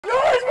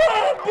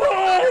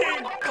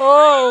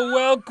Oh,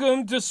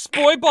 welcome to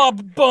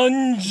Spongebob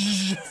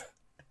Bunge.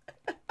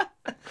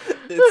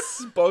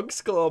 It's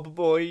Spongebob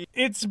Boy.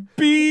 It's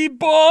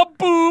Bee-Bob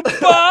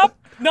Boop-Bop,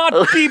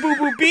 not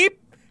Bee-Boo-Boo-Beep.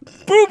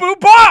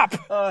 Boo-Boo-Bop!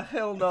 Oh,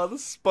 hell no, the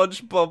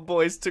Spongebob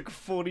Boys took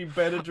 40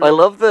 Benadryl. I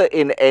love that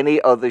in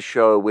any other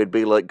show we'd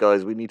be like,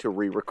 guys, we need to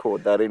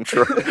re-record that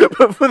intro.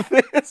 but for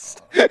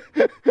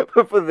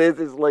this,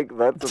 it's like,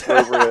 that's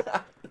appropriate.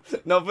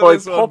 Not for By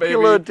this one,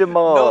 popular baby.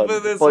 demand, Not for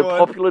this by one.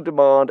 popular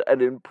demand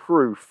and in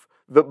proof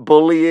that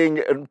bullying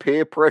and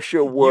peer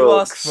pressure works. You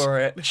asked for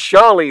it.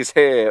 Charlie's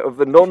here of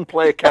the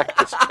non-player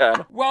cactus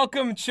channel.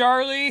 Welcome,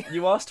 Charlie.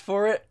 You asked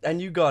for it,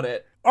 and you got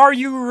it. Are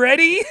you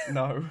ready?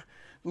 No.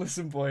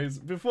 Listen, boys,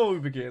 before we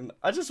begin,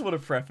 I just want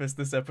to preface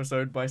this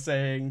episode by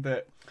saying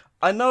that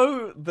I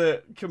know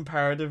that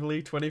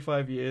comparatively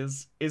 25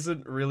 years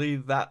isn't really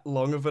that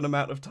long of an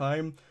amount of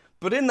time,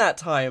 but in that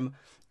time,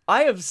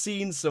 I have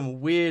seen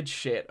some weird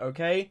shit,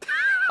 okay?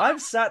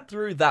 I've sat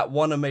through that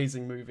one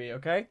amazing movie,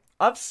 okay?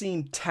 I've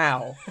seen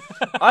Tao.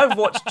 I've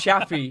watched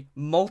Chappie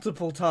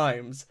multiple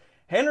times.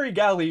 Henry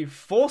Galley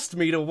forced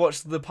me to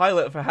watch the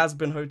pilot for Has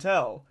Been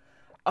Hotel.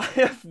 I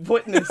have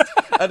witnessed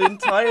an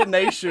entire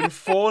nation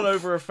fawn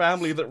over a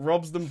family that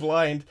robs them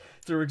blind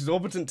through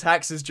exorbitant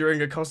taxes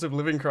during a cost of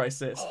living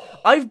crisis.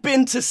 I've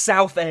been to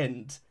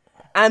Southend,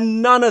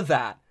 and none of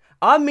that,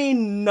 I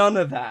mean none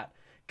of that,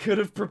 could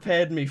have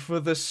prepared me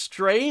for the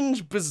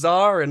strange,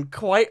 bizarre, and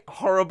quite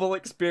horrible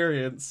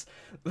experience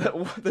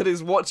that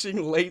is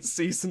watching late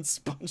season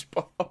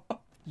SpongeBob.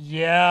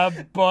 Yeah,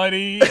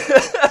 buddy.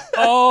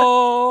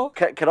 Oh.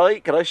 Can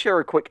I share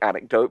a quick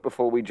anecdote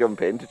before we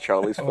jump into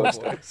Charlie's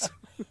first boy. episode?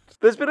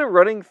 There's been a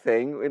running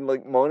thing in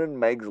like mine and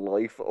Meg's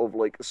life of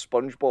like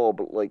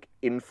SpongeBob like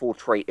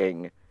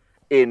infiltrating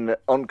in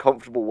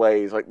uncomfortable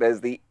ways. Like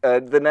there's the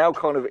now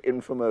kind of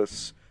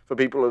infamous, for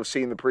people who have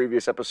seen the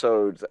previous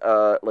episodes,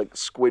 like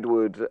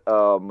Squidward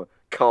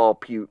car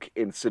puke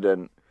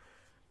incident,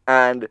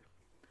 and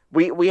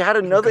we had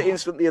another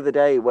incident the other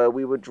day where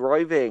we were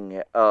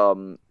driving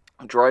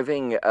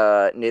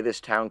near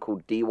this town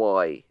called Dee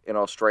in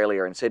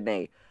Australia, in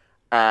Sydney,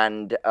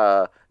 and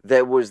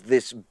there was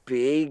this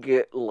big,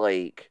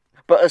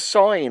 a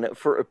sign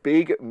for a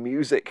big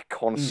music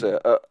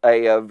concert at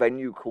a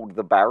venue called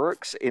The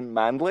Barracks in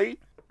Manly.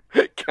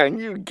 Can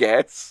you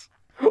guess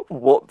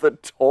what the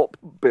top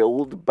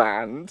billed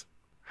band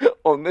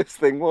on this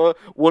thing were?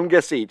 One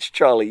guess each.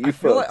 Charlie, you I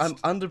feel first.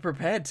 like I'm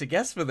underprepared to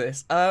guess for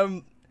this.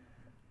 I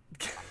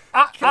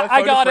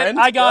got it.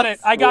 I got it.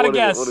 I got to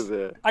guess. What is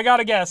it? I got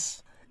to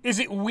guess. Is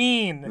it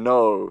Ween?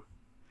 No.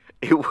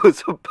 It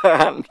was a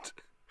band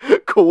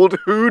called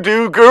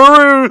Hoodoo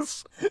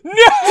Gurus.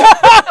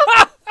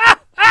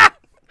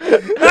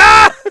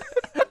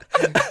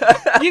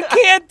 You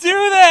can't do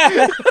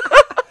that.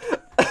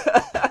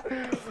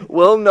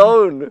 Well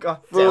known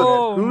God for damn it.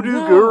 Oh, Hoodoo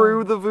no.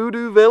 Guru, the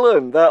voodoo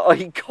villain, that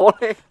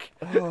iconic,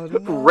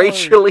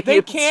 racially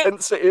They can't-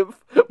 insensitive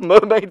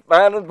mermaid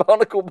man and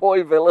barnacle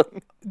boy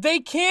villain. They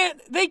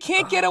can't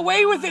get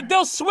away with it.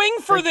 They'll swing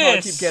for They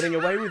can't this. keep getting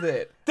away with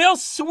it. They'll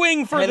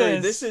swing for Henry,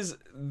 this.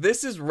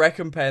 this is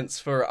recompense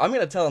for. I'm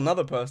going to tell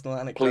another personal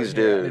anecdote. Please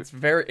here, do. and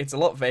it's a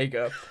lot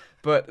vaguer,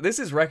 but this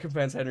is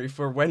recompense, Henry,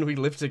 for when we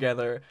lived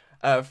together.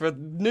 For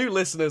new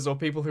listeners or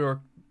people who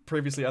are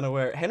previously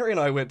unaware, Henry and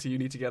I went to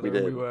uni together. We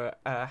did. We were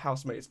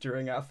housemates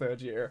during our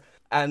third year,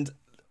 and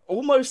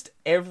almost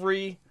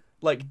every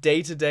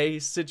day-to-day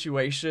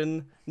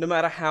situation, no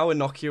matter how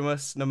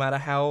innocuous, no matter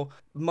how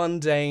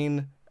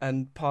mundane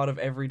and part of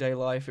everyday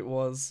life it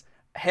was,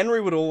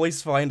 Henry would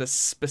always find a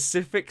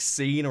specific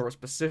scene or a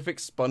specific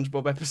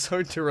SpongeBob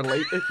episode to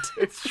relate it to.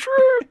 It's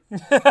true.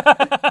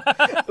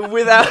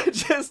 Without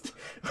just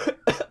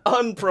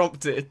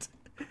unprompted.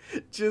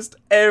 Just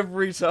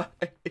every time.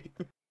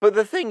 But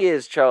the thing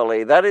is,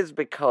 Charlie, that is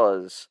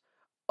because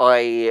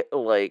I,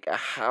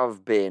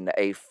 have been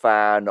a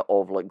fan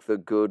of, the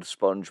good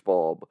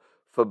SpongeBob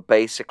for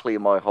basically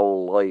my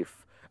whole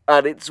life.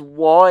 And it's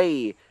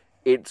why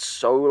it's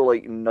so,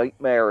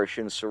 nightmarish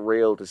and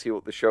surreal to see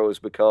what the show has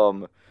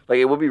become.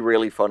 It would be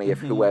really funny if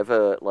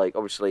whoever,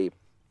 obviously,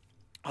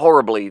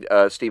 horribly,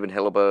 Steven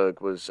Hillenburg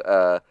was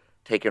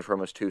taken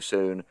from us too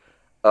soon.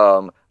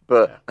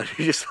 But I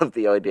just love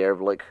the idea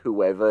of,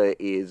 whoever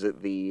is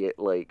the,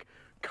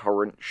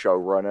 current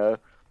showrunner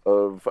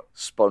of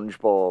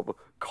SpongeBob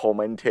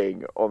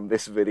commenting on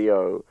this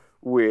video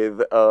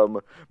with,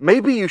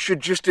 maybe you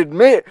should just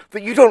admit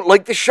that you don't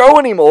like the show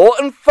anymore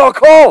and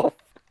fuck off!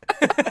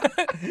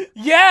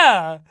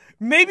 Yeah,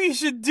 maybe you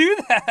should do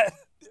that.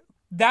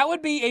 That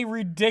would be a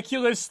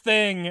ridiculous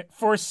thing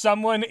for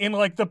someone in,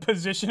 the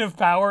position of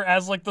power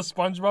as, the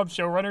SpongeBob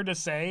showrunner to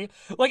say.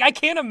 I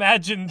can't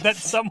imagine that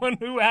someone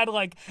who had,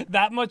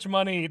 that much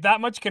money,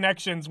 that much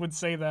connections would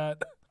say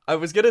that. I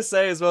was gonna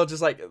say as well,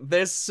 just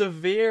there's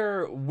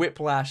severe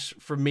whiplash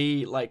for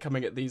me,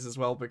 coming at these as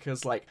well,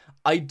 because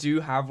I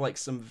do have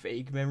some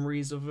vague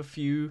memories of a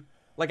few,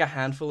 a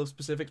handful of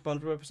specific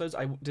SpongeBob episodes.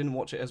 I didn't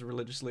watch it as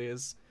religiously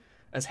as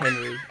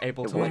Henry,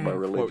 able to was my quote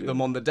religion.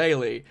 them on the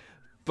daily,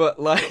 but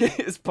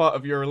it's part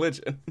of your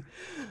religion.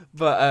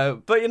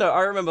 But you know,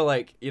 I remember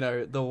like, you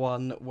know, the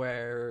one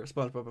where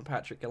SpongeBob and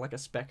Patrick get like a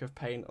speck of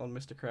paint on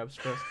Mr. Krabs'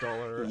 first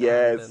dollar.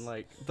 Yes. And then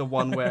like the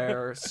one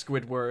where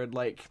Squidward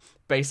like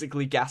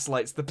basically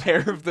gaslights the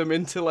pair of them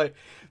into like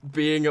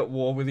being at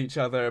war with each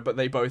other, but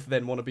they both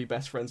then want to be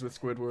best friends with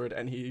Squidward,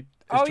 and he.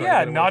 Oh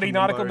yeah, Naughty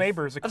Nautical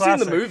Neighbors. I've seen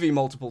the movie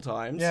multiple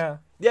times. Yeah.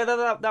 Yeah,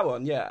 that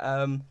one.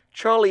 Yeah.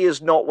 Charlie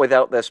is not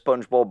without their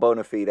SpongeBob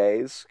bona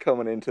fides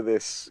coming into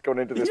this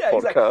podcast.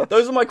 Exactly.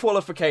 Those are my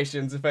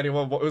qualifications, if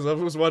anyone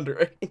was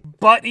wondering.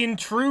 But in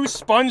true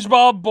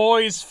SpongeBob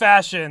Boys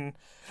fashion,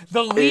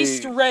 the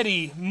least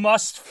ready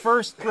must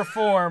first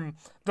perform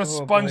the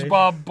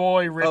SpongeBob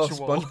Boy ritual.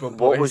 SpongeBob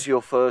Boys. What was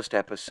your first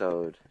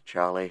episode,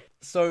 Charlie?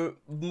 So,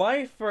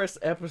 my first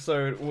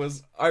episode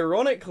was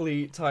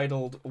ironically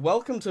titled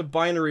Welcome to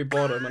Binary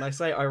Bottom, and I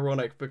say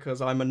ironic because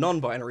I'm a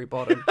non-binary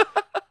bottom.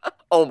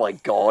 Oh my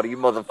god, you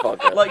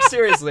motherfucker. Like,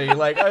 seriously,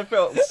 like, I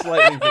felt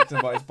slightly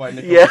victimized by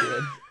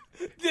Nickelodeon.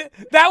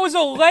 That was a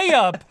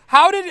layup.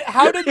 How did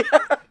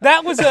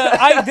that was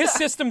this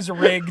system's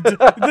rigged.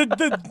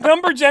 The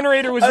number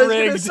generator was I was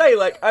rigged. gonna say,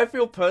 like, I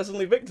feel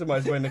personally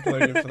victimized by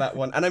Nickelodeon for that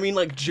one, and I mean,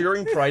 like,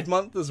 during Pride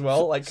Month as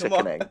well. Like, come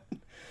Sickening. on.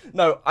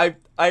 No,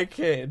 I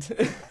kid.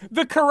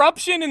 The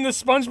corruption in the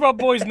SpongeBob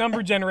Boys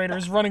number generator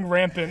is running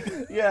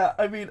rampant. Yeah,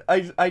 I mean,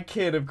 I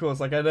kid, of course.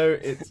 Like, I know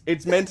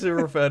it's meant to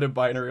refer to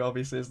binary,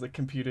 obviously, as the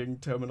computing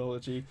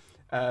terminology,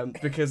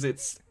 because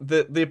it's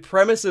the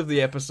premise of the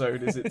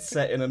episode is it's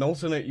set in an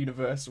alternate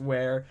universe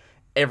where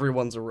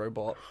everyone's a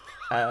robot.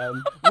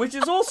 Which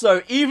is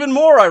also even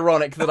more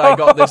ironic that I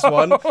got this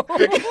one.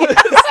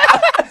 Because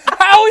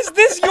How is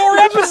this your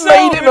episode?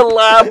 Made in a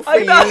lab for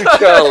you,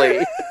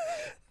 Charlie.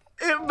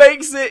 it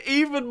makes it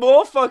even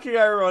more fucking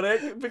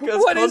ironic because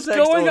What is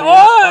context going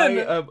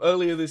audience, on?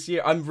 Earlier this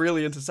year, I'm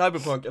really into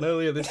cyberpunk, and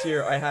earlier this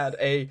year I had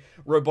a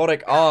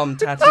robotic arm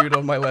tattooed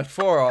on my left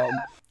forearm.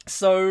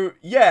 So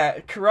yeah,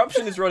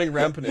 corruption is running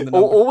rampant in the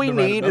number. All we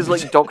need is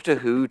like Doctor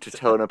Who to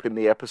turn up in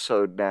the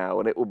episode now,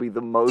 and it will be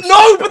the most.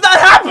 No, but that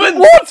happened.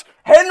 What?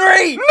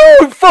 Henry?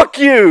 No, fuck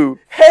you,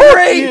 Henry!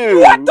 Fuck you.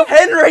 What the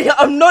Henry?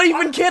 I'm not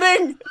even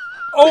kidding.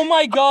 Oh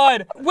my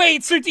god.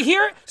 Wait, so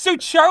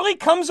Charlie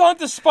comes on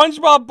to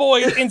SpongeBob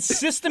Boys and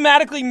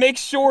systematically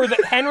makes sure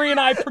that Henry and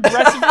I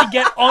progressively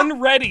get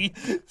unready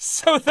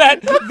so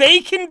that they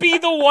can be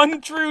the one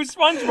true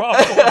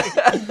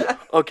SpongeBob Boy.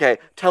 Okay,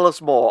 tell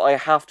us more. I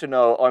have to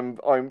know.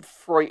 I'm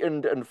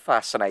frightened and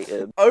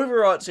fascinated.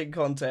 Overarching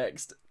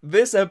context.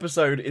 This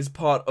episode is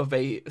part of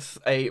a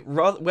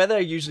where they're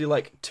usually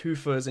like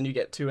two-fers and you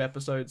get 2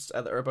 episodes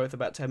that are both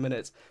about 10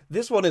 minutes.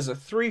 This one is a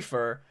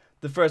 3-fer.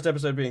 The first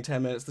episode being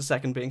 10 minutes, the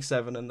second being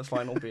 7, and the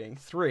final being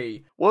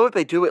 3. Why would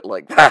they do it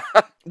like that?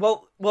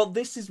 Well,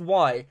 this is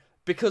why.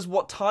 Because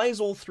what ties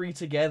all 3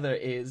 together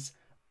is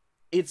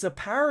it's a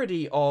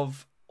parody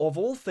of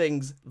all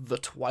things, The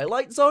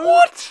Twilight Zone.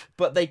 What?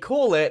 But they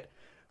call it,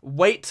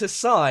 wait to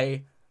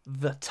sigh,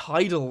 The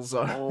Tidal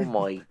Zone. Oh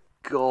my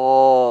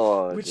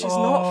god. Which is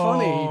not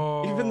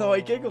funny, even though I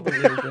giggled a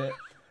little bit.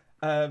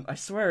 I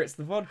swear it's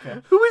the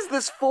vodka. Who is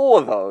this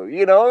for, though?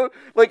 You know?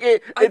 Like,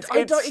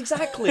 I don't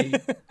exactly.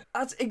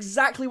 That's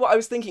exactly what I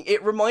was thinking.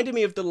 It reminded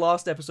me of the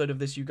last episode of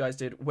this you guys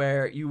did,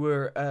 where you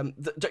were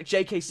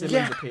J.K.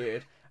 Simmons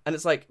appeared, and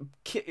it's like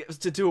it was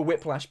to do a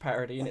Whiplash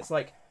parody, and it's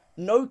like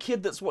no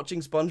kid that's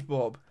watching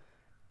SpongeBob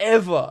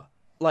ever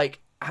like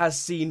has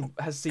seen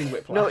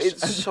Whiplash. No,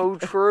 it's so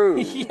true.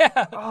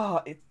 Yeah.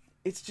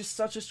 It's just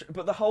such a.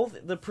 But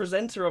the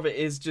presenter of it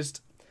is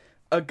just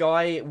a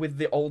guy with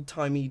the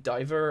old-timey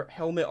diver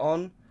helmet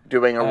on.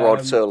 Doing a Rod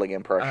Serling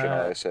impression,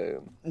 I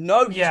assume.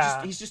 No,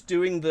 he's just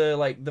doing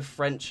the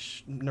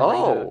French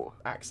narrator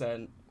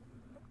accent.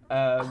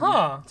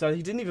 So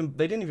they didn't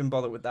even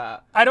bother with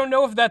that. I don't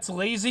know if that's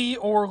lazy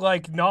or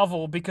like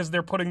novel because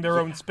they're putting their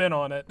own spin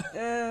on it.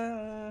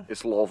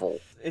 It's Lovell.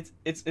 It's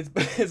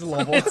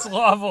Lovell. It's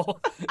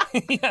novel.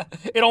 Yeah,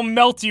 it'll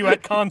melt you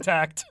at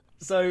contact.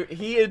 So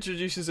he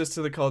introduces us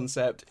to the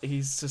concept.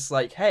 He's just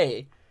like,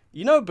 hey,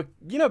 you know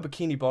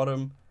Bikini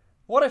Bottom?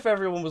 What if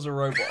everyone was a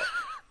robot?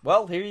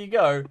 Well, here you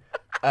go.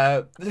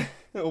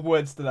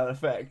 Words to that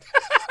effect.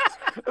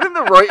 I think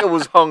the writer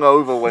was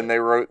hungover when they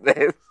wrote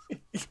this.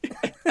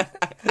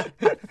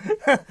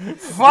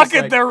 Fuck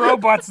it, they're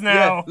robots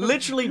now. Yeah,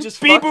 literally just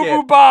Beep fuck boo boo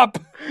it. bop.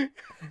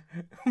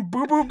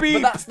 Boo boo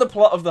beep. But that's the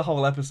plot of the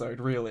whole episode,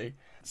 really.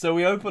 So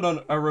we open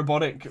on a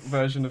robotic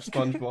version of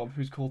SpongeBob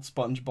who's called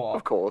SpongeBob.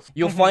 Of course.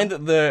 You'll find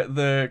that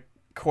the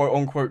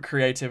quote-unquote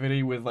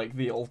creativity with, like,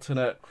 the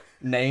alternate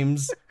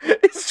names.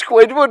 Is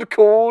Squidward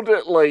called,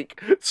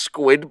 like,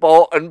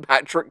 Squidbot and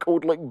Patrick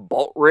called, like,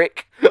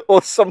 Botrick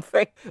or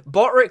something?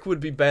 Botrick would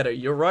be better.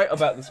 You're right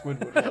about the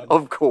Squidward one.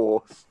 Of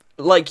course.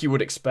 Like you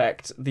would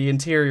expect, the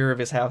interior of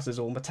his house is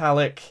all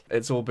metallic.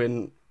 It's all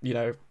been,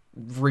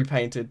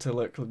 repainted to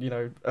look,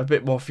 a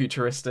bit more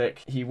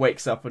futuristic. He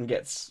wakes up and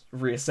gets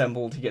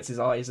reassembled. He gets his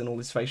eyes and all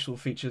his facial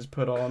features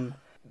put on.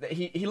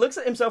 He looks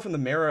at himself in the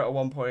mirror at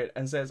one point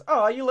and says,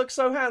 "Oh, you look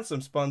so handsome,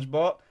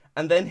 SpongeBob."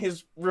 And then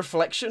his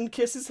reflection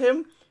kisses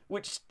him,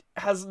 which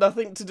has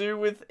nothing to do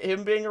with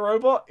him being a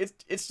robot.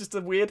 It's just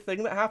a weird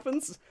thing that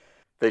happens.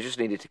 They just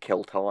needed to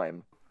kill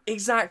time.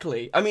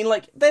 Exactly. I mean,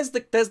 like, there's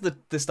the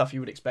stuff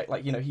you would expect.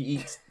 Like, you know, he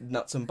eats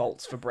nuts and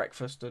bolts for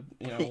breakfast. And,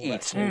 you know, He all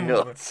eats that.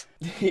 nuts.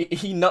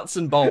 He nuts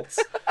and bolts.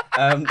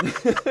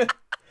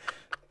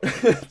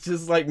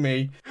 Just like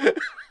me.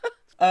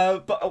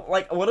 But,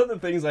 like, one of the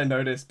things I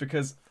noticed,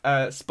 because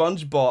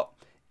SpongeBob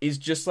is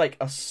just, like,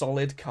 a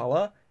solid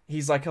color.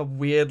 He's, like, a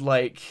weird,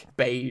 like,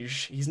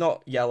 beige. He's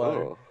not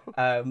yellow.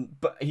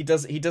 But he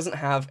doesn't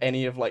have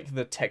any of, like,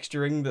 the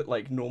texturing that,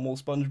 like, normal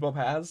SpongeBob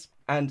has.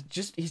 And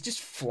he's just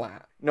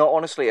flat. No,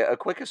 honestly, a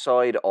quick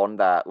aside on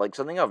that, like,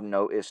 something I've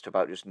noticed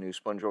about just new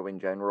SpongeBob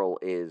in general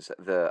is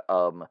the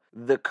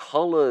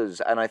colors,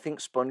 and I think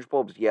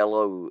SpongeBob's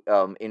yellow,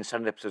 in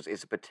some episodes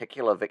is a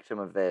particular victim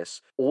of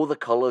this. All the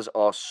colors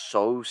are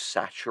so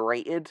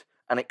saturated,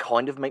 and it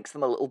kind of makes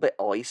them a little bit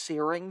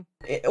eye-searing.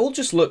 It all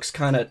just looks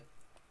kind of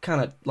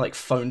like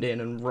phoned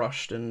in and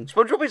rushed. And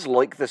SpongeBob is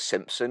like The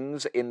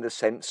Simpsons in the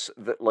sense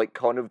that, like,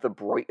 kind of the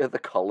brighter the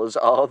colors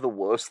are, the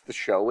worse the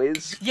show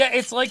is. Yeah,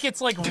 it's like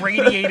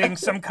radiating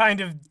some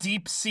kind of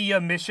deep sea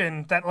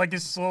emission that like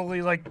is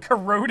slowly like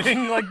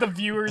corroding like the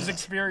viewer's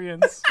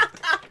experience.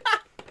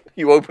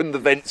 You open the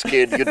vents,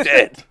 kid, you're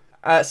dead.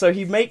 So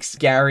he makes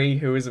Gary,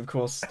 who is of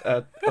course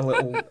a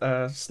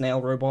little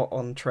snail robot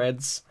on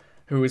treads,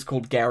 who is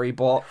called Gary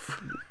Bot.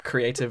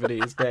 Creativity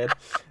is dead.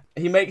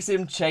 He makes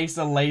him chase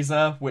a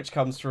laser, which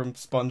comes from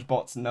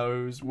SpongeBob's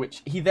nose,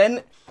 which he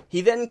then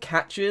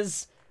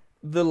catches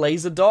the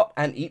laser dot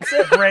and eats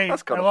it. Great,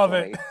 That's I kinda love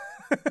funny. it.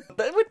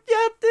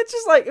 Yeah, it's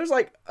just like, it was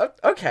like,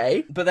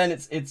 okay. But then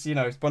it's you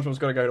know, SpongeBob's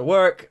got to go to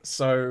work,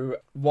 so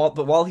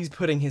while he's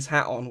putting his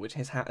hat on, which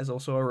his hat is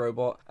also a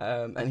robot,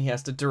 and he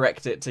has to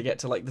direct it to get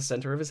to like the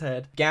center of his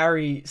head,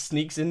 Gary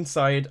sneaks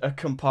inside a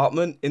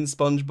compartment in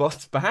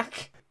SpongeBob's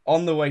back.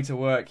 On the way to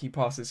work, he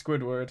passes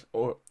Squidward,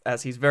 or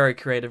as he's very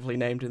creatively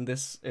named in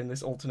this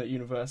alternate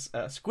universe,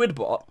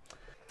 Squidbot.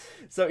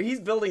 So he's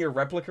building a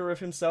replica of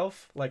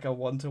himself, like a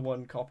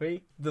 1-to-1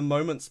 copy. The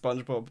moment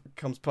SpongeBob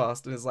comes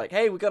past and is like,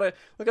 "Hey, we gotta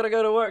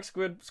go to work,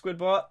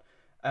 Squidbot,"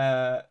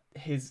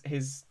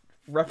 his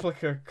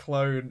replica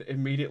clone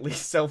immediately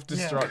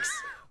self-destructs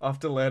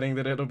after learning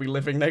that it'll be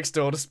living next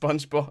door to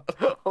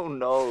SpongeBob. Oh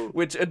no!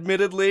 Which,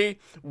 admittedly,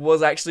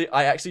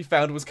 I actually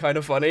found was kind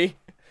of funny.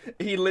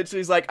 He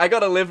literally is like, I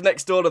gotta live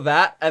next door to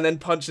that, and then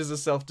punches a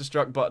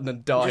self-destruct button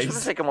and dies. Just for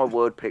the sake of my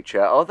word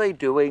picture, are they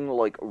doing,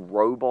 like,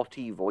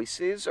 robot-y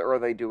voices, or are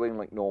they doing,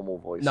 like, normal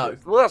voices? No.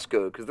 Well, that's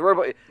good, because the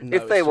robot... No,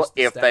 if they it's just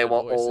the were standard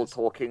all voices.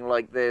 talking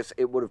like this,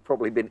 it would have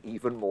probably been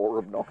even more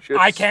obnoxious.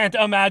 I can't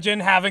imagine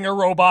having a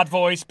robot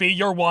voice be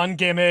your one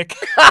gimmick.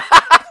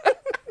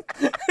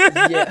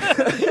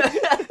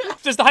 Yeah.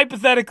 Just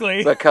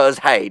hypothetically. Because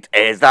hate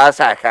is the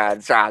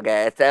second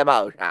strongest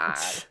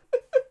emotion.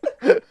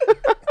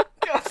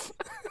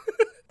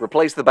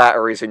 Replace the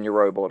batteries in your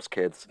robots,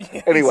 kids.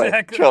 Anyway,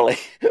 exactly. Charlie,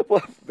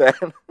 what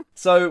then?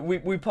 So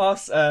we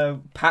pass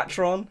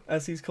Patron,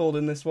 as he's called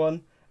in this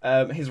one.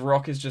 His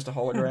rock is just a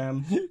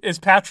hologram. Is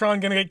Patron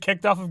gonna get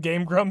kicked off of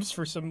Game Grumps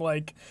for some,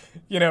 like,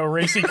 you know,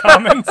 racy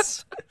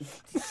comments?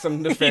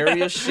 Some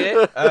nefarious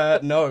shit.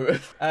 No.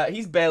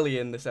 He's barely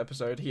in this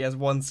episode. He has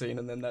one scene,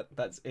 and then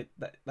that's it.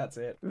 That's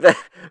it.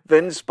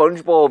 Then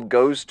SpongeBob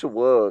goes to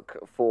work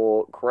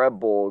for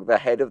Krabber, the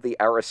head of the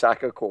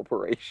Arasaka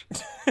Corporation.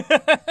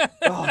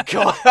 Oh,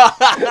 God.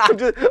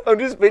 I'm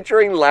just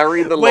picturing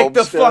Larry the Wake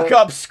Lobster. the fuck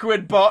up,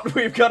 Squidbot.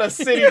 We've got a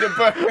city to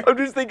burn. I'm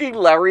just thinking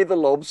Larry the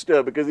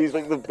Lobster, because he's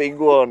like the big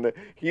one.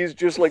 He's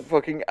just like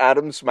fucking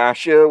Adam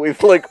Smasher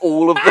with like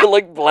all of the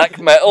like black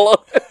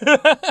metal.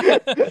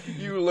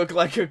 You look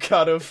like a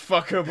cut of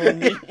fuckable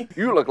meat.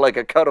 You look like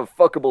a cut of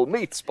fuckable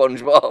meat,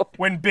 SpongeBob.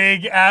 When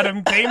Big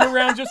Adam came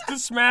around just to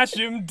smash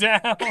him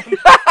down.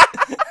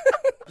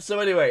 So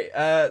anyway,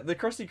 the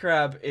Krusty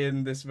Krab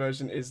in this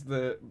version is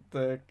the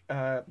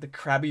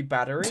Krabby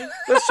Battery.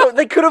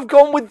 They could have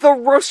gone with the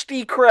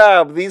Rusty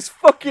Crab. These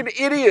fucking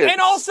idiots.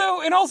 And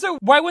also,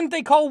 why wouldn't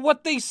they call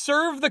what they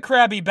serve the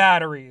Krabby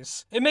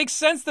batteries? It makes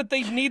sense that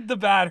they need the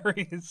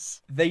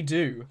batteries. They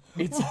do.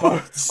 It's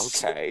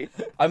both. Okay.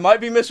 I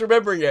might be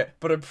misremembering it,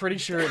 but I'm pretty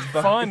sure it's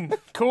both. Fun.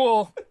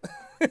 Cool.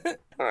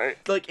 Alright.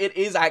 Like, it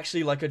is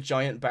actually like a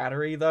giant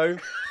battery, though.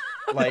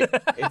 Like,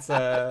 it's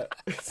a...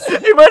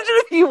 Imagine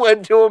if you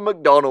went to a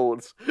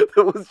McDonald's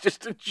that was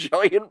just a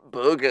giant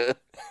burger.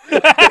 You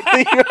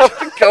have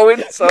to go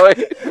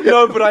inside.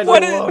 No, but I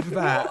What love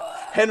that.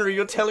 Henry,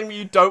 you're telling me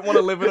you don't want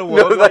to live in a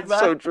world No, like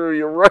that's that? so true.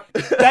 You're right.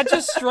 That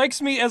just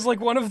strikes me as like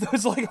one of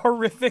those like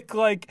horrific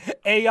like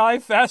AI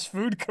fast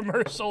food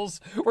commercials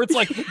where it's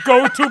like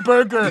go to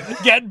burger,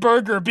 get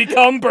burger,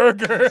 become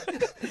burger.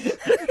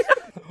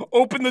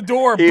 Open the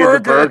door, Here, burger.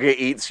 the burger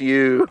eats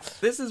you.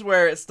 This is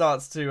where it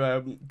starts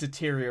to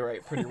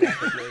deteriorate pretty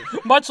rapidly.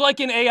 Much like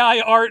an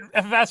AI art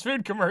fast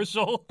food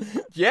commercial.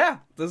 Yeah,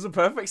 there's a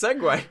perfect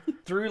segue.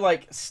 Through,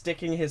 like,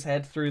 sticking his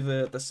head through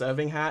the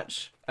serving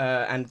hatch,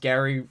 and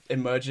Gary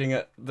emerging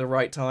at the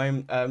right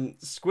time,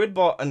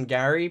 Squidbot and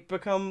Gary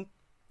become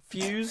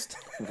fused.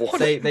 What?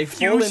 They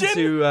fall Fusion?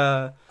 into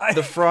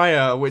the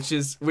fryer, which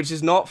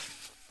is not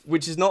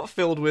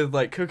filled with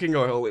like cooking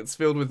oil. It's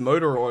filled with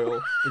motor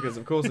oil because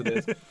of course it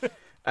is.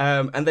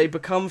 And they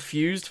become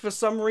fused for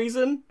some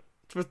reason.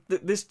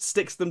 This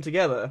sticks them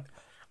together.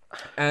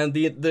 And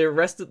the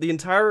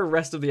entire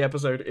rest of the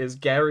episode is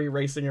Gary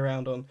racing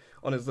around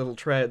on his little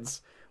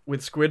treads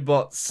with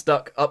Squidbot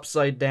stuck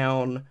upside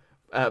down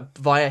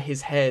via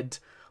his head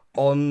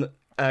on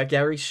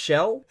Gary's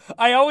shell.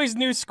 I always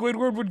knew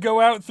Squidward would go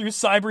out through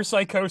cyber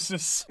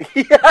psychosis.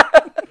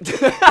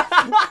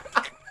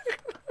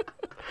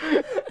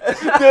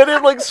 Then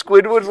him like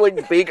Squidward's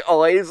like big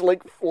eyes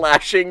like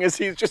flashing as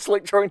he's just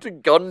like trying to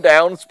gun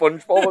down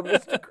SpongeBob and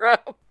Mr.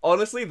 Krabs.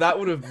 Honestly, that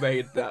would have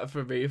made that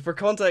for me. For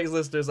context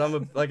listeners,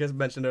 like I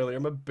mentioned earlier,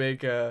 I'm a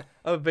big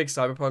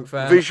Cyberpunk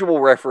fan. Visual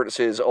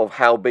references of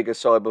how big a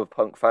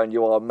Cyberpunk fan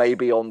you are may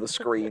be on the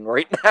screen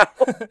right now.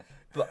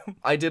 But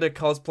I did a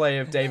cosplay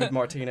of David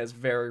Martinez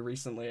very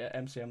recently at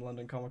MCM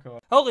London Comic Con.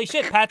 Holy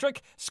shit,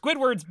 Patrick.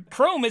 Squidward's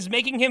chrome is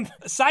making him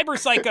cyber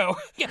psycho.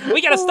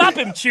 We gotta stop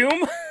him,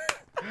 Choom.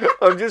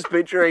 I'm just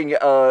picturing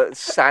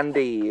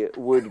Sandy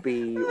would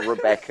be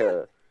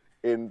Rebecca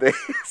in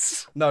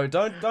this. No,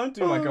 don't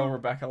do my girl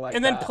Rebecca like that.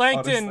 And then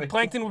Plankton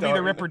honestly. will be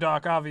the Ripper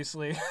Doc,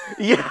 obviously.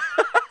 Yeah.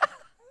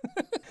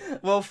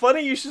 Well,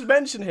 funny you should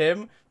mention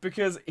him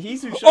because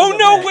he's who shows Oh up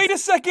no, next. wait a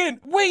second.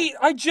 Wait,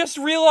 I just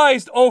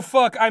realized. Oh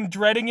fuck, I'm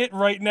dreading it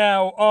right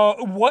now.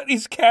 What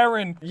is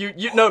Karen? You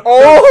no,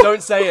 Oh!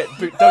 don't say it.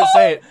 Don't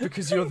say it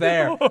because you're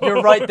there.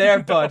 You're right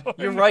there, bud.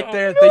 You're right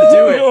there. They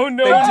do it.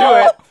 No, they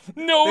do it.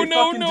 No, They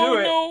no, fucking no, do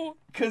it. no.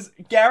 Because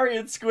Gary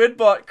and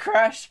Squidbot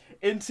crash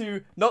into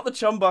not the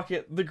chum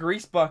bucket, the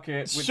grease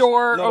bucket. Which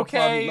Sure, not a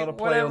okay, pun, not a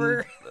play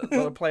whatever.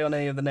 not a play on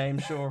any of the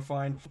names. Sure,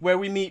 fine. Where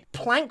we meet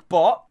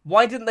Plankbot.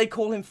 Why didn't they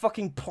call him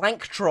fucking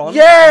Planktron?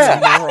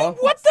 Yeah! Moron.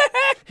 What the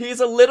heck? He's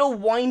a little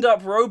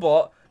wind-up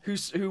robot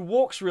who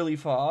walks really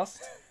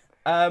fast.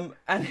 And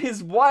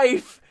his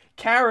wife,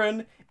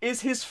 Karen,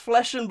 is his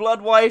flesh and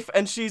blood wife,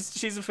 and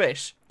she's a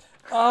fish.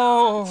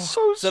 Oh.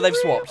 So they've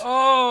swapped.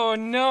 Oh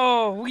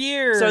no,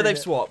 weird. So they've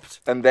swapped.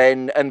 And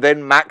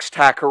then Max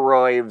Tack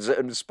arrives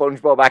and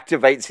SpongeBob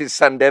activates his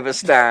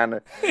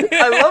Sandevistan.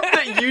 I love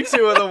that you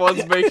two are the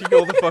ones making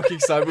all the fucking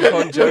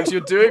Cyberpunk jokes.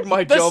 You're doing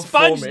my The job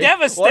Sponge for me.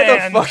 Devistan.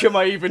 Why the fuck am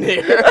I even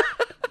here?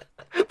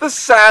 The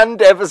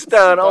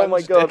Sandevistan. Oh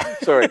my god.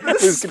 Sorry.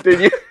 Please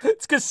continue.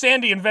 It's because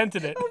Sandy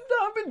invented it.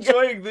 I'm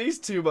enjoying these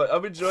too much.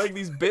 I'm enjoying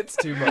these bits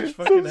too much.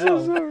 Fucking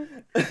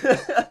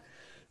hell.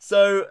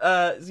 So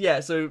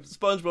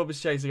SpongeBob is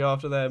chasing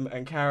after them,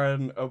 and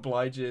Karen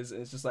obliges,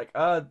 and it's just like,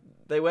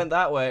 they went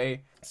that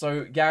way.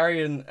 So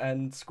Gary and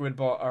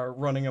Squidbot are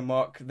running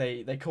amok.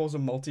 They cause a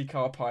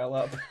multi-car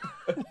pileup,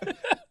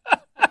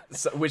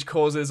 which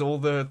causes all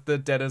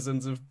the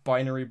denizens of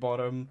Binary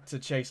Bottom to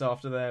chase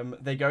after them.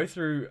 They go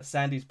through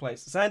Sandy's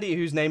place. Sandy,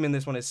 whose name in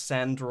this one is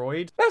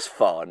Sandroid. That's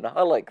fun.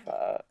 I like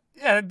that.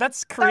 Yeah,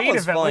 that's That creative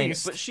one's at fine,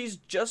 least. but she's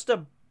just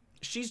a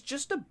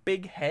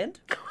big head.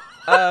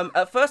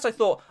 At first I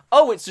thought,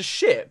 oh, it's a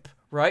ship,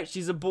 right?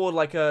 She's aboard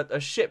like a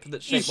ship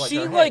that's shaped like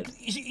her head.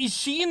 Is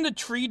she in the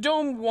Tree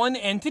Dome one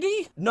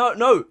entity?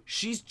 No,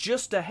 she's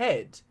just a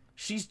head.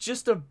 She's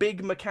just a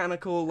big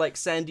mechanical, like,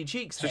 Sandy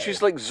Cheeks So head.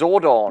 she's like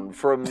Zordon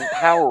from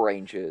Power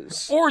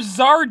Rangers. Or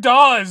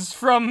Zardoz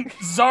from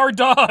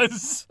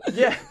Zardoz?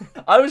 Yeah,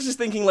 I was just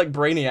thinking, like,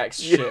 Brainiac's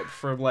ship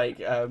from, like,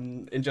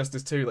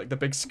 Injustice 2, like, the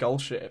big skull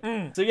ship.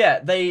 So,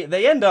 yeah, they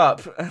end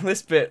up,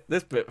 this bit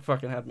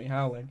fucking had me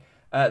howling.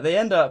 They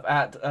end up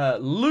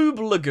at Lube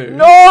Lagoon.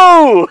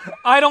 No!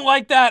 I don't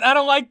like that.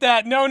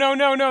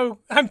 No.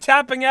 I'm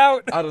tapping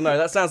out. I don't know,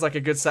 that sounds like a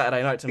good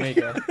Saturday night to me,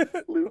 guy.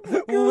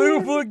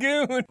 Lube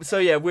Lagoon. So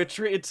yeah, we're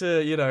treated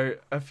to,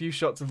 a few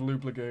shots of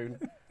Lube Lagoon.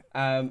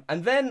 And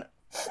then,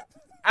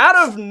 out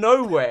of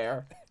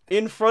nowhere,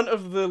 in front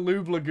of the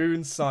Lube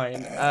Lagoon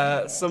sign,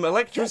 some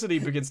electricity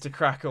begins to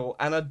crackle,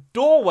 and a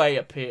doorway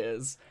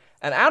appears.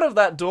 And out of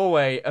that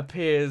doorway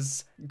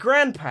appears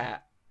Grandpat,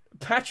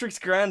 Patrick's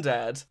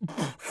granddad,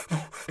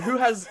 who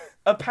has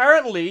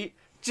apparently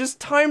just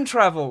time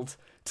traveled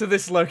to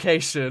this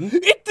location.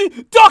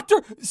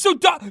 Doctor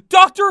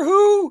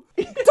Who,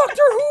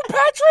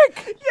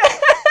 Patrick.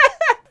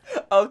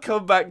 I'll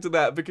come back to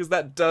that because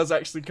that does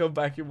actually come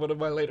back in one of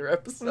my later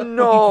episodes.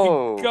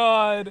 No.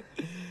 God.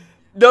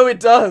 No, it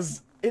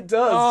does. It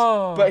does.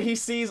 Oh. But he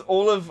sees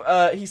all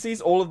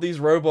of these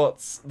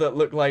robots that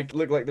look like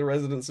the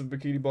residents of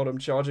Bikini Bottom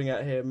charging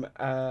at him.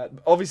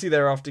 Obviously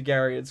they're after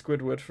Gary and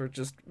Squidward for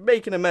just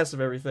making a mess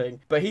of everything.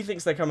 But he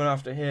thinks they're coming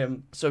after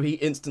him, so he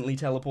instantly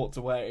teleports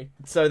away.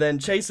 So then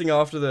chasing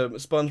after them,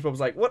 SpongeBob's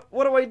like, What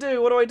do I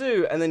do? What do I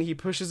do? And then he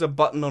pushes a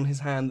button on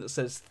his hand that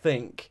says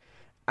think.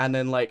 And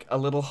then like a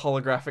little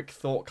holographic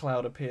thought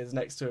cloud appears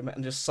next to him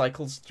and just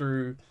cycles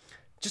through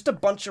just a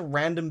bunch of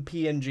random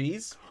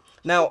PNGs.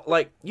 Now,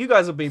 like, you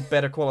guys will be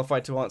better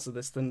qualified to answer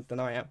this than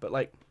I am, but,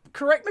 like,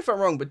 correct me if I'm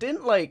wrong, but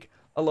didn't, like,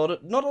 not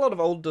a lot of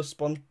older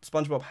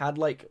SpongeBob had,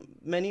 like,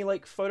 many,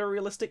 like,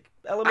 photorealistic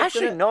elements in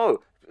Actually, it?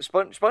 no.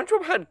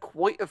 SpongeBob had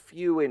quite a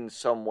few in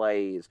some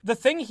ways. The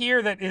thing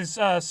here that is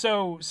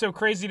so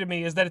crazy to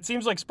me is that it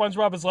seems like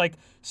SpongeBob is like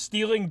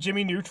stealing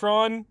Jimmy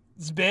Neutron's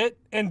bit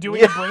and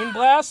doing a brain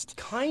blast,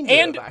 Kind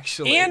of,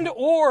 actually, and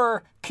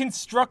or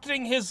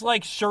constructing his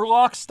like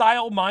Sherlock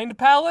style mind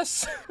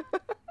palace.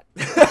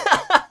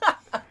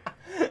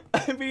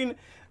 I mean,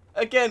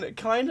 again,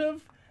 kind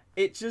of.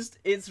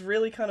 It's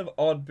really kind of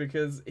odd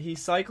because he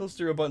cycles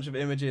through a bunch of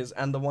images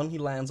and the one he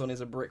lands on is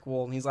a brick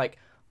wall and he's like,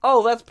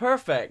 oh, that's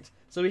perfect.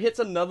 So he hits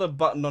another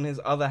button on his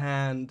other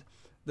hand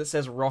that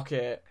says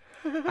rocket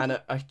and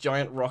a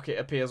giant rocket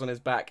appears on his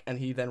back and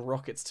he then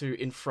rockets to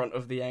in front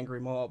of the angry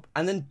mob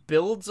and then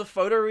builds a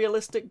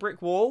photorealistic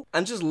brick wall.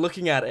 And just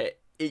looking at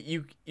it,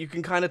 you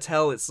can kind of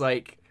tell it's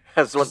like...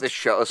 Has like the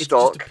Shutterstock it's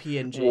just a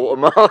PNG.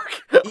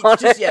 watermark. It's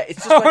just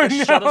like a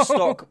no.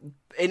 Shutterstock.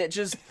 And it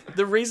just,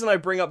 the reason I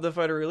bring up the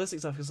photorealistic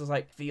stuff is it's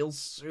like, feels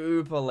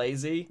super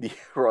lazy.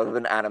 Rather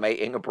than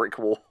animating a brick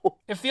wall.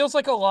 It feels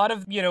like a lot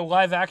of,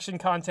 live action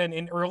content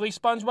in early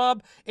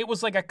SpongeBob, it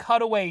was like a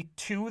cutaway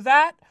to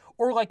that,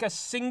 or like a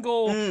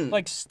single,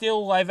 like,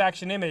 still live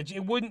action image.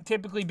 It wouldn't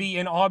typically be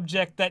an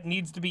object that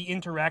needs to be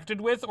interacted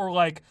with, or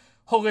like,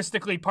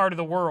 holistically part of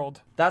the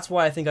world. That's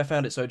why I think I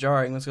found it so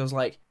jarring, because I was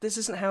like, this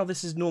isn't how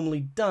this is normally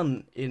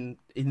done in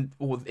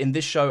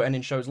this show and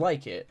in shows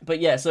like it. But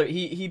yeah, so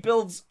he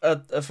builds a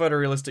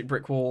photorealistic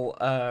brick wall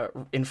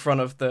in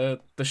front of the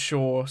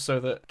shore so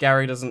that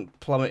Gary doesn't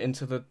plummet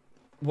into the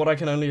what I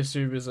can only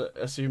assume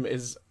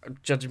is,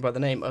 judging by the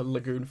name, a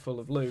lagoon full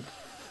of lube.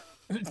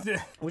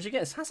 Which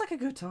again, sounds like a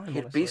good time.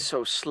 He'd honestly. be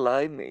so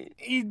slimy.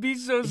 He'd be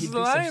so He'd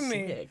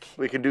slimy. be so sick.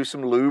 We can do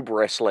some lube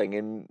wrestling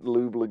in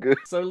Lube Lagoon.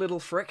 So little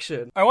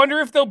friction. I wonder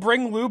if they'll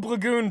bring Lube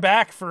Lagoon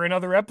back for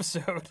another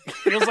episode.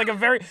 feels like a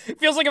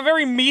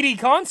very meaty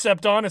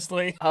concept,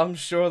 honestly. I'm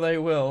sure they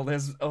will.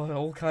 There's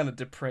all kind of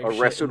depraved I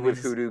shit wrestled in with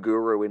these. Hoodoo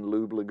Guru in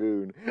Lube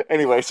Lagoon.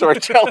 Anyway, sorry,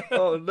 Charlie.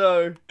 Oh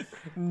no.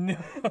 No.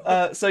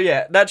 So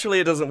yeah, naturally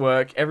it doesn't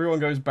work.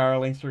 Everyone goes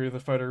barreling through the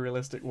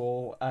photorealistic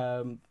wall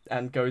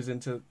and goes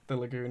into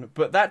the lagoon.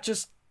 But that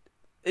just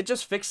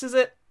fixes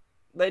it.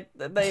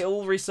 They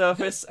all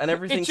resurface and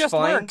everything's It just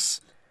fine.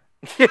 works.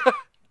 Yeah.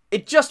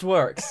 It just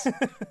works.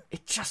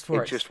 It just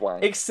works. It just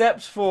wanks.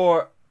 Except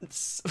for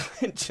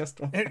it just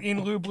works.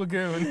 In Lube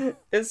Lagoon.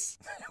 It's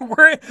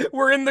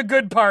We're in the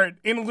good part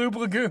in Lube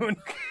Lagoon.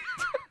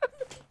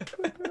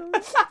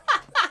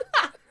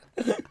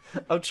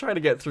 I'm trying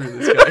to get through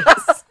this,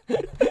 guys.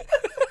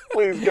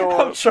 Please go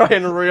I'm on.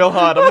 trying real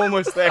hard. I'm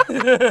almost there.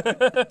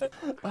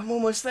 I'm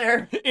almost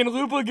there. In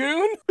Lube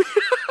Lagoon?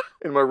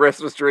 In my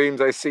restless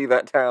dreams, I see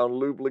that town,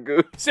 Lube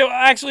Lagoon. So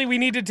actually, we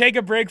need to take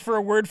a break for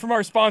a word from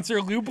our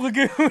sponsor, Lube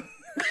Lagoon.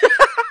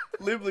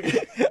 Lube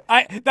Lagoon.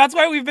 That's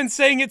why we've been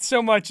saying it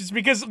so much. It's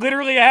because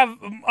literally I have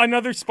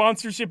another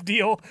sponsorship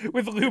deal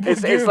with Lube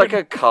Lagoon. It's like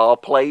a car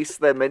place.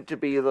 They're meant to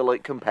be the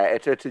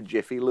competitor to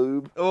Jiffy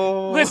Lube.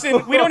 Oh.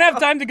 Listen, we don't have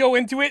time to go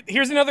into it.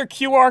 Here's another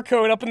QR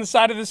code up on the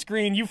side of the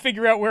screen. You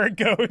figure out where it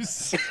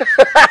goes.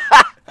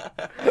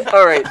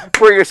 All right,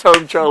 bring us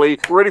home, Charlie.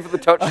 We're ready for the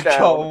touchdown. I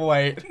can't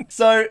wait.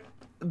 So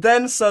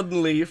then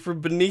suddenly,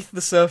 from beneath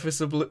the surface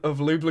of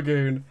Lube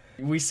Lagoon,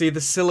 we see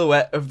the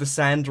silhouette of the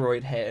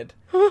Sandroid head.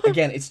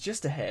 Again, it's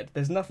just a head.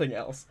 There's nothing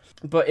else.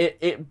 But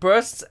it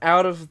bursts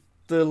out of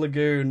the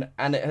lagoon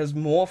and it has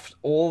morphed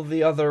all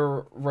the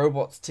other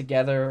robots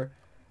together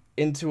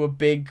into a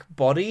big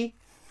body.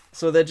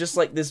 So they're just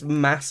like this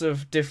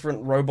massive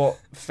different robot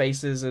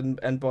faces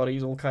and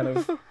bodies all kind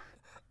of...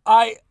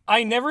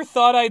 I never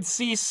thought I'd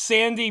see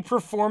Sandy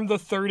perform the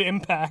third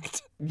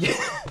impact. Yeah.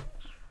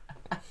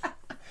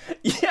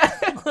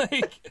 Yeah.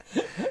 Like,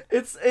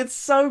 It's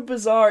so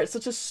bizarre. It's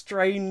such a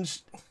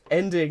strange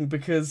ending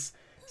because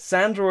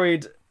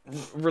Sandroid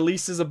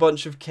releases a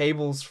bunch of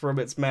cables from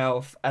its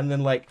mouth and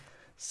then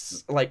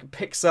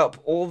picks up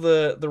all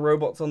the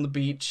robots on the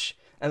beach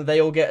and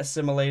they all get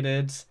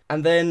assimilated,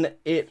 and then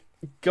it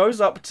goes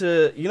up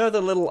to, you know,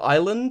 the little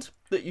island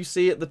that you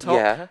see at the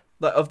top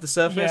of the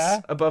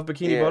surface above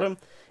Bikini Bottom.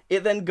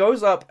 It then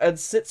goes up and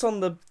sits on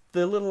the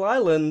little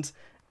island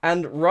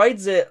and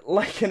rides it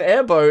like an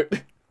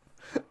airboat.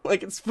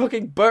 Like it's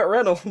fucking Burt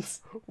Reynolds.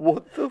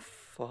 What the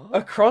fuck?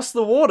 Across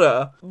the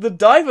water. The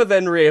diver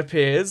then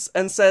reappears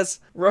and says,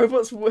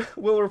 robots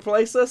will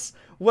replace us?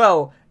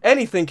 Well,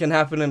 anything can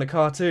happen in a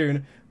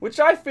cartoon, which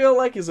I feel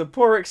like is a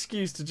poor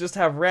excuse to just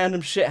have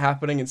random shit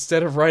happening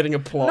instead of writing a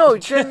plot. No,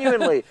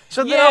 genuinely.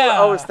 So then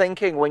Yeah. I was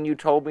thinking when you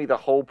told me the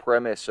whole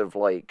premise of,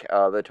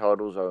 the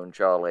Tidal Zone,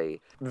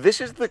 Charlie, this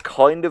is the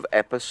kind of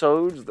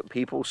episodes that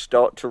people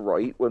start to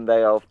write when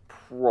they are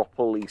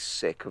properly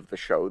sick of the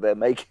show they're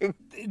making.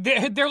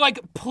 they're like,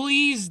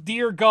 please,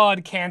 dear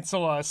God,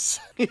 cancel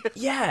us.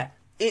 Yeah,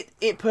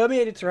 it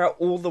permeated throughout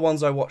all the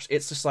ones I watched.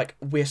 It's just like,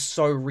 we're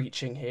so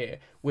reaching here.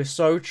 We're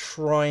so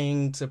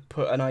trying to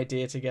put an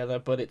idea together,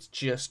 but it's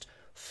just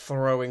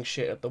throwing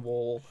shit at the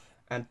wall.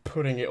 and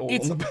putting it all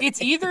on the page.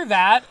 It's either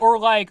that or,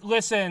 like,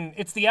 listen,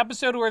 it's the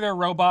episode where they're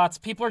robots.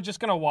 People are just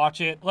going to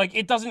watch it. Like,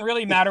 it doesn't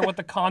really matter what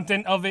the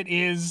content of it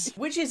is.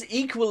 Which is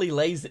equally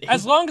lazy.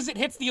 As long as it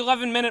hits the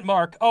 11-minute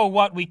mark. Oh,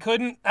 what? We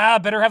couldn't?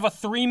 Better have a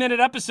 3-minute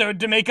episode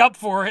to make up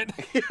for it.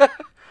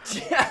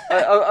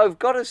 I've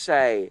got to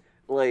say,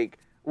 like,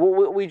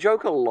 we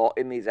joke a lot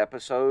in these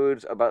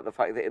episodes about the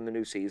fact that in the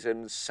new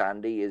season,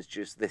 Sandy is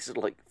just this,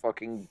 like,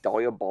 fucking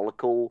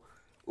diabolical,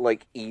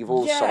 like,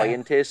 evil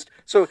scientist.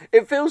 So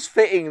it feels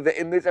fitting that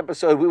in this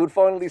episode we would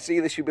finally see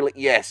this. You'd be like,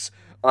 yes,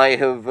 I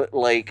have,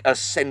 like,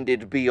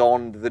 ascended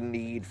beyond the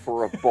need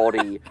for a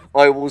body.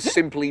 I will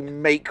simply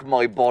make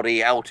my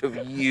body out of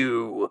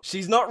you.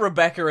 She's not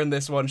Rebecca in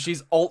this one.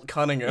 She's Alt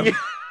Cunningham.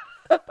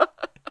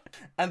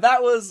 And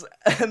that was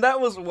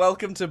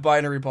Welcome to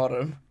Binary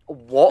Bottom.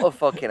 What a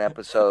fucking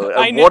episode.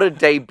 And what a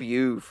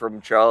debut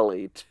from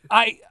Charlie.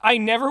 I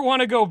never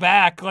want to go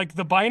back. Like,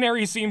 the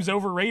binary seems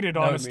overrated,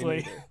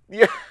 honestly.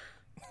 Yeah.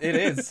 It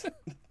is.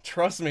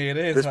 Trust me, it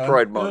is. This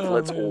Pride Month,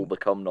 let's all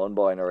become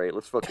non-binary.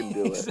 Let's fucking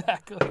do it.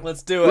 Exactly.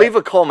 Let's do it. Leave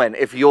a comment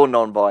if you're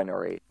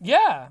non-binary.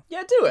 Yeah.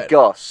 Yeah, do it.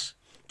 Gus,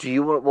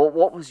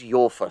 what was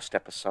your first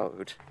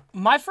episode?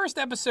 My first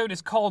episode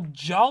is called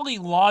Jolly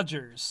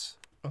Lodgers.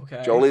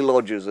 Okay. Jolly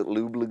Lodgers at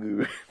Lube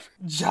Lagoon.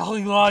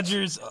 Jolly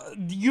Lodgers.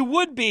 You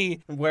would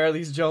be. Where are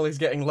these jollies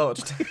getting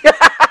lodged?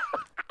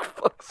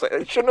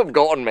 It shouldn't have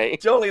gotten me.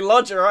 Jolly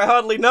Lodger, I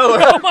hardly know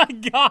her. Oh my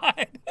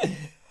god.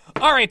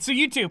 All right, so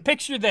you two,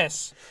 picture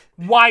this.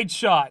 Wide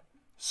shot.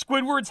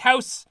 Squidward's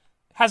house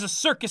has a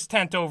circus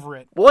tent over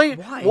it. Why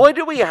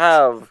do we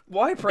have...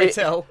 Why, pray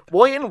tell?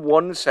 Why in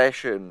one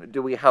session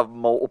do we have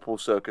multiple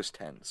circus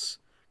tents?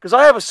 Because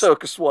I have a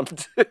circus one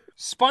too.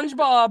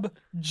 SpongeBob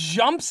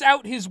jumps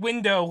out his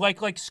window,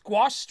 like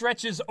Squash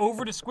stretches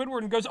over to Squidward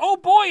and goes, "Oh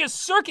boy, a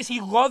circus!" He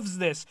loves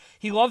this.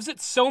 He loves it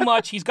so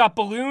much. He's got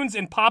balloons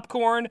and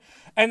popcorn,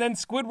 and then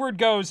Squidward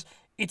goes,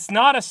 "It's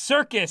not a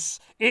circus.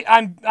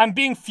 I'm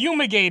being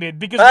fumigated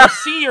because there's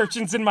sea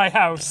urchins in my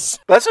house."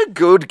 That's a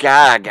good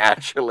gag,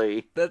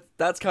 actually.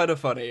 That's kind of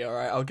funny,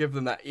 alright, I'll give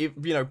them that. You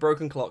know,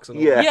 broken clocks and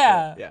all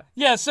Yeah. that.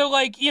 Yeah, so,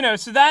 like, you know,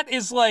 so that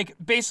is, like,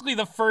 basically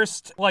the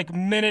first, like,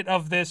 minute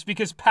of this,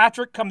 because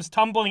Patrick comes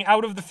tumbling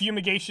out of the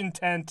fumigation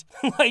tent,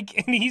 like,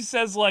 and he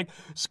says, like,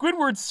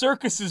 "Squidward's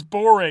circus is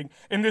boring,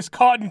 and this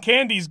cotton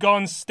candy's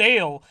gone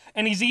stale,"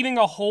 and he's eating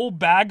a whole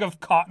bag of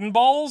cotton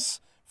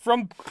balls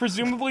from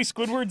presumably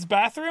Squidward's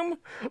bathroom.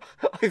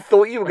 I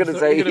thought you were going to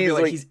say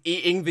he's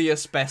eating the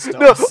asbestos.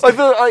 No, I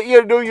thought,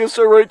 no, you're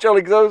so right, Charlie,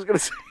 because I was going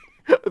to say,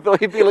 I thought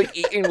he'd be, like,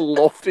 eating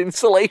loft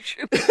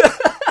insulation.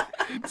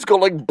 It's got,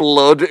 like,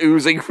 blood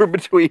oozing from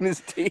between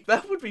his teeth.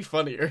 That would be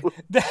funnier.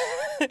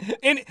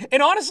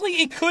 and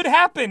honestly, it could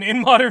happen in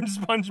modern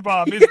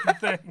SpongeBob, is the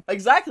thing.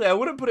 Exactly, I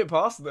wouldn't put it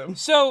past them.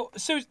 So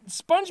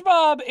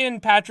SpongeBob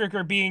and Patrick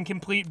are being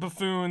complete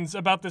buffoons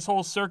about this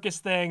whole circus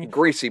thing.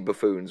 Greasy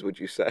buffoons, would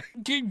you say?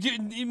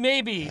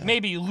 Maybe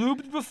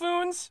lubed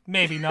buffoons?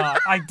 Maybe not.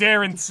 I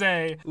daren't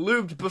say.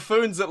 Lubed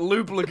buffoons at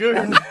Lube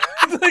Lagoon.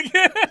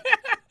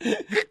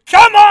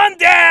 Come on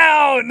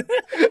down!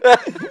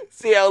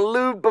 See our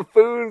lube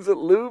buffoons at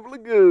Lube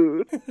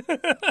Lagoon.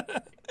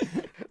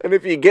 And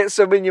if you get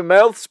some in your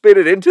mouth, spit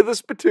it into the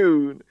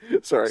spittoon.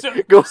 Sorry.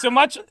 So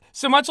much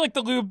like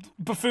the lube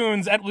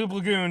buffoons at Lube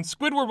Lagoon,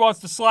 Squidward wants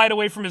to slide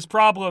away from his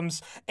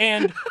problems,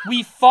 and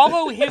we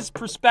follow his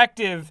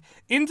perspective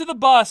into the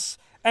bus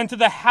and to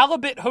the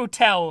Halibut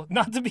Hotel,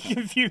 not to be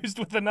confused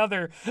with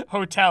another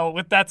hotel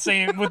with those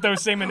same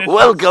initials.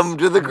 Welcome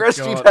to the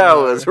Krusty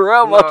Towers, where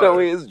our motto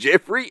is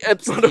Jeffrey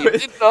Epstein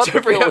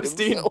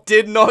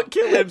did not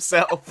kill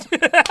himself.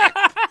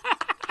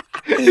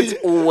 It's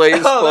always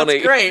funny.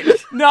 That's great.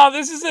 No,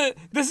 this is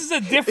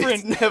a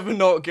different. It's never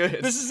not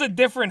good. This is a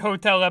different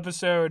hotel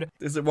episode.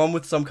 Is it one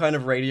with some kind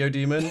of radio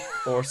demon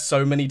or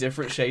so many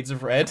different shades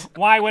of red?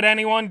 Why would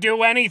anyone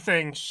do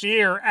anything?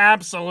 Sheer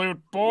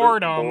absolute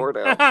boredom.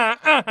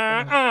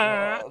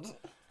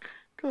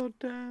 God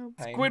damn.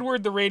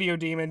 Squidward the radio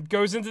demon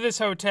goes into this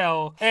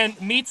hotel and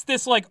meets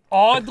this, like,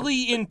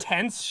 oddly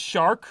intense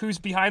shark who's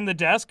behind the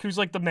desk, who's,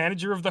 like, the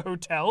manager of the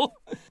hotel.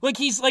 Like,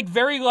 he's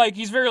very,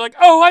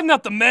 "Oh, I'm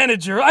not the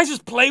manager, I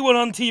just play one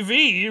on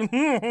TV."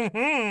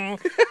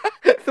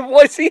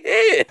 Why's he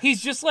here?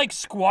 He's just, like,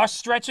 squash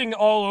stretching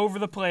all over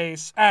the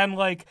place, and,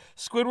 like,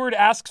 Squidward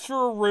asks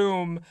for a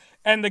room,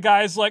 and the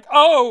guy's like,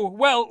 "Oh,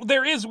 well,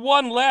 there is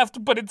one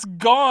left, but it's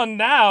gone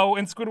now."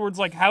 And Squidward's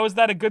like, "How is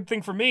that a good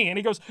thing for me?" And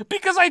he goes,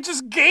 "Because I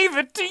just gave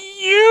it to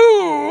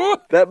you!"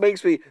 That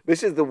makes me...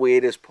 This is the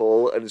weirdest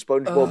pull, and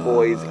Spongebob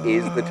Boys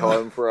is the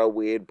time for our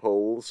weird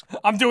pulls.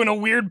 I'm doing a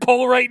weird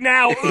pull right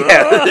now.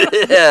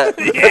 Yeah.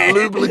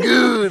 Lube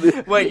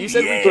Lagoon. Wait, you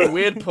said we did a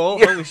weird pull?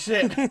 Holy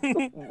shit. I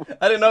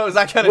didn't know it was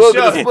that kind of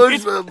Welcome show. to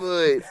SpongeBob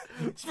Boys.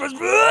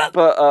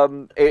 But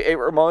it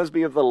reminds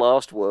me of the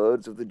last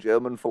words of the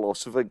German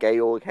philosopher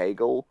Georg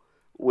Hegel,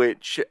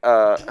 which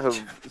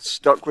have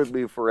stuck with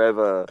me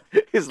forever.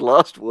 His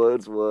last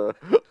words were,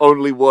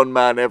 "Only one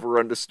man ever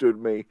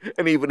understood me,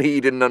 and even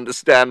he didn't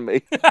understand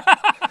me."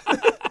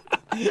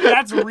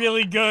 That's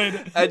really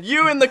good. And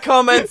you in the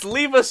comments,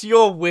 leave us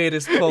your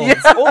weirdest pulls,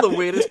 or the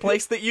weirdest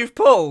place that you've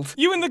pulled.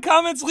 You in the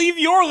comments, leave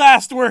your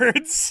last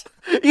words.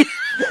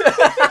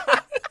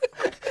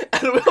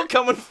 And we'll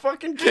come and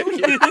fucking kill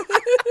you.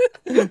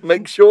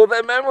 Make sure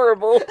they're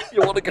memorable. You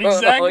want to go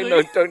Exactly. on a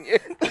high note, don't you?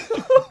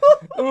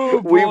 Oh,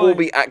 We will boy.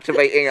 be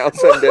activating our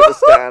sender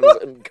stands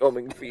and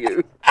coming for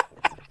you.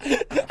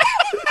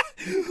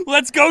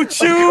 Let's go Go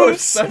choose.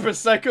 Cyber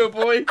Psycho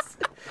Boys.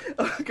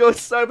 Go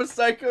Cyber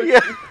Psycho. Yeah.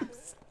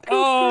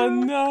 Oh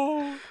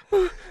no.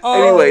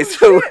 Anyway,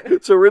 so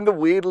we're in the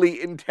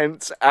weirdly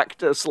intense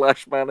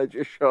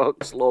actor/manager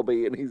Shark's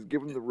lobby, and he's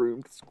given the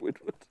room to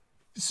Squidward.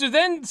 So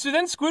then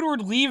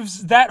Squidward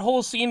leaves that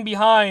whole scene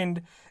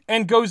behind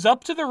and goes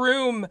up to the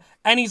room,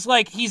 and he's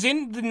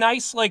in the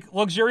nice,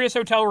 luxurious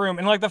hotel room,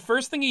 and, the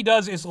first thing he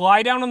does is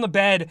lie down on the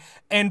bed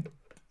and,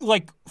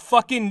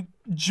 fucking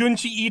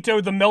Junchi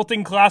Ito, the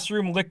melting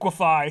classroom,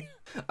 liquefy.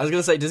 I was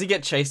gonna say, does he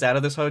get chased out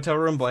of this hotel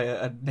room by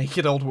a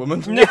naked old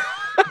woman? No.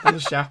 In the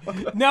shower?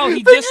 No,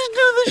 he They just... just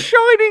do The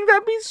Shining.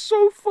 That'd be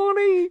so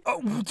funny.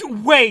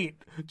 Wait.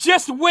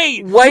 Just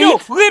wait. Wait. No,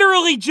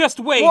 literally just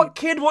wait. What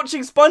kid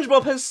watching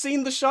SpongeBob has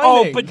seen The Oh,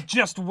 Shining? but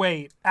just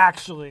wait,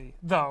 actually,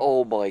 though.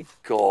 Oh my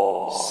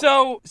god.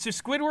 So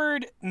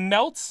Squidward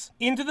melts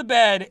into the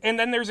bed, and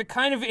then there's a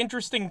kind of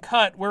interesting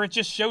cut where it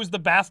just shows the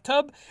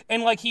bathtub,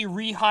 and he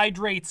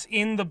rehydrates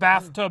in the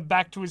bathtub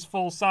back to his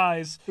full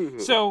size.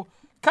 So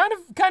kind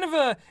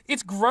of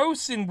it's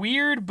gross and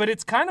weird, but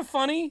it's kind of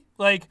funny.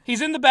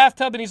 He's in the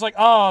bathtub and he's like,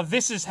 "Oh,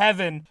 this is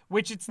heaven,"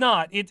 which it's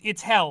not.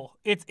 It's hell.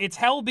 It's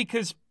hell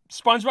because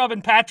SpongeBob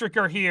and Patrick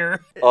are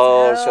here.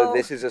 Oh, so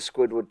this is a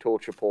Squidward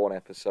torture porn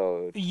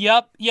episode.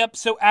 Yep.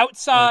 So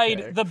outside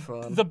Okay, the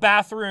fun. the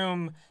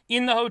bathroom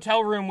in the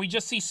hotel room, we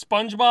just see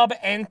SpongeBob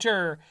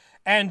enter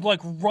and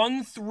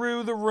run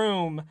through the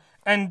room,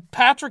 and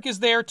Patrick is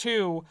there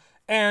too.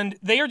 And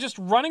they are just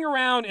running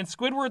around, and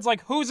Squidward's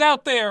like, "Who's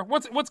out there?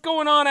 What's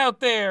going on out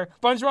there?"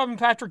 SpongeBob and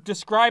Patrick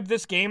describe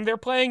this game they're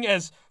playing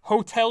as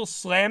Hotel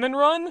Slam and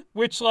Run,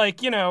 which,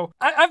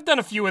 I've done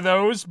a few of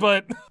those,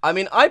 but I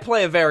mean, I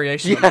play a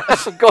variation.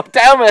 Yes, god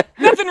damn it.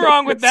 nothing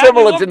wrong with that.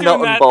 Similar We love to doing Nut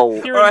and that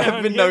Bowl. here Or I and have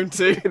down been here. known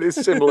to. It is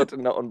similar to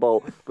Nut and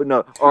Bowl. But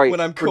no, alright, When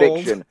I'm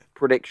prediction.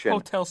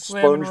 Hotel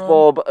Slam and Run.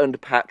 SpongeBob and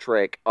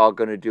Patrick are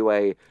going to do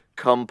a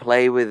come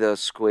play with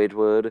us,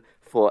 Squidward,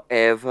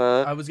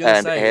 forever I was gonna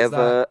and say, is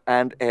ever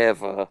and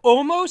ever.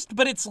 Almost,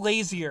 but it's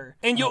lazier.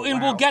 And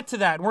we'll get to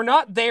that. We're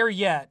not there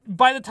yet.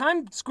 By the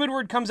time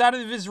Squidward comes out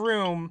of his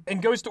room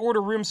and goes to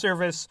order room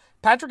service,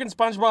 Patrick and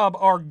SpongeBob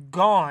are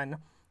gone.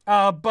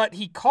 But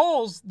he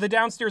calls the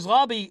downstairs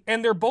lobby,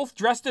 and they're both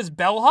dressed as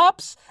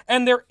bellhops,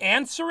 and they're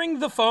answering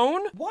the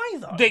phone. Why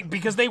though?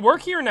 Because they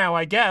work here now,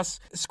 I guess.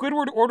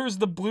 Squidward orders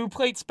the blue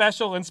plate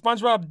special, and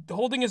SpongeBob,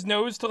 holding his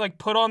nose to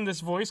put on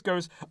this voice,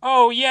 goes,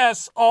 "Oh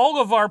yes,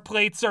 all of our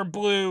plates are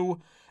blue."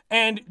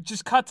 And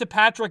just cut to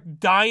Patrick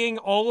dyeing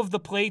all of the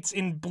plates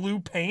in blue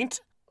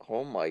paint.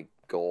 Oh my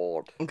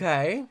god.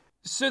 Okay.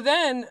 So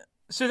then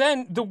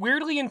the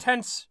weirdly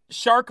intense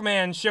Shark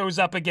Man shows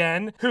up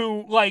again,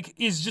 who,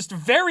 is just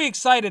very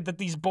excited that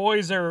these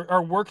boys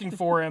are working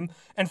for him,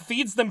 and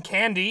feeds them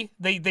candy.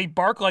 They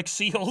bark like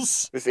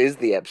seals. This is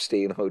the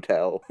Epstein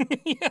Hotel.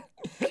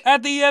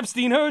 At the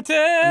Epstein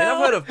Hotel. I mean,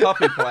 I've heard of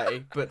puppy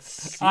play,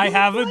 but I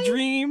have a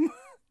dream.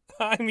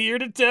 I'm here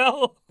to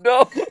tell.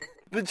 No!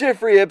 The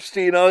Jeffrey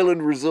Epstein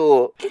Island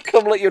Resort.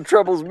 Come let your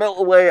troubles melt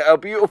away at our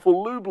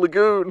beautiful Lube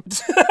Lagoon.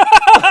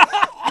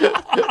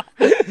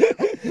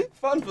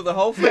 fun for the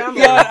whole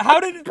family. How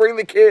did... Bring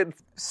the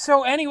kids.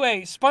 So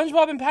anyway,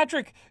 SpongeBob and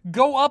Patrick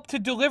go up to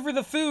deliver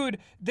the food.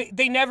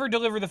 They never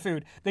deliver the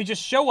food. They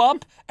just show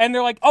up, and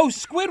they're like, "Oh,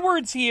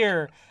 Squidward's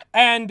here."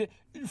 And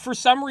for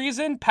some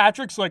reason,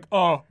 Patrick's like,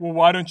 "Oh, well,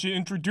 why don't you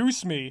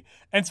introduce me?"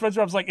 And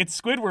SpongeBob's like, "It's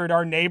Squidward,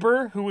 our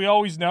neighbor, who we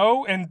always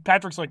know." And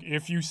Patrick's like,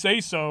 "If you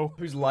say so."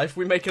 Whose life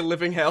we make a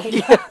living hell.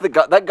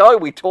 That guy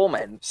we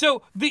torment.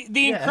 So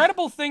the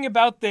incredible thing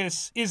about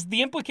this is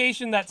the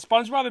implication that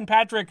SpongeBob and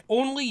Patrick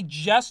only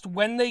just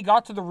when they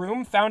got to the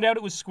room found out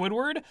it was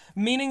Squidward,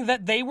 meaning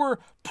that they were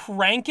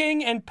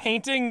pranking and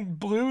painting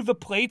blue the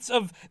plates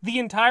of the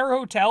entire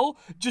hotel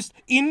just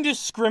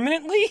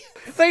indiscriminately.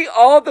 They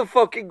are the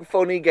fucking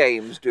funny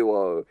games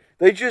duo.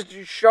 They just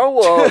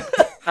show up,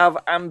 have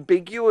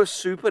ambiguous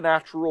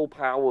supernatural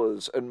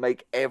powers, and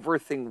make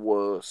everything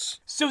worse.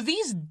 So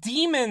these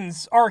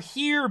demons are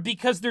here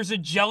because there's a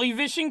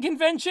jellyfishing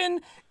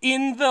convention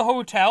in the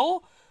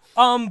hotel,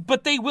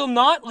 but they will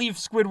not leave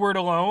Squidward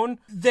alone.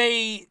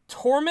 They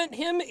torment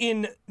him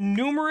in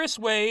numerous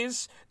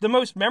ways, the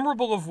most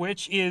memorable of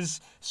which is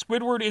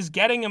Squidward is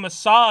getting a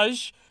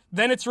massage.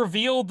 Then it's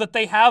revealed that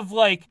they have,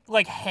 like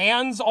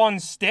hands on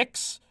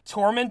sticks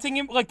tormenting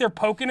him, like they're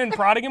poking and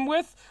prodding him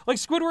with. Like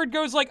Squidward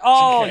goes like,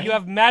 "Oh, you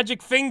have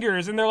magic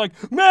fingers," and they're like,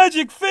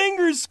 "Magic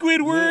fingers,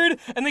 Squidward!"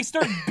 And they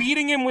start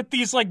beating him with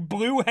these like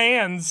blue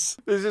hands.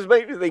 This just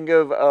makes me think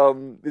of,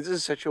 this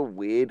is such a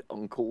weird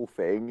uncle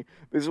thing.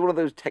 This is one of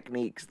those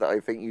techniques that I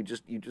think you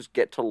just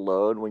get to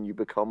learn when you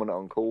become an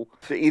uncle.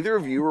 Do either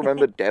of you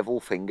remember Devil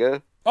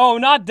Finger? Oh,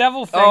 not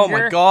Devil Finger. Oh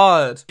my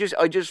god.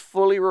 I just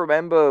fully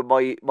remember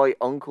my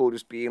uncle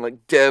just being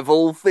like,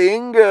 "Devil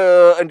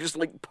Finger," and just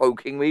like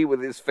poking me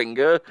with his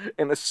finger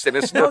in a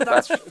sinister No,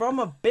 that's fashion. from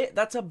a bit.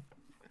 That's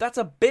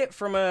a bit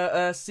from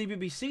a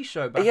CBBC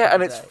show back Yeah, in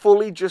and the it's day.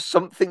 fully just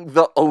something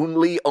that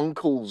only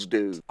uncles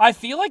do. I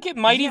feel like it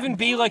might even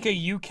be like a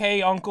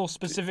UK uncle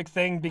specific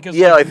thing because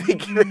Yeah, like, I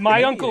think my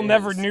maybe uncle it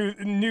never is.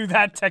 knew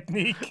that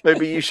technique.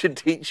 Maybe you should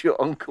teach your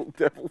uncle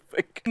Devil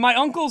Finger. My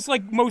uncle's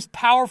like most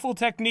powerful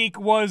technique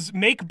was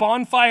make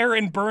bonfire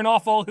and burn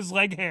off all his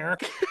leg hair.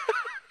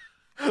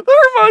 That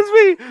reminds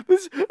me.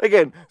 This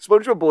again.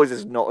 Spongebob Boys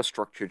is not a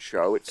structured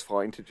show. It's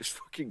fine to just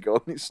fucking go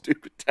on these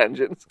stupid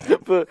tangents.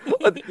 But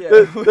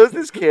there's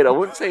this kid. I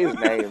wouldn't say his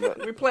name.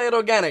 But, We play it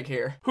organic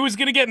here. Who's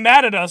gonna get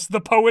mad at us?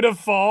 The poet of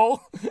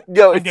fall.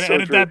 no, I'm it's gonna so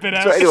edit true. that bit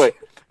out. So anyway,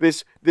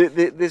 this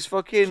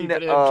fucking Keep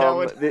it in,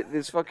 coward.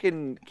 this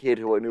fucking kid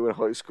who I knew in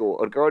high school.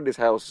 I'd go around his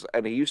house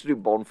and he used to do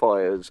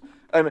bonfires.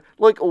 And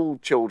like all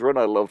children,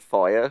 I loved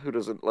fire. Who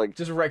doesn't like?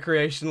 Just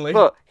recreationally.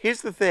 But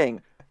here's the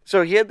thing.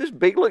 So he had this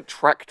big like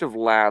tract of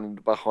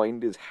land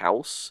behind his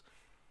house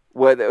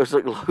where there was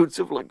like loads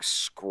of like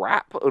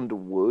scrap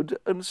and wood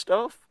and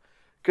stuff.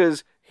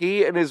 Because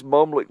he and his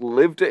mum like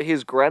lived at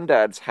his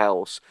granddad's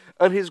house,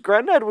 and his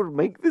granddad would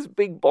make this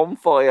big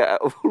bonfire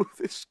out of all of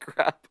this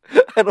scrap.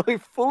 And I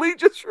fully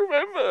just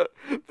remember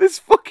this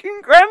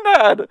fucking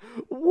granddad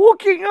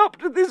walking up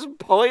to this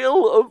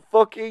pile of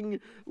fucking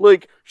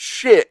like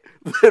shit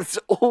that's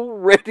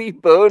already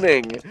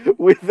burning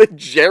with a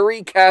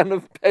jerry can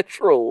of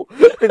petrol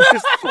and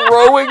just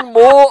throwing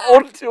more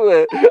onto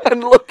it.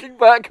 And looking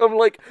back, I'm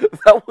like,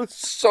 that was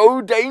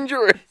so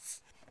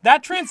dangerous.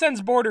 That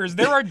transcends borders.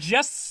 There are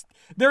just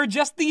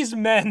these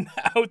men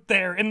out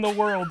there in the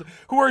world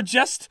who are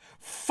just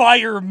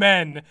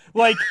firemen.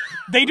 Like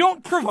they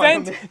don't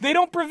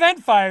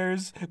prevent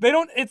fires.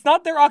 It's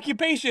not their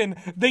occupation.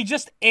 They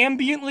just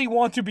ambiently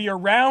want to be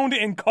around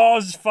and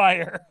cause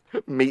fire.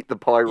 Meet the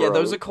pyro. Yeah,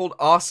 those are called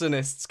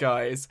arsonists,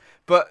 guys.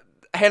 But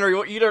Henry,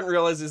 what you don't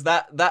realize is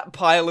that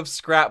pile of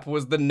scrap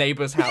was the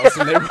neighbor's house,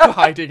 and they were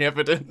hiding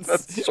evidence.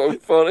 That's so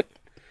funny.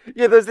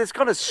 Yeah, there's this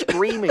kind of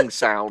screaming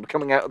sound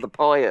coming out of the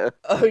pyre.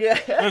 Oh yeah.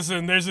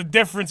 Listen, there's a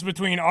difference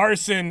between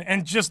arson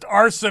and just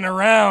arson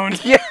around.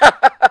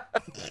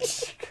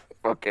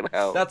 Fucking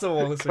hell. That's a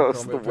Wallace and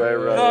That's the Gromit way bit.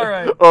 around. All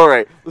right.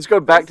 Alright, let's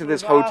go back to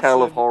this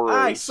hotel of horrors.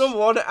 Hey,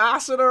 someone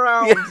assing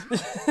around.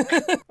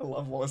 I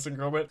love Wallace and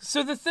Gromit.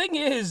 So the thing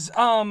is,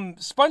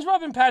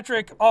 SpongeBob and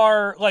Patrick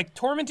are like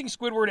tormenting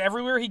Squidward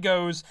everywhere he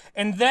goes,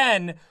 and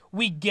then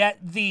we get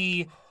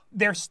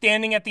they're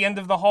standing at the end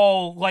of the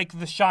hall like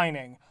The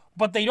Shining.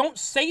 But they don't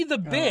say the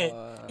bit.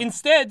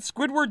 Instead,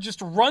 Squidward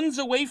just runs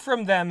away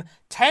from them,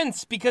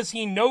 tense because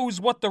he knows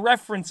what the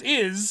reference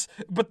is,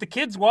 but the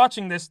kids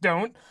watching this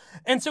don't.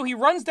 And so he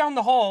runs down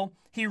the hall,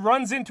 he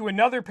runs into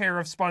another pair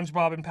of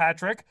SpongeBob and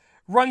Patrick,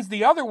 runs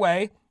the other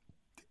way,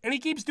 and he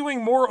keeps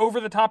doing more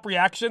over-the-top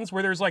reactions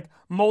where there's, like,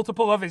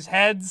 multiple of his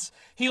heads.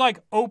 He, like,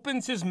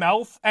 opens his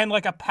mouth and,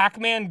 like, a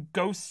Pac-Man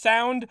ghost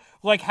sound,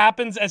 like,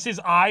 happens as his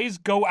eyes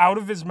go out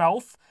of his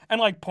mouth and,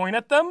 like, point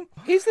at them.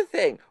 Here's the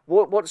thing.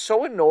 What's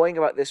so annoying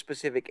about this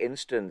specific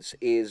instance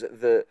is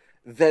that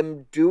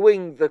them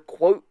doing the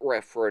quote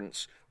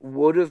reference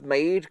would have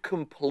made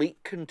complete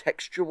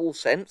contextual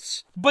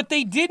sense. But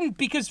they didn't,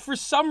 because for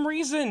some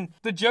reason,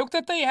 the joke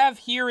that they have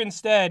here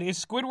instead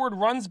is Squidward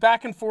runs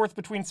back and forth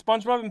between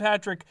SpongeBob and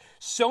Patrick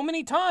so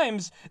many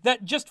times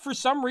that just for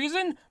some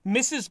reason,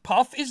 Mrs.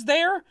 Puff is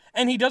there,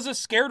 and he does a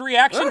scared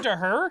reaction to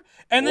her,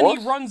 and then What?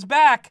 he runs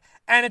back,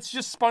 and it's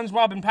just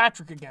SpongeBob and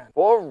Patrick again.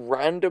 What a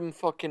random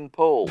fucking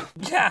pull.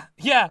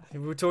 Yeah. We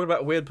were talking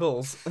about weird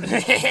pulls.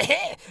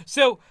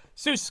 So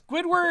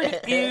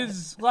Squidward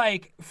is,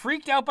 like,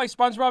 freaked out by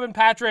SpongeBob and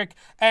Patrick,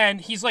 and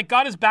he's, like,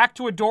 got his back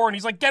to a door, and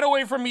he's like, "Get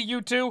away from me,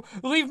 you two!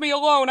 Leave me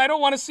alone! I don't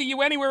want to see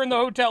you anywhere in the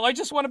hotel! I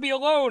just want to be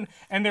alone!"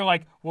 And they're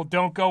like, "Well,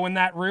 don't go in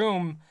that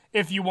room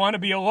if you want to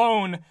be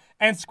alone."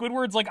 And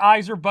Squidward's, like,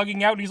 eyes are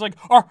bugging out, and he's like,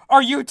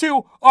 Are you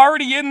two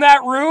already in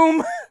that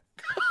room?"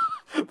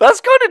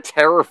 That's kind of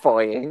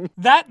terrifying.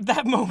 That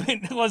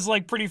moment was,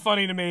 like, pretty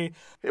funny to me.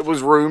 It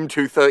was room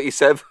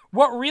 237.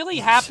 What really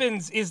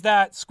happens is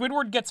that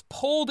Squidward gets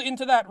pulled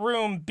into that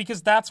room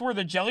because that's where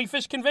the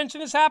jellyfish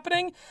convention is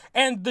happening,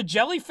 and the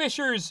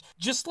jellyfishers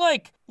just,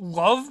 like,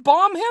 love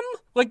bomb him.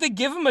 Like, they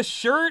give him a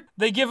shirt,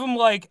 they give him,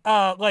 like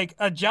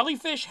a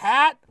jellyfish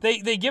hat, they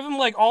give him,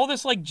 like, all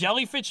this, like,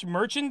 jellyfish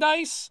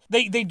merchandise.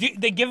 They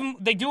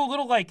do a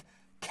little, like,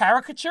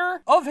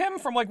 caricature of him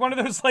from, like, one of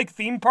those, like,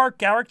 theme park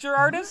caricature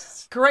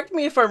artists. Correct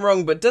me if I'm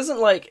wrong, but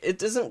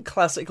doesn't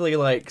classically,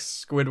 like,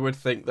 Squidward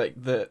think, like,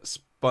 that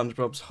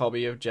SpongeBob's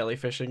hobby of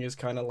jellyfishing is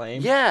kind of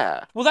lame?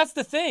 Yeah. Well, that's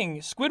the thing.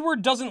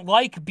 Squidward doesn't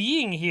like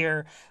being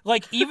here.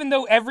 Like, even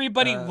though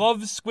everybody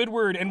loves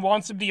Squidward and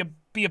wants him to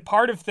be a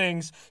part of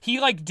things, he,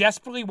 like,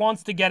 desperately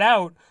wants to get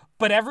out.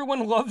 but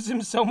everyone loves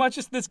him so much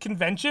at this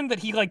convention that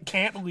he, like,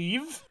 can't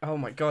leave. Oh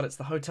my god, it's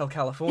the Hotel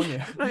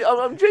California.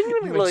 I'm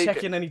genuinely You may like,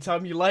 check in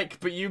anytime you like,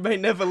 but you may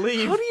never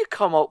leave. how do you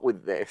come up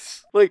with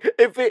this? Like,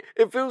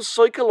 it feels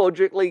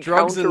psychologically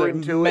Drugs and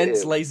counterintuitive.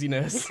 immense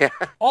laziness. Yeah.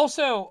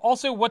 Also,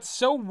 what's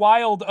so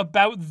wild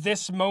about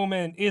this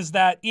moment is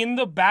that in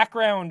the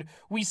background,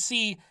 we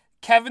see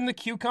Kevin the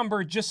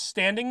Cucumber just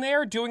standing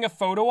there doing a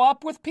photo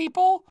op with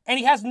people, and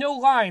he has no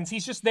lines.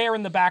 He's just there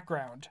in the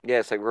background. Yeah,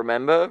 it's like,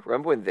 remember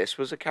when this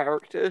was a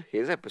character?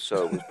 His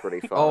episode was pretty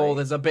funny. Oh,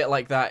 there's a bit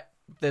like that.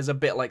 There's a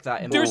bit like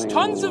that in There's all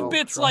tons World of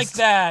bits Trust. like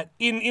that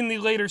in the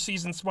later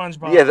season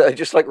SpongeBob. Yeah, they're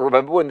just like,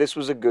 remember when this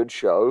was a good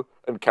show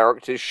and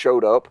characters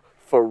showed up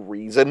for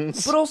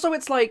reasons? But also,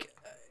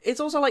 it's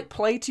also like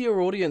play to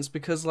your audience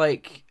because,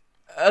 like,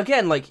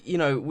 again, like, you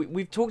know,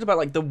 we've talked about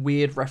like the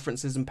weird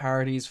references and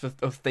parodies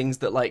of things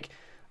that like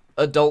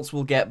adults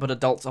will get, but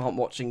adults aren't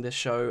watching this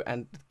show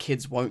and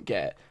kids won't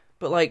get.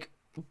 But like,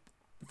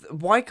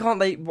 why can't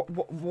they?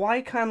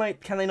 Why can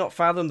they not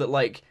fathom that?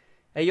 Like,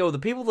 hey, yo, the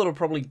people that'll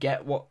probably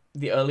get what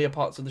the earlier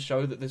parts of the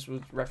show that this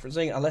was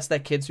referencing, unless they're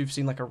kids who've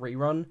seen like a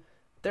rerun,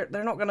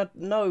 they're not gonna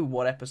know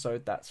what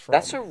episode that's from.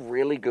 That's a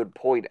really good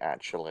point,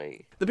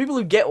 actually. The people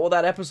who get what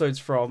that episode's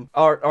from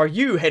are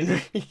you,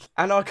 Henry,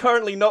 and are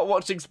currently not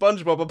watching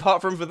SpongeBob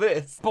apart from for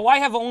this. But why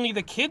have only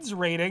the kids'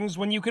 ratings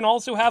when you can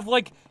also have,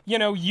 like, you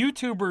know,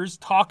 YouTubers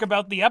talk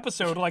about the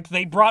episode like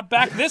they brought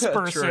back this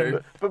person?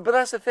 True. But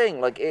that's the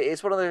thing, like,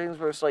 it's one of the things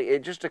where it's like,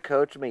 it just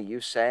occurred to me, you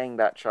saying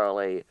that,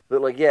 Charlie,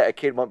 that, like, yeah, a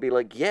kid might be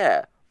like,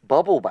 yeah,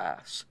 Bubble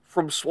Bass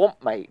from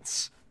Swamp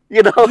Mates.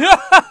 You know?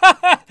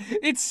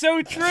 It's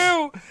so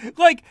true.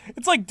 Like,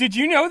 it's like, did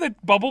you know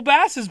that Bubble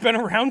Bass has been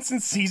around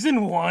since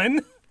season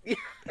 1? Yeah,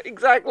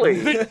 exactly.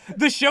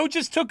 The show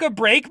just took a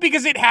break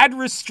because it had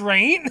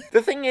restraint.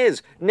 The thing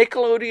is,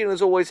 Nickelodeon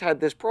has always had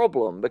this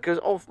problem, because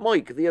off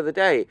mic the other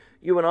day,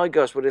 you and I,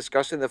 Gus, were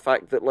discussing the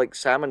fact that, like,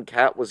 Sam and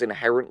Cat was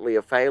inherently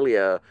a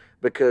failure,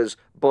 because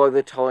by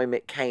the time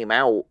it came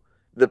out,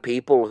 the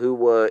people who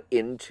were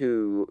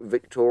into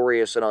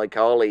Victorious and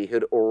iCarly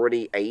had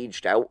already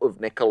aged out of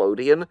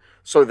Nickelodeon,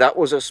 so that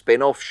was a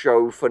spin-off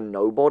show for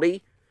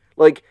nobody.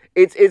 Like,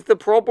 it's the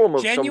problem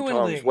of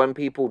Genuinely. sometimes when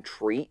people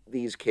treat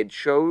these kids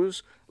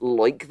shows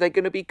like they're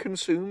going to be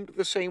consumed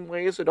the same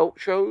way as adult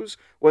shows,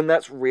 when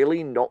that's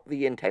really not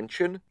the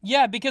intention.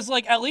 Yeah, because,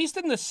 like, at least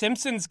in The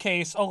Simpsons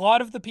case, a lot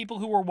of the people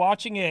who were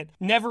watching it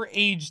never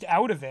aged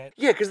out of it.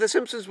 Yeah, because The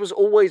Simpsons was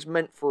always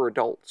meant for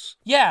adults.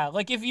 Yeah,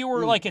 like, if you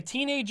were, like, a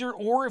teenager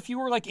or if you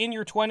were, like, in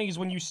your 20s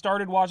when you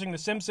started watching The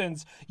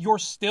Simpsons, you're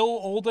still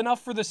old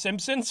enough for The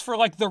Simpsons for,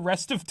 like, the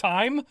rest of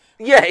time.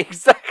 Yeah,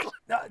 exactly.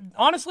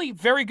 Honestly,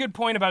 very good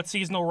point about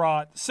seasonal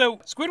rot. So,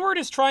 Squidward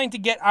is trying to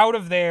get out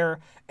of there,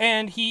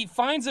 and he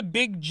finds a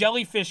big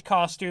jellyfish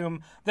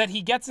costume that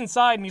he gets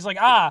inside, and he's like,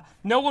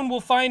 no one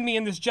will find me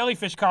in this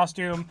jellyfish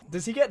costume.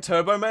 Does he get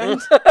Turbo Man?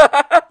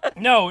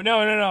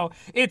 No.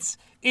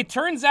 It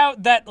turns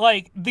out that,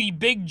 like, the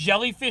big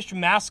jellyfish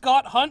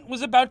mascot hunt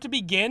was about to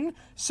begin,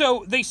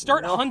 so they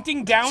start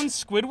hunting down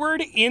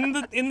Squidward in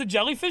the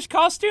jellyfish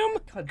costume.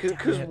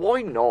 Because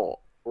why not,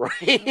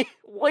 right?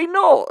 Why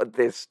not at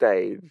this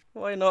stage?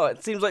 Why not?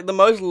 It seems like the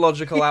most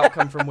logical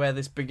outcome from where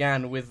this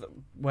began with,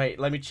 wait,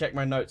 let me check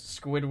my notes,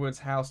 Squidward's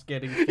house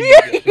getting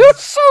Yeah, you're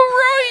so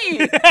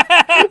right!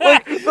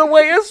 Like, the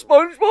way a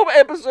SpongeBob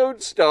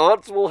episode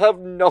starts will have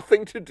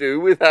nothing to do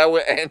with how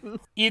it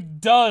ends.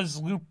 It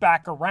does loop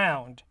back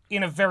around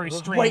in a very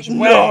strange Wait,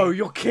 way. no,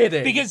 you're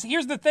kidding. Because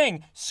here's the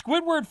thing,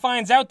 Squidward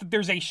finds out that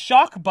there's a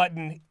shock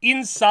button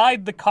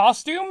inside the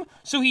costume,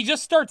 so he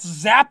just starts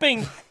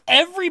zapping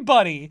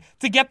everybody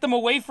to get them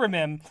away from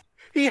him.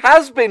 He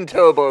has been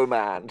Turbo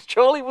Man.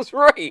 Charlie was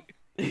right.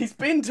 He's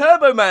been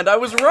Turbo Man, I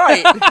was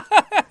right.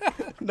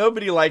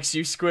 Nobody likes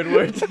you,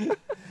 Squidward.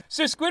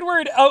 So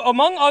Squidward,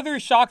 among other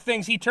shock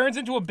things, he turns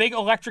into a big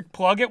electric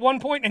plug at one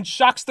point and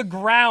shocks the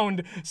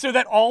ground so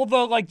that all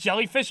the, like,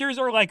 jellyfishers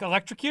are, like,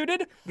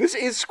 electrocuted. This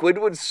is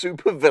Squidward's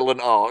supervillain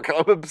arc.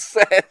 I'm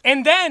obsessed.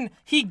 And then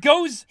he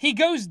goes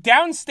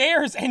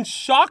downstairs and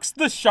shocks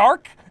the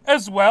shark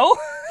as well,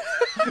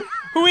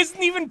 who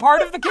isn't even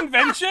part of the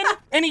convention.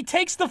 And he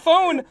takes the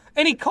phone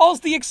and he calls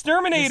the This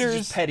exterminators. is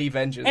just petty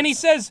vengeance. And he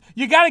says,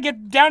 you gotta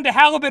get down to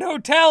Halibut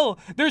Hotel.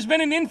 There's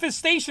been an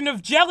infestation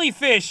of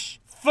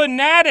jellyfish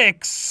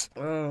fanatics.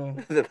 Oh.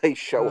 They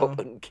show up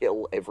and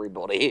kill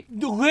everybody.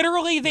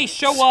 Literally, they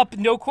show up,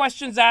 no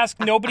questions asked,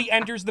 nobody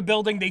enters the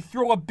building, they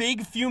throw a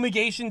big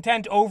fumigation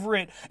tent over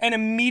it, and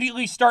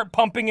immediately start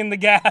pumping in the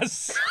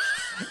gas.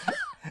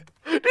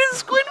 Did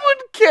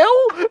Squidward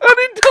kill an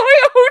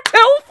entire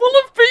hotel full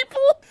of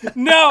people?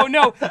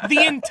 No,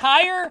 the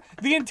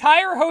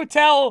entire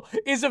hotel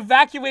is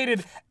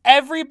evacuated.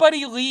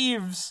 Everybody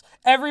leaves.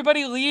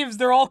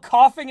 They're all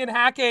coughing and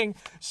hacking.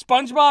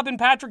 SpongeBob and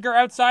Patrick are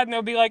outside and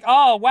they'll be like,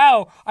 oh,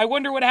 wow, I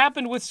wonder what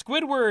happened with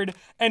Squidward.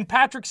 And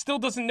Patrick still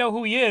doesn't know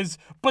who he is.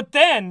 But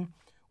then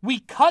we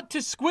cut to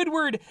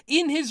Squidward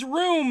in his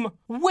room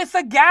with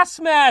a gas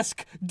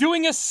mask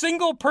doing a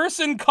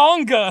single-person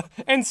conga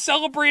and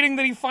celebrating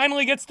that he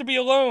finally gets to be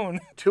alone.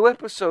 2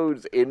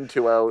 episodes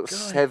into our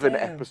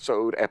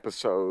 7-episode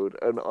episode,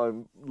 and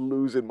I'm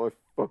losing my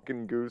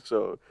fucking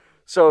gooso.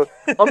 So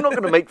I'm not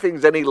going to make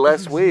things any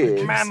less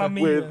weird Mamma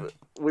mia.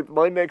 with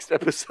my next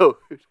episode,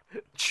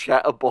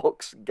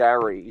 Chatterbox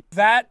Gary.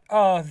 That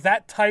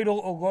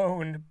title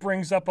alone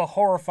brings up a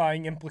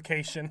horrifying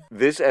implication.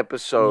 This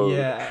episode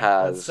that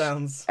has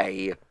sounds...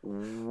 a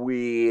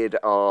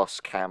weird-ass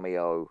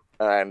cameo,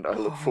 and I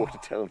look forward to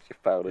telling you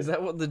about it. Is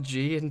that what the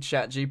G in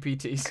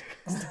ChatGPT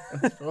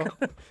stands for?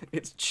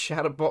 It's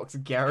Chatterbox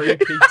Gary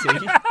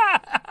PT.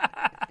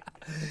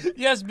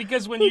 Yes,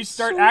 because when you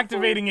start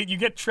activating it, you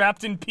get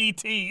trapped in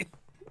PT.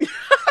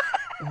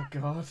 Oh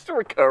god. It's a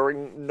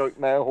recurring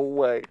nightmare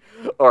hallway.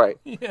 Alright,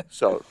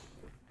 so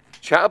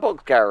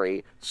Chatterbox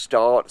Gary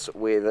starts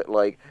with,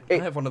 like... I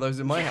have one of those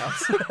in my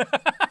house.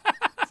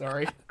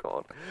 Sorry.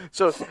 God.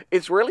 So,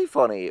 it's really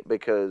funny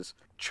because,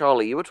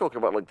 Charlie, you were talking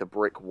about, like, the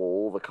brick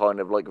wall, the kind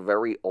of, like,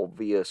 very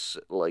obvious,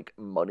 like,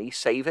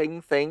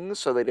 money-saving things,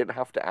 so they didn't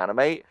have to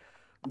animate.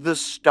 The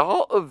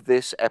start of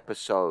this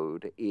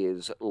episode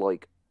is,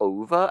 like,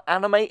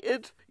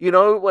 over-animated. You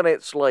know, when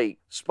it's, like,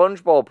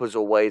 SpongeBob has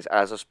always,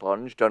 as a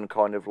sponge, done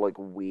kind of, like,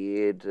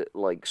 weird,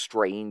 like,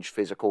 strange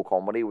physical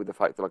comedy with the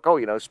fact that, like, oh,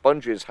 you know,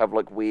 sponges have,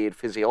 like, weird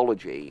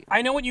physiology.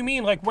 I know what you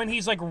mean, like, when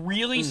he's, like,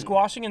 really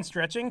squashing and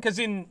stretching, because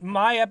in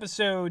my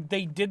episode,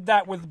 they did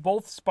that with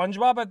both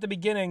SpongeBob at the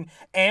beginning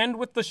and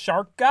with the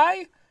shark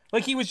guy.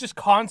 Like, he was just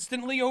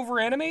constantly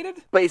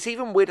over-animated. But it's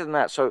even weirder than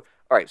that. So,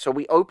 alright, so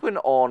we open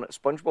on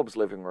SpongeBob's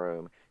living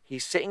room.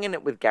 He's sitting in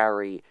it with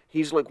Gary.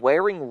 He's, like,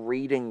 wearing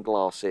reading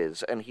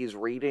glasses, and he's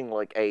reading,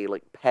 like, a,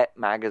 like, pet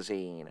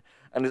magazine.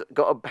 And it's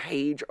got a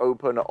page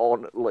open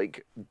on,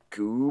 like,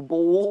 goo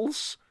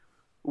balls,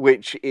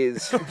 which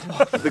is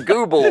the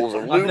goo balls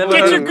of Lube Lagoon.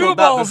 Get your goo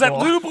balls at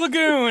Lube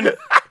Lagoon!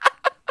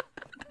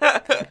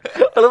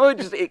 I love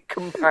how it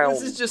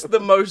compounds. This is just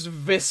the most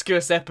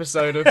viscous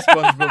episode of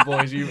SpongeBob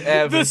Boys you've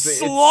ever The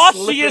seen.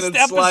 sloshiest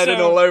It's sliding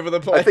episode. all over the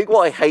place. I think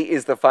what I hate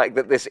is the fact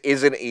that this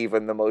isn't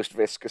even the most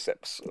viscous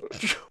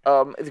episode.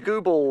 It's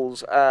goo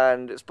balls,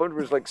 and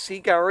SpongeBob is like, see,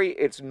 Gary,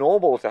 it's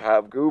normal to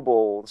have goo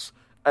balls.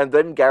 And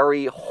then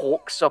Gary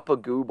hawks up a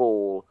goo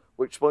ball,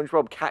 which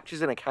SpongeBob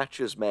catches in a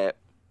catcher's mitt.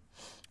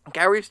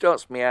 Gary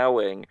starts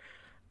meowing,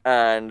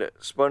 and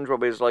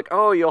SpongeBob is like,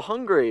 oh, you're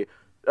hungry.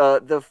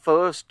 The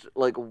first,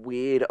 like,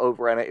 weird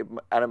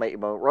over-animated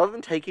moment, rather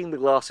than taking the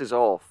glasses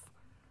off,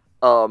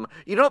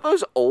 you know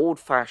those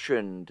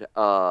old-fashioned,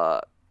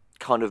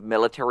 kind of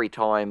military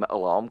time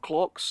alarm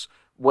clocks,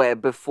 where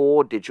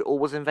before digital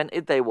was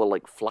invented, they were,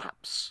 like,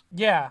 flaps?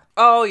 Yeah.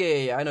 Oh,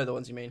 yeah, I know the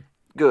ones you mean.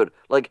 Good.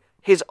 Like,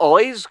 his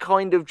eyes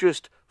kind of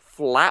just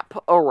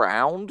flap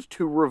around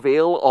to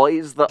reveal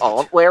eyes that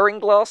aren't wearing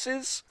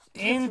glasses.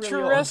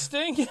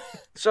 Interesting.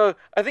 So,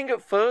 I think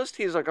at first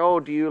he's like,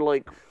 oh, do you,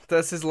 like...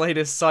 That's his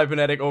latest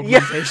cybernetic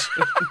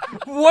augmentation.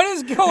 What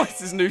is going? It's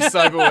his new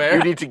cyberware.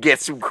 You need to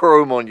get some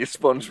chrome on your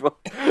SpongeBob.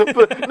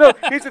 But no,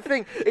 here's the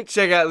thing.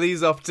 Check out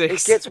these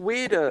optics. It gets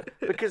weirder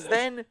because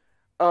then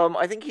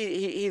I think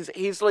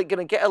he's like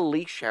gonna get a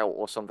leash out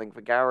or something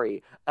for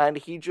Gary, and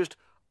he just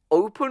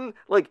opens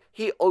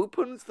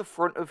the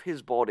front of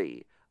his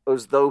body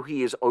as though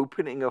he is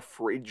opening a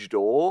fridge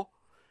door,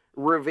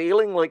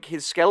 revealing like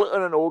his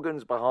skeleton and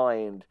organs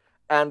behind.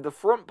 And the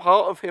front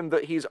part of him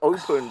that he's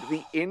opened,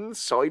 the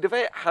inside of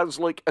it has,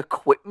 like,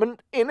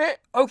 equipment in it.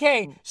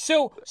 Okay,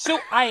 so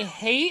I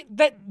hate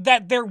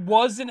that there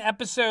was an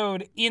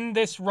episode in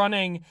this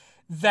running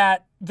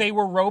that they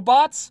were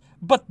robots,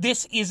 but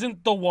this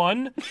isn't the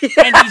one,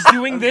 and he's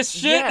doing this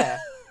shit. Yeah.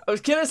 I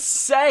was gonna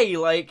say,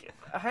 like,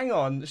 hang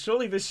on,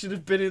 surely this should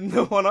have been in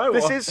the one I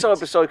watched. This is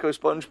Cyber Psycho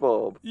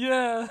SpongeBob.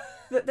 Yeah.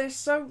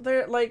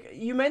 They're like,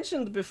 you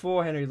mentioned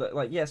before, Henry, that,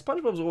 like, yeah,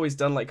 SpongeBob's always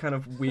done, like, kind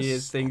of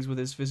weird things with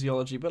his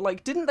physiology, but,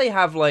 like, didn't they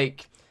have,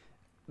 like,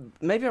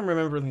 maybe I'm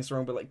remembering this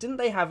wrong, but, like, didn't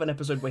they have an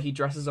episode where he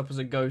dresses up as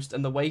a ghost,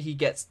 and the way he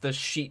gets the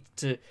sheet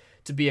to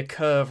be a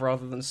curve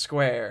rather than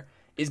square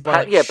is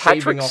by, like,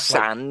 Patrick shaving off,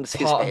 sands like,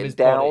 his part of head his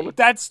down. body.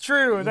 That's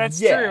true. That's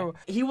true.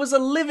 He was a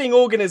living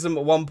organism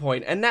at one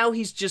point, and now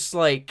he's just,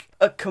 like,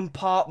 a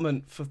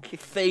compartment for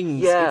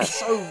things. Yeah. It's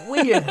so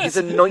weird. He's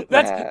a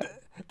nightmare.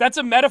 That's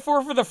a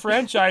metaphor for the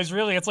franchise,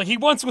 really. It's like he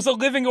once was a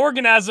living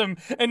organism,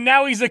 and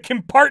now he's a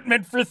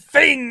compartment for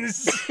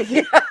things.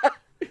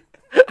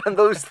 And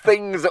those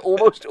things are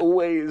almost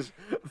always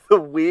the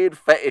weird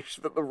fetish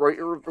that the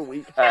writer of the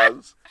week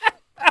has.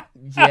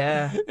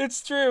 Yeah.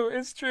 It's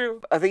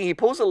true. I think he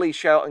pulls a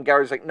leash out, and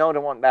Gary's like, no, I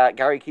don't want that.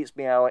 Gary keeps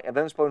meowing, and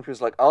then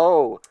SpongeBob's like,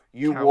 oh,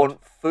 you Coward.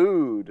 want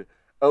food.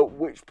 At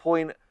which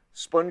point,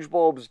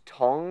 SpongeBob's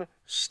tongue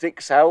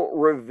sticks out,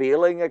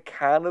 revealing a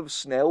can of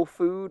snail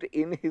food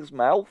in his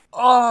mouth.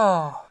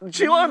 Oh.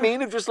 Do you know what I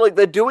mean? Of just like,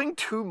 they're doing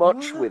too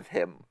much with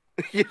him.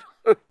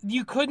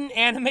 You couldn't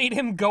animate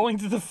him going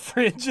to the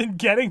fridge and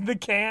getting the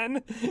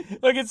can?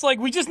 Like, it's like,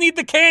 we just need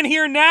the can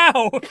here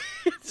now!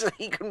 So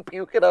he can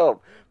puke it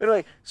up. But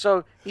anyway,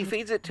 so he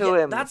feeds it to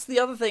him. That's the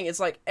other thing.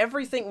 It's like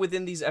everything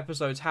within these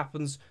episodes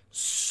happens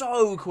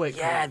so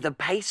quickly. Yeah, the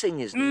pacing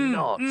is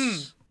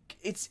nuts.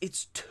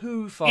 It's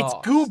too fast.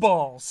 It's goo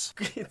balls.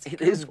 It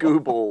is goo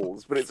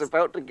balls, but it's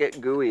about to get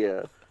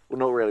gooier. Well,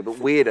 not really, but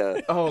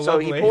weirder. Oh, so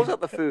lovely. he pulls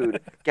out the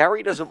food.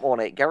 Gary doesn't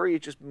want it. Gary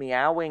is just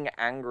meowing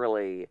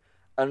angrily.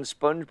 And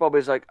SpongeBob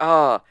is like,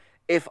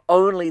 if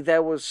only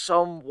there was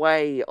some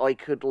way I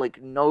could,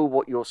 like, know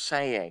what you're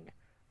saying.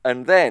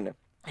 And then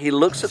he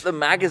looks at the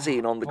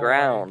magazine on the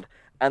ground,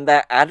 and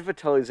they're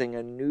advertising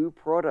a new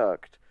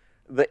product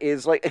that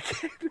is, like,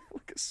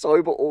 like a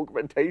cyber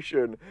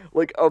augmentation,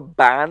 like a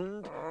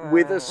band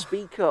with a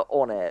speaker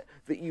on it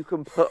that you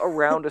can put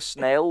around a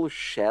snail's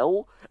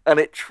shell, and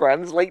it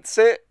translates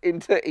it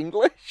into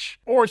English.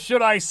 Or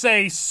should I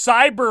say,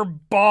 Cyber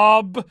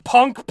Bob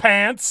Punk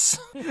Pants?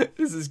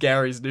 This is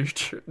Gary's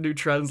new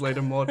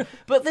translator mod.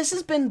 But this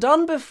has been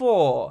done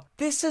before.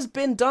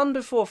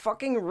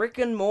 Fucking Rick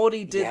and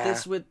Morty did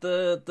this with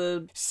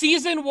the...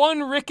 Season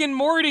 1 Rick and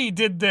Morty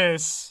did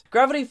this.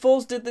 Gravity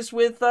Falls did this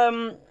with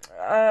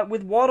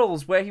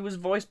Waddles, where he was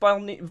voiced by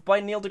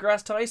Neil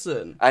deGrasse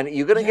Tyson. And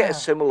you're going to get a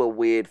similar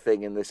weird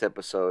thing in this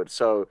episode.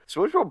 So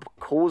SpongeBob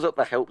calls up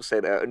the help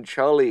center, and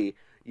Charlie,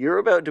 you're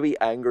about to be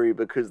angry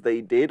because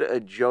they did a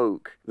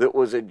joke that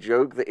was a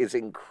joke that is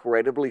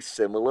incredibly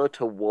similar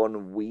to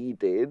one we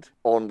did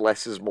on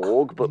Less is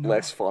Morgue, but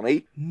less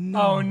funny.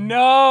 Oh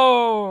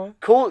no!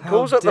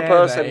 Calls up the dare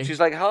person, they? she's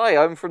like, "Hi,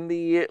 I'm from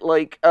the,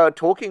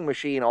 talking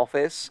machine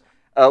office.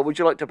 Would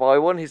you like to buy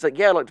one?" He's like,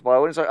 "Yeah, I'd like to buy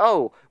one." He's like,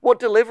 "Oh, what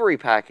delivery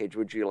package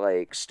would you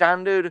like?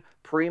 Standard,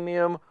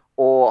 premium,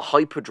 or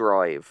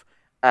hyperdrive?"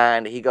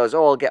 And he goes,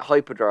 "Oh, I'll get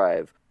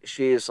hyperdrive."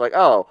 She's like,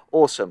 "Oh,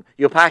 awesome.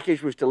 Your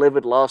package was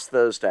delivered last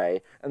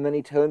Thursday." And then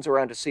he turns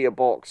around to see a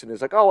box and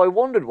is like, "Oh, I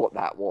wondered what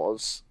that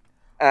was."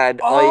 And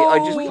I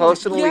just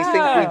personally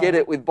think we did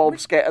it with Bob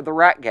Sketter the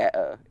Rat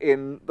Getter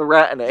in The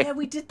Ratinator. Yeah,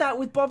 we did that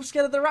with Bob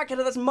Sketter the Rat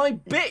Getter. That's my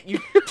bit, you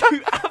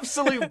two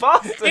absolute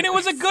bastards. And it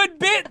was a good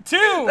bit,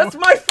 too! That's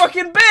my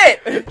fucking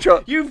bit!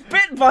 You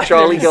bit by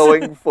Charlie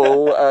going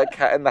full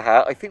Cat in the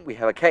Hat. I think we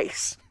have a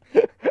case.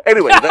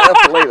 Anyway,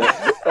 that's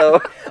later.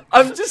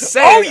 I'm just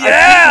saying, I think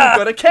we've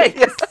got a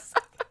case.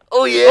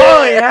 Oh yeah!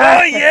 Oh yeah!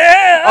 Oh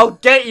yeah! I'll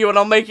get you and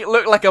I'll make it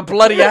look like a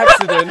bloody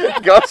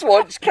accident. Gus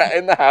watched Cat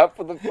in the Hat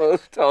for the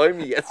first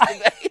time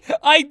yesterday.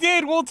 I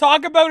did! We'll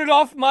talk about it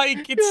off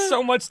mic. It's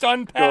so much to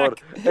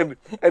unpack. God. And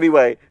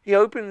anyway, he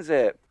opens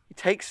it, he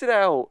takes it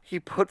out, he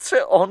puts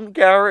it on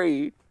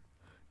Gary.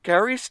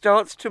 Gary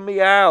starts to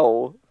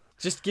meow.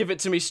 Just give it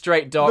to me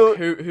straight, Doc.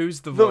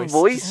 Who's the voice? The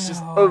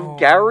voice of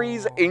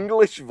Gary's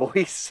English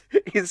voice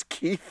is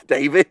Keith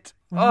David.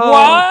 Oh,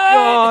 What?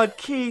 God,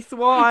 Keith,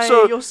 why?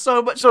 You're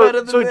so much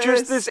better than this. So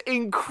just this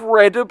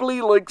incredibly,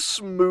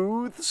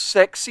 smooth,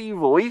 sexy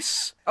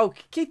voice. Oh,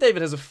 Keith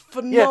David has a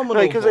phenomenal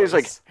voice. Because he's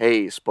like,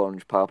 "Hey,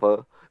 Sponge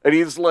Papa." And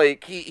he's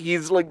like,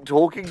 he's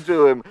talking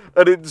to him,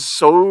 and it's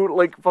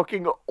so,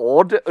 fucking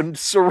odd and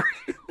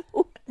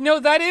surreal. No,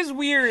 that is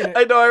weird.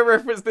 I know I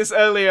referenced this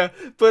earlier,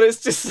 but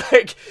it's just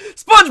like,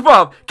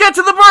 SpongeBob, get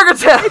to the Burger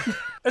Town!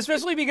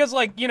 Especially because,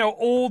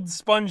 old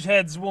sponge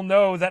heads will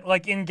know that,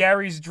 in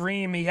Gary's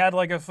dream, he had,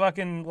 a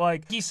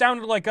fucking, he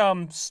sounded like,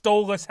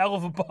 Stolas hell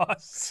of a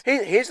boss.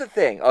 Here's the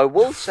thing, I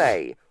will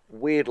say,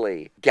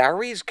 weirdly,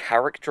 Gary's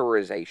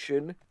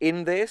characterization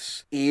in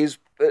this is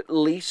at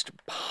least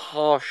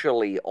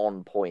partially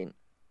on point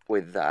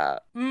with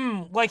that.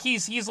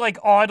 He's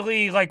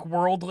oddly,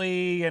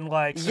 worldly and,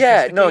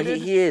 Yeah, no,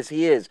 sophisticated.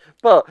 he is.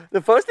 But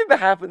the first thing that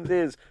happens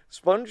is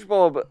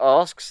SpongeBob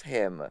asks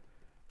him,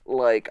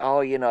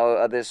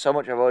 "Oh, there's so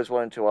much I've always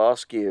wanted to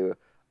ask you.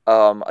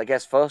 I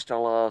guess first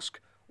I'll ask,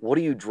 what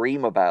do you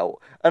dream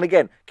about?" And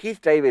again,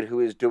 Keith David, who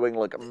is doing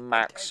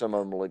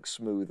maximum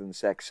smooth and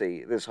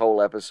sexy this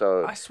whole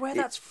episode. I swear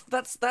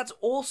that's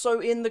also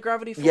in the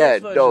Gravity Falls Yeah,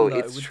 version, no, though,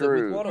 it's with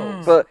true.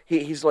 Waddles. But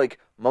he's like,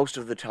 "Most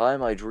of the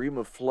time I dream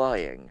of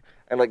flying."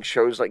 And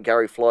shows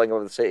Gary flying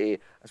over the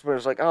city. And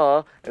SpongeBob's like,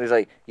 "Ah." And he's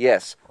like,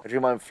 "Yes, I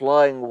dream I'm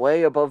flying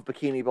way above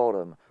Bikini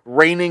Bottom,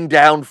 raining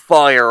down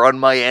fire on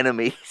my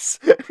enemies."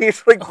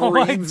 He's Oh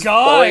my breathes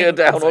God. fire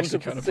down That's onto actually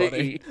the kind of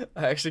city. funny.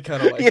 I actually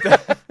kind of like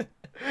that.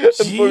 And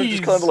Sponge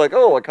just Jeez. kind of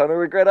 "Oh, I kind of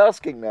regret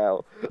asking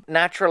now."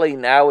 Naturally,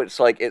 now it's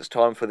it's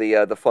time for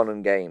the fun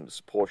and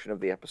games portion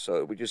of the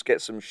episode. We just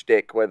get some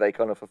shtick where they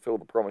kind of fulfill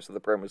the promise of the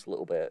premise a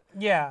little bit.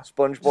 Yeah.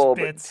 SpongeBob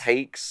bits.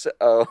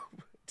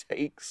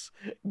 takes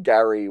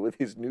Gary with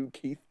his new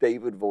Keith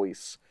David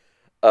voice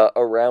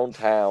around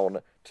town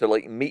to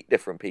meet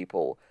different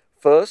people.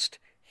 First,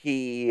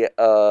 he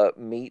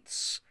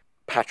meets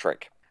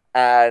Patrick,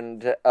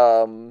 and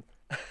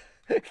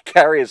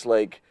Gary is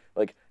like,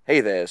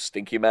 "Hey there,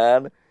 stinky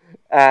man,"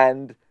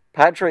 and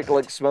Patrick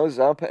smells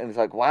up and is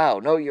like, "Wow,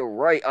 no, you're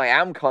right. I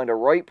am kind of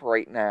ripe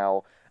right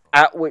now."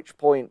 At which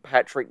point,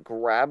 Patrick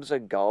grabs a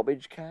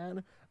garbage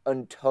can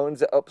and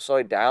turns it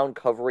upside down,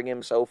 covering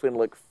himself in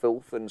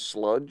filth and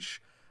sludge,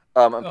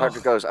 And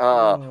Patrick goes,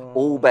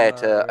 all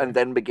better, no. and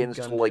then begins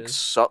to, like, Gundas.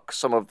 suck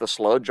some of the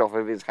sludge off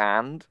of his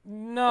hand.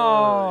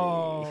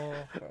 No.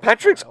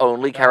 Patrick's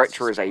only That's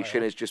characterization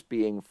vile. is just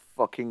being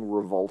fucking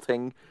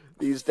revolting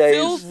these days.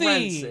 Filthy.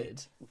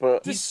 Rancid.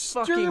 But He's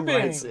fucking Disturbing.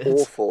 rancid.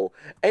 awful.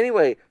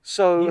 Anyway,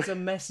 so... He's a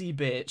messy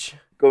bitch.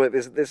 Go on,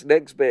 this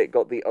next bit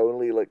got the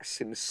only, like,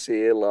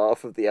 sincere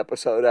laugh of the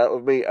episode out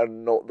of me,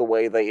 and not the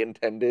way they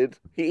intended.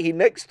 He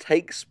next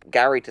takes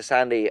Gary to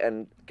Sandy,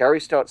 and Gary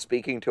starts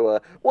speaking to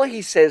her. What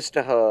he says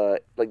to her,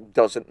 like,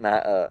 doesn't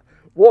matter.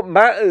 What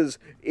matters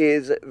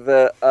is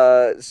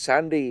that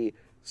Sandy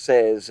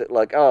says,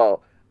 like,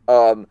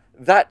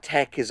 that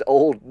tech is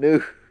old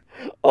news.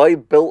 I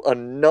built a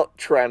nut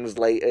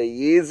translator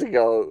years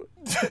ago.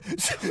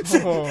 I've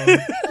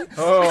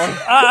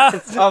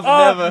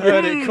never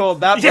heard it called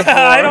that before.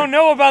 Yeah, I don't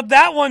know about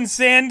that one,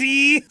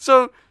 Sandy.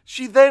 So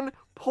she then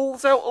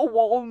pulls out a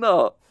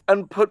walnut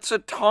and puts a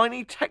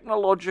tiny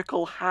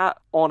technological hat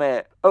on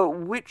it, at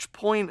which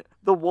point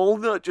the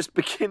walnut just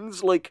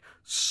begins, like,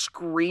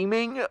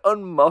 screaming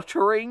and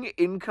muttering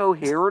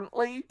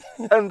incoherently.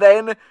 And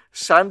then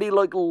Sandy,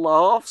 like,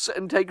 laughs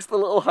and takes the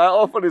little hat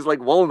off and is like,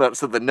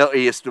 walnuts are the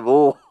nuttiest of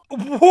all.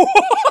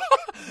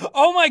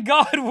 Oh my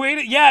god,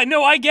 wait. Yeah,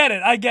 no, I get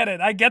it. I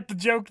get the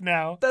joke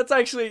now. That's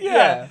actually,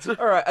 Yeah.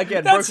 All right,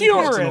 again, That's broken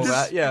clocks and all humorous.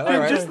 that. Yeah, all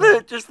right.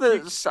 Just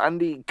that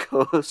Sandy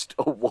cursed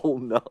a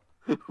walnut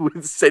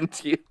with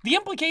sentience. The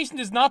implication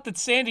is not that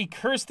Sandy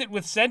cursed it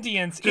with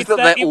sentience. Just it's that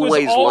that they're it was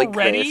always like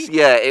already. this.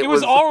 Yeah, it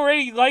was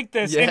already like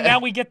this, and Yeah. now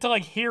we get to,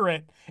 like, hear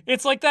it.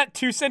 It's like that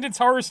 2-sentence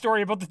horror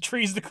story about the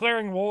trees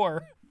declaring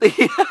war.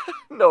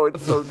 No,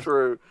 it's so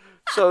true.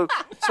 So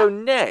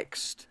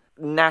next,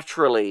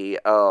 naturally,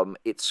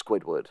 it's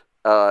Squidward.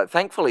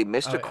 Thankfully,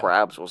 Mr.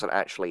 Krabs wasn't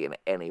actually in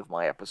any of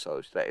my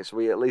episodes today, so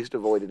we at least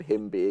avoided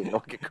him being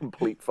like a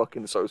complete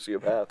fucking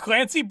sociopath.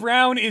 Clancy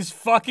Brown is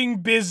fucking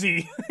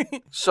busy.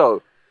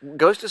 So,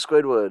 goes to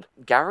Squidward.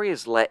 Gary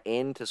is let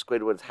into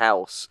Squidward's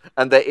house,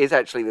 and there is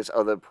actually this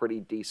other pretty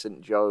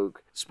decent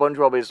joke.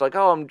 SpongeBob is like,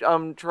 "Oh,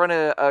 I'm trying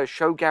to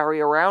show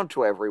Gary around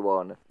to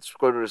everyone."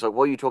 Squidward is like,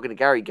 "What are you talking to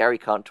Gary? Gary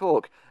can't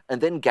talk." And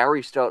then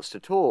Gary starts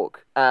to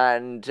talk,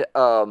 and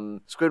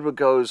Squidward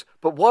goes,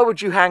 "But why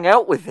would you hang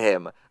out with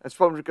him?" And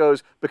SpongeBob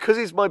goes, "Because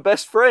he's my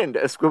best friend."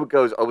 And Squidward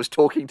goes, "I was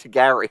talking to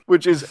Gary,"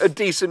 which is a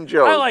decent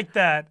joke. I like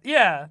that.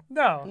 Yeah,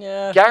 no.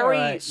 Yeah, Gary all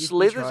right, you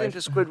slithers tried. into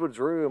Squidward's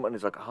room and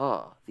is like,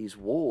 these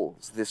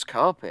walls, this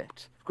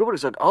carpet. Squidward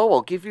is like,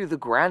 I'll give you the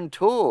grand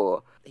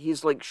tour.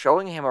 He's, like,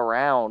 showing him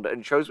around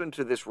and shows him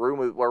into this room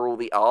where all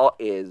the art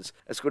is.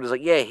 And Squidward is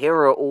like, yeah, here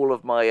are all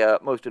of my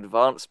most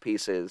advanced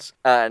pieces.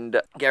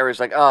 And Gary's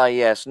like,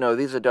 yes, no,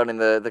 these are done in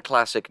the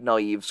classic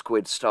naive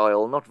Squid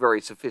style, not very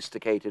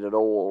sophisticated at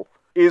all.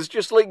 Is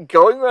just, like,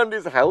 going around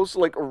his house,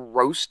 like,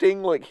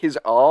 roasting, like, his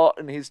art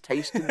and his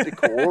taste in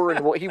decor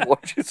and what he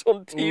watches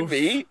on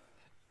TV.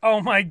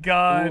 Oh my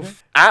god.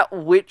 Oof. At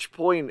which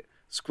point,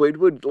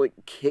 Squidward, like,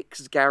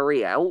 kicks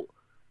Gary out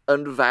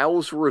and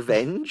vows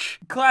revenge.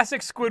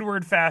 Classic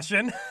Squidward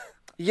fashion.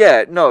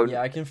 Yeah, no.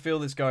 Yeah, I can feel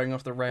this going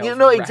off the rails. You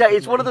know, exactly.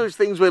 It's one of rapidly. those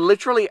things where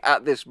literally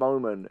at this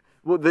moment,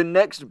 well, the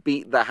next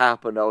beat that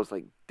happened, I was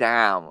like,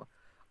 damn,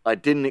 I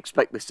didn't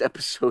expect this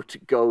episode to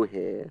go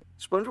here.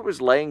 SpongeBob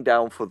is laying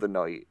down for the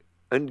night,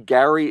 and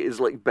Gary is,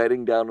 like,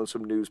 bedding down on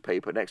some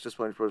newspaper next to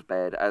SpongeBob's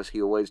bed, as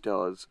he always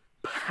does.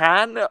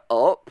 Pan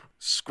up,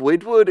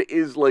 Squidward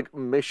is, like,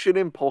 Mission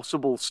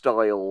Impossible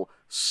style,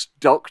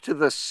 stuck to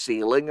the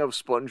ceiling of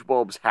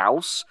SpongeBob's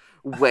house,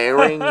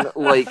 wearing,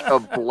 like, a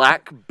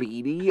black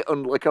beanie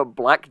and, like, a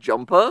black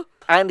jumper.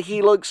 And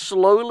he, like,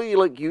 slowly,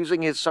 like,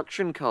 using his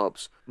suction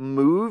cups,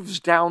 moves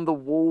down the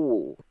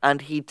wall,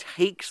 and he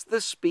takes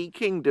the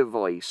speaking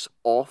device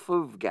off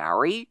of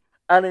Gary,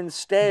 and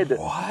instead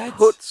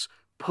What?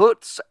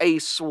 puts a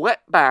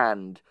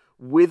sweatband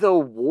with a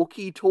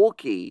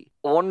walkie-talkie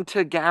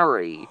onto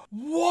Gary.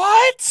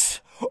 What?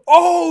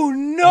 Oh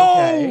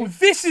no! Okay.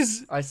 This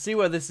is I see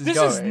where this is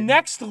going. this is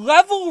next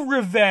level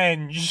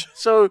revenge.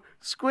 So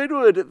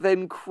Squidward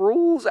then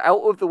crawls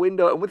out of the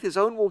window, and with his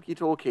own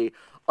walkie-talkie,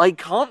 I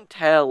can't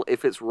tell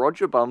if it's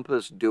Roger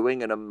Bumpus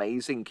doing an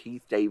amazing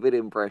Keith David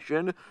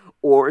impression,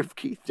 or if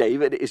Keith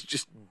David is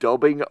just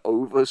dubbing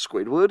over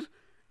Squidward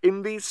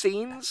in these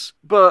scenes.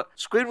 But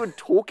Squidward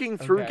talking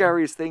through Okay.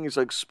 Gary's thing is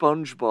like,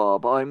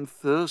 SpongeBob, I'm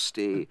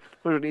thirsty.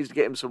 Squidward needs to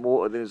get him some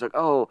water. Then he's like,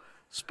 oh,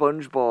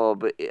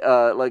 SpongeBob,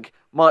 like,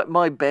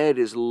 my bed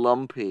is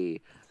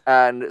lumpy.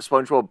 And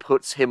SpongeBob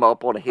puts him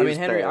up on his I mean,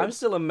 Henry, bed. I'm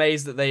still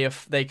amazed that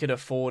they could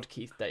afford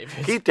Keith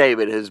David. Keith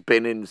David has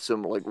been in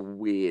some, like,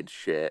 weird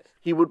shit.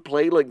 He would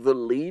play, like, the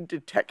lead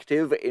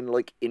detective in,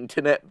 like,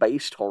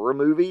 internet-based horror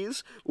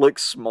movies, like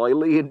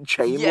Smiley and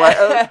Chain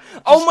Letter. Yeah.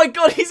 Oh my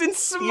god, he's in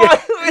Smiley.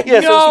 Yeah,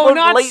 No, so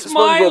not late SpongeBob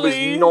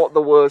Smiley. is not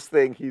the worst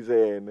thing he's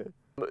in.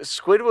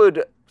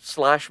 Squidward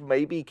 /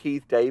 maybe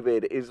Keith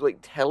David is, like,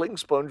 telling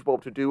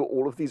SpongeBob to do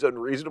all of these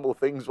unreasonable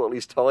things while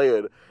he's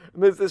tired.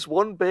 And there's this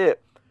one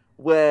bit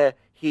where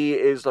he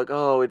is like,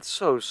 oh, it's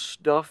so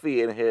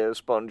stuffy in here,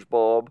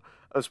 SpongeBob.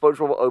 and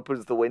SpongeBob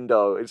opens the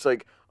window. It's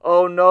like,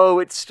 oh no,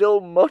 it's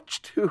still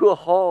much too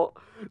hot.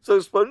 So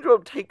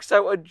SpongeBob takes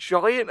out a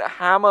giant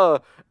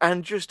hammer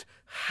and just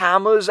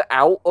hammers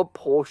out a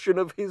portion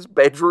of his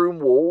bedroom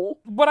wall.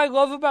 What I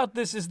love about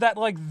this is that,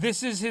 like,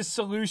 this is his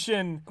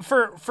solution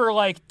for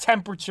like,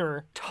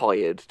 temperature.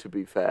 Tired, to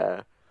be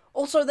fair.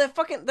 Also,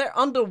 they're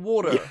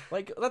underwater. Yeah.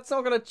 Like, that's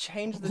not gonna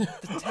change the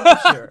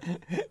temperature.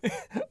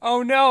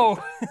 Oh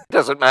no.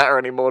 Doesn't matter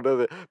anymore,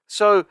 does it?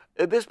 So,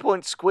 at this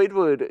point,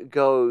 Squidward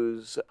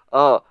goes,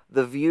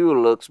 the view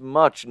looks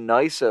much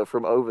nicer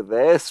from over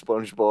there,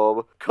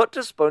 SpongeBob. Cut to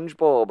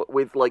SpongeBob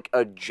with, like,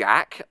 a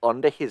jack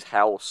under his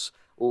house,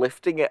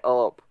 lifting it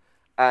up,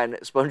 and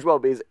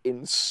SpongeBob is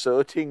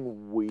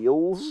inserting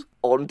wheels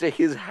onto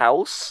his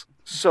house.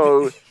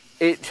 So,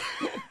 it...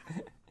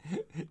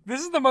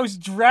 This is the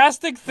most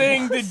drastic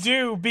thing to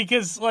do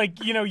because,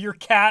 like, you know, your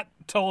cat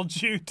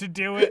told you to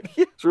do it.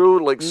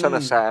 Through, like, Son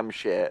of Sam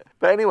shit.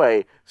 But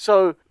anyway,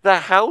 so the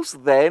house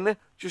then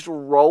just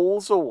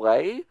rolls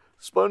away.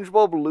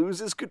 SpongeBob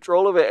loses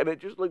control of it, and it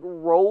just, like,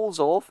 rolls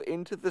off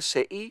into the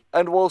city.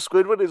 And while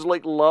Squidward is,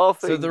 like,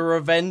 laughing... So the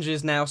revenge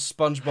is now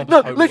SpongeBob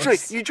No, homeless. literally,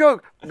 you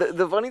joke.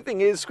 The funny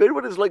thing is,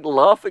 Squidward is, like,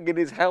 laughing in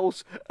his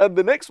house, and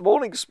the next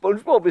morning,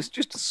 SpongeBob is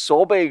just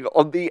sobbing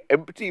on the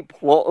empty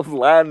plot of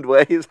land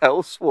where his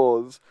house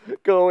was,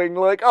 going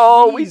like,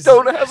 oh, Jesus. We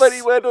don't have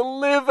anywhere to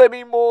live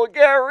anymore,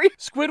 Gary.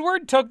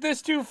 Squidward took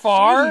this too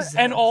far, Jesus.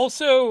 and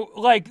also,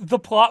 like, the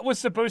plot was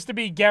supposed to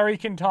be Gary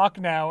can talk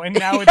now, and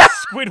now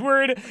it's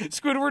Squidward.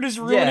 Squidward is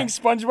ruining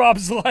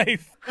SpongeBob's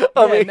life.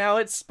 I mean, now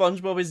it's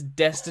SpongeBob is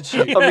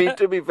destitute. I mean,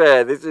 to be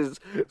fair,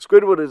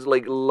 Squidward has,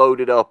 like,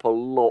 loaded up a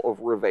lot of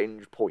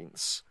revenge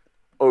points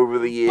over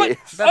the years.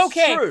 But, That's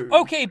true.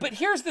 Okay, but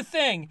here's the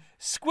thing.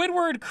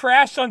 Squidward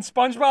crashed on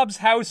SpongeBob's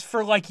house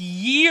for, like,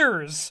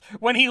 years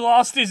when he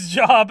lost his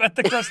job at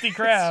the Krusty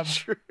Krab. That's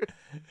true.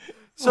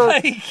 So,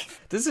 like,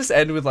 does this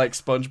end with, like,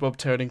 SpongeBob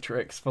turning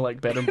tricks for, like,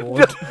 bed and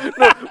board?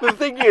 no, the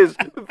thing is,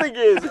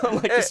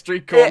 like a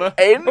street corner.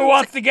 Who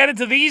wants to get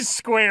into these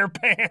square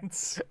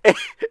pants?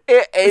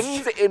 It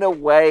ends in a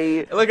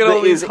way Look at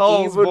all these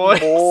holes, even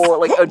boys. more,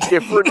 like, a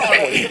different...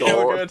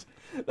 Good.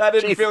 That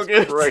didn't feel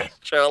good. Christ,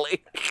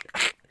 Charlie.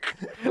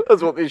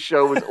 That's what this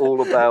show was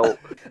all about.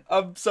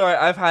 I'm sorry,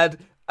 I've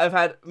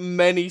had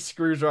many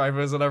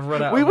screwdrivers and I've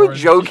run out We of were orange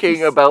joking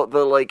juice. about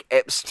the, like,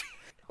 Epstein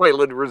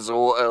Island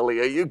Resort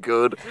earlier. You're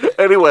good.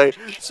 Anyway,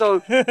 so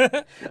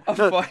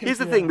here's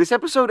the thing. This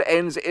episode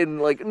ends in,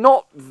 like,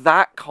 not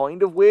that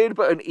kind of weird,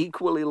 but an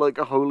equally, like,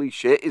 a holy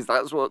shit.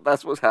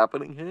 That's what's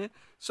happening here.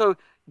 So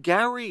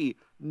Gary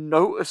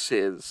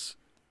notices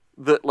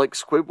that, like,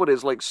 Squidward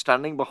is, like,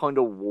 standing behind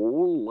a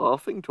wall,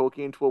 laughing,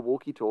 talking into a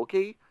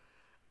walkie-talkie.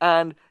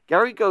 And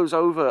Gary goes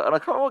over, and I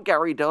can't remember what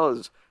Gary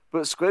does,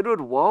 but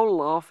Squidward, while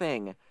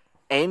laughing,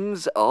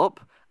 ends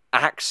up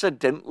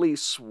accidentally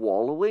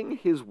swallowing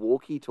his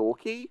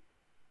walkie-talkie.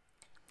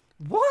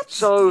 What?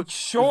 So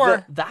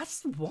sure.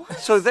 That's what?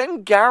 So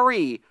then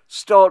Gary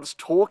starts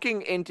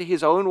talking into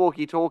his own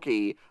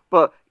walkie-talkie,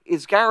 but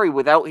it's Gary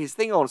without his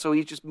thing on, so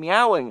he's just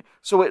meowing.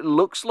 So it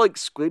looks like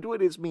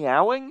Squidward is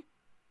meowing.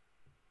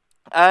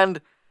 And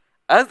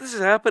as this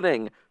is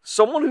happening,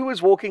 someone who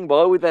is walking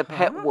by with their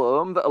pet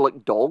worm that are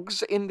like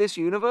dogs in this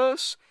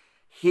universe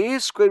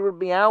hears Squidward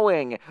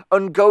meowing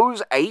and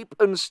goes ape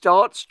and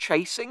starts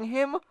chasing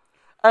him.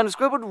 And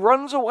Squidward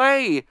runs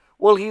away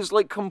while he's,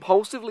 like,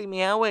 compulsively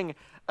meowing,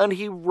 and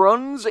he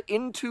runs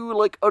into,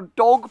 like, a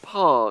dog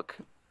park.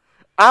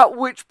 At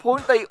which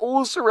point they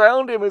all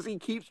surround him as he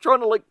keeps trying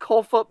to, like,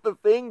 cough up the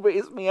thing, but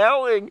is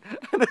meowing.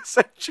 And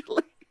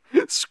essentially,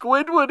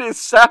 Squidward is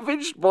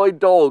savaged by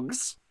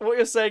dogs. What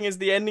you're saying is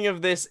the ending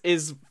of this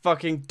is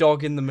fucking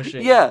Dog in the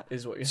Machine. Yeah.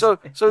 Is what you're saying.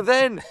 So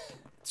then,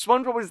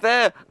 SpongeBob is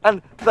there,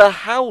 and the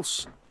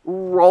house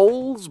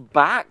rolls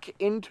back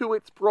into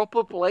its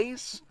proper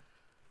place.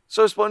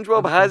 So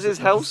SpongeBob has his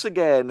house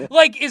again.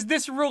 Like, is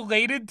this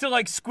related to,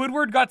 like,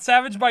 Squidward got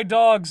savaged by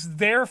dogs,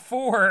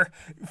 therefore,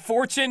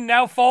 fortune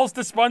now falls to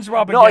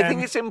SpongeBob again? No, I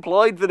think it's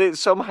implied that it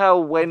somehow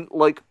went,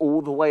 like,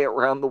 all the way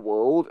around the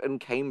world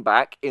and came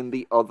back in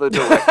the other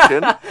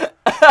direction.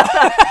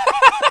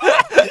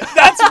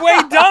 That's way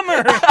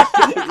dumber!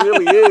 It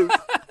really is.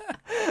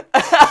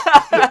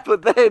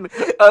 But then,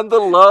 and the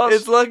last...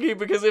 It's lucky,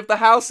 because if the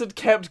house had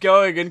kept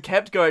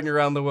going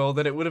around the world,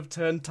 then it would have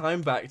turned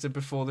time back to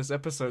before this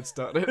episode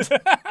started.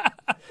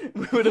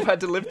 We would have had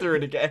to live through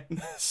it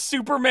again.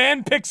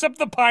 Superman picks up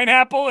the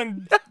pineapple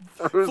and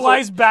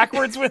flies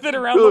backwards with it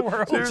around the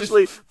world.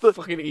 Seriously,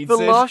 fucking eats the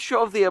it. last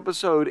shot of the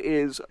episode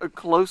is a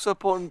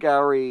close-up on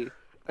Gary,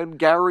 and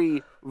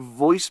Gary,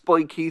 voiced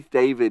by Keith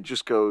David,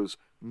 just goes,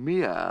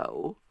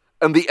 meow,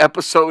 and the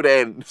episode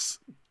ends.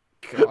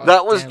 God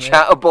that was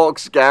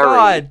Chatterbox Gary.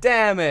 God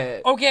damn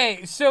it.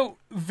 Okay, so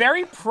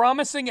very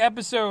promising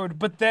episode,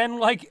 but then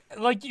like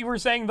you were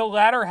saying, the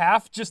latter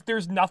half, just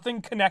there's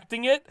nothing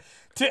connecting it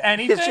to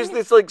anything. It's just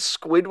this like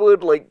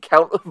Squidward, like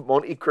Count of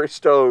Monte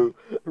Cristo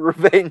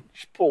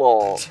revenge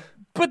plot.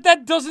 But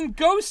that doesn't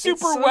go super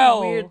it's so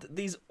well. Weird.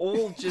 These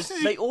all just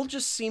they all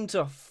just seem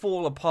to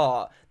fall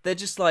apart. They're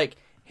just like,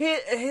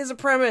 here's a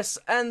premise,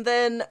 and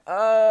then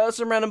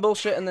some random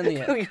bullshit, and then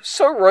the end. You're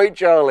so right,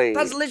 Charlie.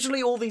 That's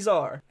literally all these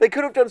are. They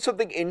could have done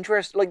something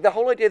interesting, like the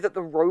whole idea that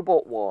the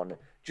robot one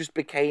just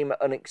became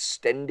an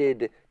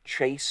extended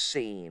chase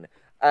scene,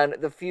 and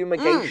the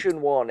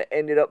fumigation one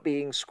ended up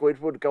being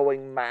Squidward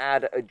going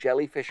mad at a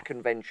jellyfish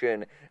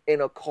convention in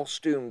a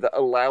costume that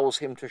allows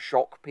him to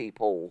shock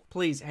people.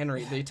 Please,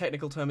 Henry, the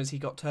technical term is he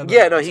got turbo.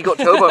 Yeah, no, he got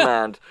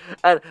turbo-manned.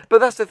 But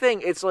that's the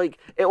thing, it's like,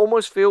 it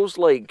almost feels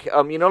like,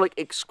 like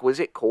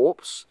Exquisite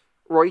Corpse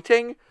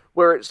writing,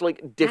 where it's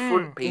like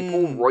different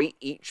people write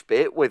each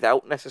bit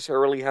without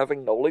necessarily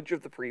having knowledge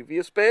of the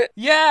previous bit.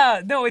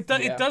 Yeah, no, it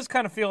does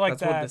kind of feel like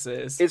That's that. what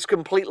this is. It's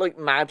complete like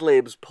Mad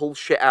Libs, pull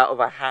shit out of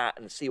a hat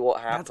and see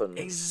what happens.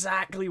 That's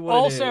exactly what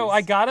it is. Also,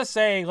 I gotta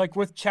say, like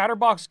with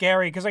Chatterbox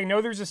Gary, because I know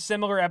there's a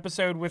similar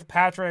episode with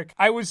Patrick,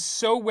 I was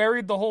so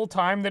worried the whole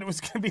time that it was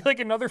gonna be like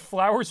another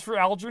Flowers for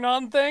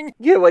Algernon thing.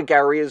 Yeah, where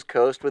Gary is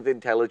cursed with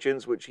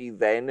intelligence, which he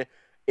then,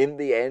 in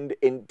the end,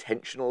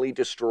 intentionally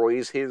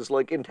destroys his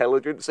like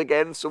intelligence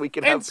again, so he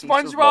can have peace of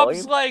SpongeBob's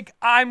mind. like,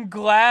 I'm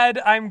glad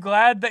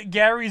that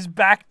Gary's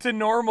back to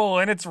normal,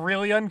 and it's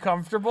really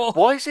uncomfortable.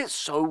 Why is it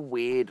so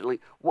weird?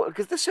 Like,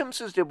 because The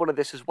Simpsons did one of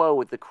this as well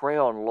with the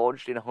crayon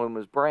lodged in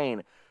Homer's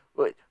brain.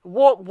 But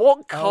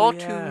what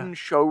cartoon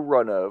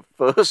showrunner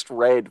first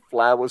read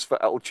Flowers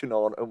for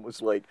Algernon and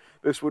was like,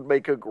 this would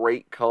make a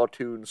great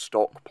cartoon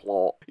stock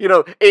plot? You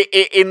know,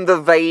 in the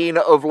vein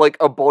of like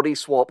a body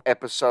swap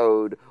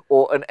episode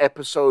or an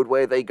episode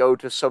where they go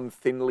to some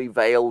thinly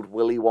veiled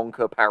Willy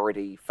Wonka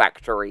parody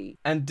factory.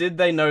 And did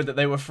they know that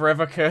they were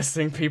forever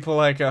cursing people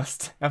like us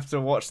to have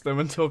to watch them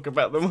and talk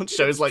about them on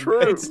shows like true.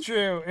 this? It's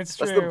true. It's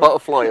true. That's the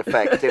butterfly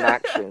effect in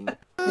action.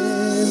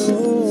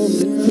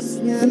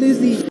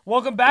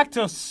 Welcome back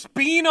to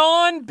Speen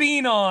On,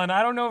 Bean On.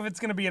 I don't know if it's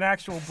going to be an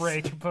actual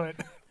break, but...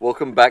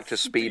 Welcome back to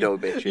Speedo,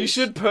 bitches. You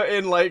should put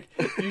in like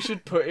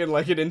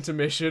an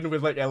intermission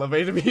with like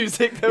elevator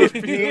music. That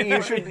would be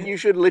you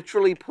should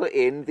literally put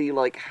in the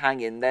like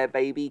hang in there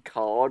baby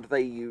card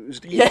they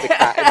used in the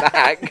Cat in the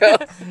Hat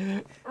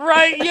gun.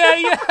 Right,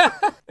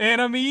 yeah.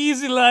 And I'm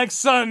easy like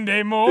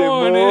Sunday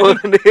morning.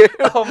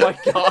 Oh my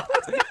god.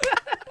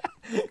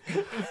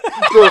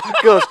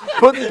 Gus,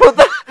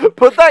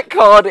 put that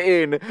card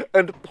in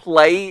and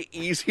play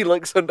Easy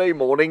Like Sunday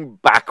Morning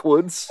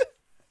backwards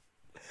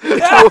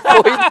to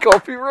avoid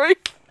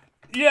copyright.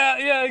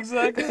 Yeah,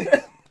 exactly.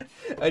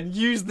 And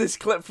use this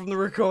clip from the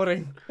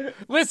recording.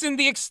 Listen,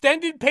 the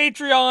extended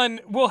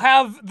Patreon will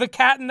have the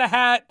Cat in the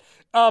Hat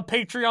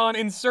Patreon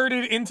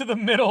inserted into the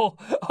middle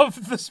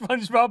of the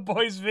SpongeBob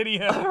Boys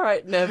video. All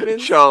right, Nevin.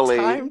 Charlie,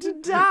 time to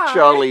die.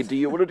 Charlie, do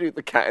you want to do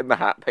the Cat in the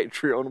Hat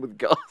Patreon with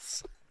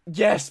Gus?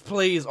 Yes,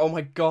 please. Oh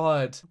my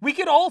god. We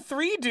could all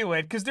three do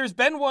it, because there's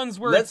been ones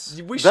where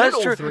We should That's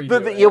all true. three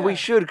But do it. yeah, we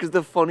should, because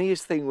the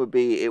funniest thing would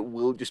be it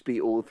will just be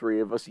all three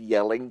of us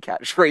yelling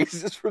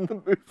catchphrases from the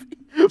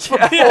movie for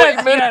 40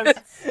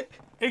 minutes. Yes,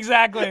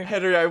 exactly.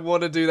 Henry, I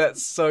want to do that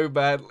so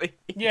badly.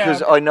 Yeah.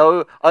 Because I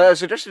know, I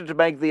suggested to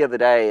Meg the other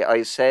day,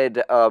 I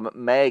said,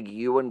 Meg,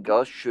 you and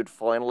Gus should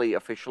finally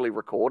officially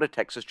record a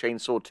Texas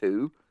Chainsaw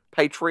 2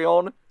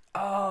 Patreon.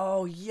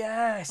 Oh,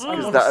 yes. I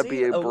Because wanna that would see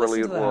be it. a Oh, listen to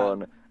brilliant that.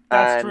 one.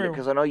 That's and true.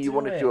 because I know you Do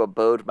wanted to it. do a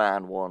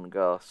Birdman one,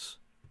 Gus.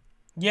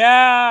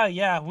 Yeah.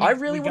 I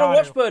really we want to got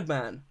watch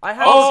Birdman. I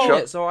haven't Oh. seen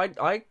it, so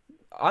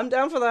I'm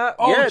down for that.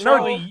 Oh, Yeah,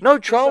 Charlie. no,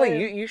 Charlie,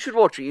 saying. you should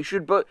watch it. You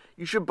should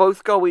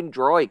both go in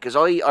dry, because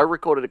I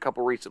recorded a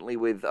couple recently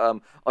with,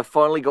 I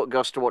finally got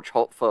Gus to watch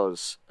Hot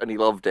Fuzz, and he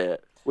loved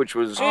it, which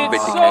was It's so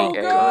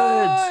vindicating.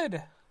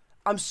 good.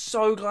 I'm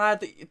so glad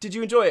that... Did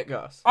you enjoy it,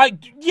 Gus?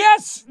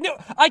 Yes. No,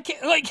 I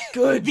can't, like,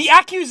 Good. the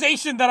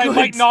accusation that I Good.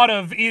 might not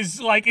have is,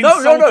 like, No.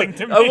 insulting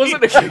to me. I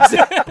wasn't accusing.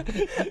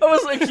 I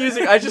wasn't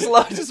accusing. I just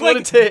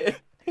wanted to...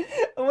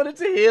 I wanted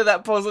to hear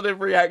that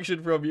positive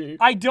reaction from you.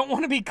 I don't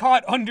want to be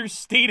caught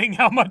understating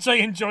how much I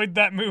enjoyed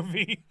that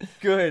movie.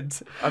 Good.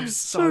 I'm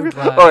so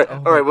glad. All right, Oh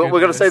all right, my we're going to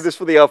goodness. save this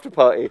for the after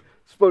party.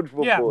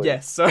 SpongeBob Yeah. Boys.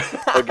 Yes, so...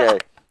 Okay,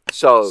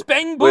 so...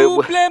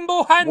 Spengbo,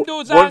 Blembo,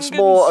 Handos, once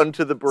more Angens.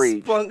 onto the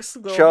breach. Spunks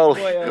the Charlie,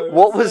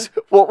 boyos.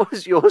 what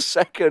was your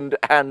second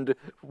and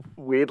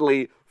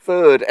weirdly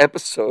third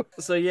episode?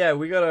 So yeah,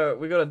 we got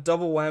a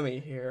double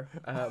whammy here.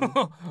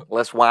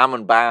 Let's wham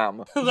and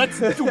bam. Let's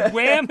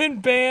wham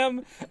and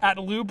bam at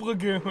Lube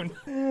Lagoon.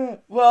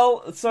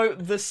 Well, so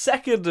the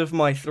second of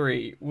my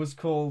three was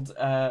called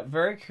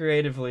very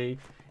creatively.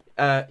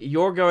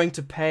 You're going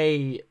to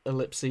pay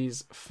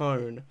ellipses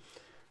phone.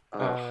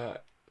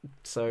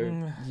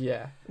 So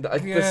yeah,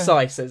 the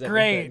sigh says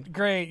everything.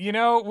 Great. You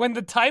know, when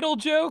the title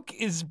joke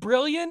is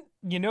brilliant,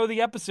 you know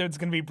the episode's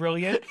gonna be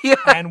brilliant. Yeah.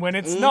 And when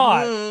it's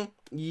not, Mhm.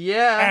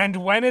 Yeah. and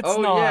when it's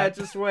oh not. yeah,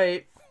 just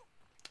wait.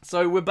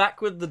 So we're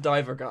back with the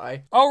diver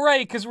guy. Oh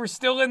right, because we're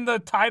still in the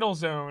title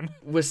zone.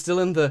 We're still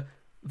in the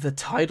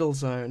tidal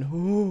zone.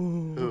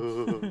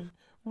 Ooh.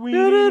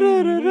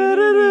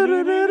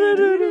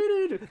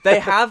 They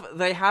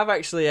have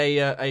actually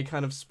a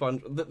kind of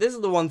sponge. This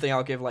is the one thing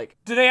I'll give. Like,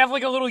 Do they have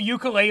like a little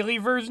ukulele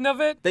version of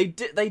it? they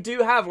do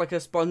have like a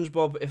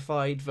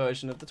SpongeBob-ified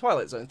version of the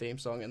Twilight Zone theme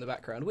song in the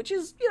background, which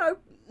is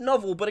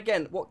novel. But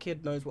again, what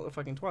kid knows what the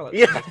fucking Twilight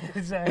Zone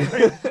is? Yeah.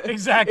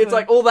 Exactly. It's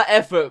like all that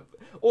effort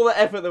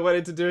that went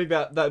into doing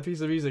that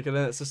piece of music, and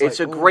then it's just It's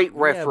like, a great yeah,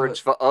 reference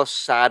for us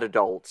sad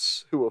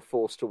adults who are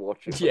forced to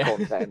watch it for Yeah.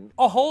 content.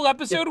 a whole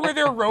episode where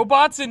they're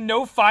robots and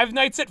no Five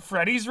Nights at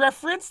Freddy's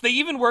reference. They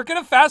even work at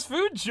a fast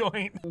food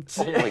joint.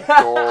 Oh my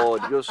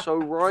god, you're so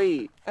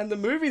right. And the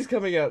movie's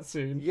coming out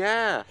soon.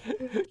 Yeah.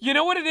 You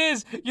know what it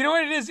is?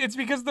 It's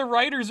because the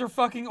writers are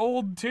fucking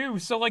old too.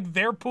 So like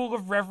their pool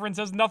of reference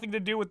has nothing to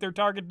do with their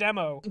target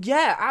demo.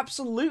 Yeah,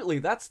 absolutely.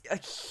 That's a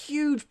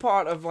huge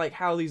part of like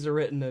how these are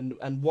written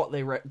and what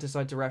they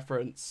decide to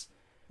reference.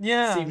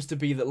 Yeah. Seems to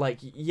be that like,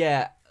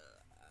 yeah.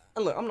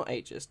 And look, I'm not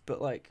ageist, but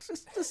like,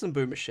 just some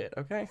boomer shit,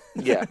 okay?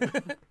 Yeah.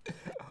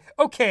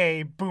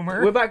 Okay,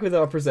 boomer. We're back with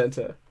our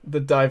presenter, the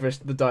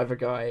diver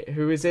guy,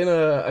 who is in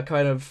a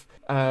kind of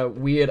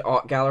weird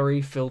art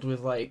gallery filled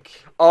with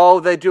like. Oh,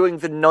 they're doing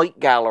the night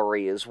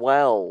gallery as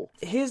well.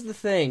 Here's the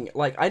thing,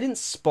 like, I didn't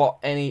spot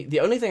any. The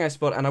only thing I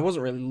spot, and I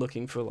wasn't really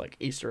looking for like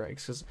Easter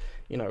eggs, because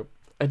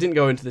I didn't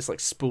go into this like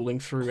spooling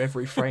through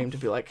every frame to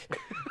be like,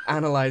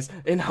 analyze,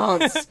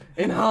 enhance.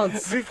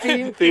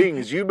 15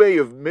 things you may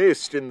have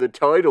missed in the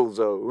Tidal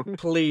Zone.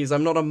 Please,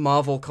 I'm not a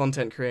Marvel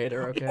content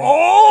creator, okay?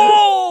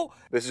 Oh!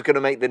 This is going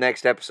to make the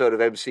next episode of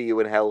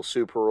MCU in Hell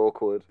super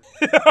awkward.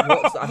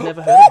 I've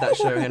never heard of that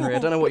show, Henry. I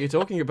don't know what you're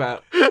talking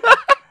about.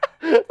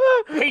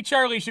 Hey,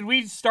 Charlie, should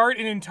we start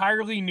an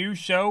entirely new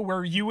show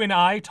where you and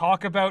I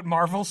talk about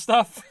Marvel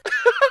stuff?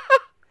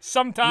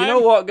 Sometime? You know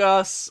what,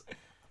 Gus?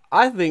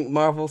 I think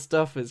Marvel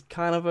stuff is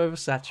kind of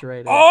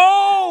oversaturated.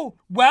 Oh!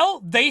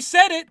 Well, they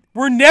said it.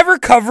 We're never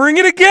covering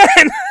it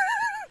again.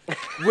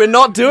 We're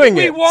not doing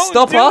it. We won't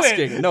Stop do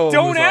asking. it. No one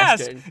Don't was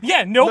ask. asking.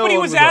 Yeah, No nobody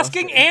one was was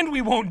asking, asking. and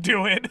we won't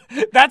do it.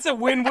 That's a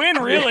win-win,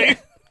 really.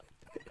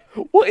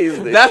 What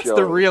is this That's show?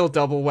 the real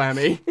double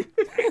whammy.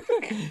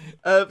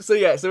 So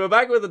we're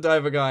back with the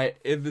diver guy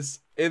in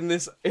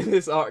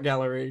this art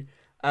gallery.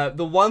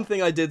 The one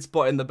thing I did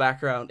spot in the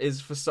background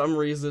is for some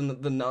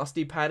reason the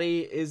Nasty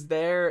Patty is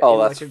there in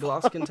like that's a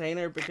glass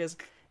container because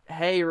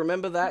hey,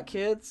 remember that,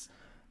 kids?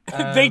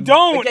 They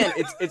don't. Again,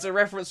 it's a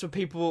reference for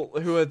people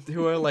who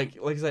are like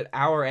I said,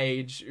 our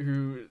age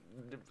who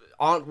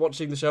aren't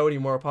watching the show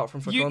anymore apart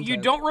from for content. You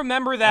don't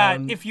remember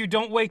that if you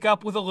don't wake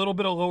up with a little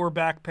bit of lower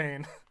back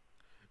pain.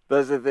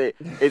 That's the thing.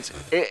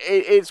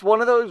 It's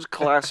one of those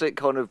classic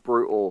kind of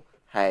brutal,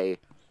 hey,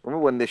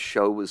 remember when this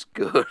show was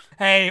good?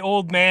 Hey,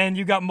 old man,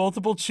 you got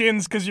multiple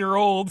chins because you're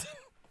old.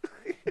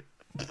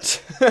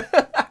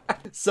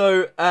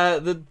 So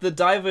the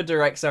diver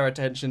directs our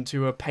attention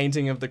to a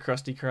painting of the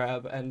Krusty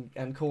Krab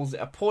and calls it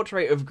a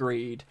portrait of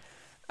greed,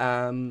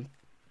 and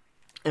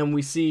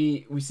we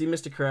see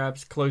Mr.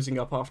 Krabs closing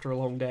up after a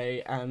long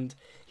day, and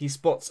he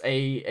spots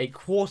a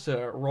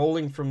quarter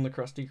rolling from the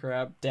Krusty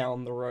Krab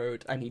down the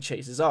road, and he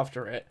chases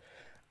after it,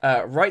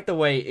 right the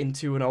way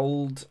into an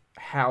old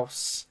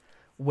house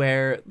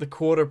where the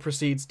quarter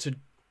proceeds to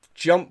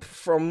jump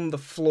from the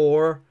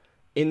floor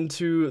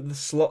into the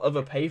slot of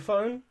a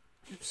payphone.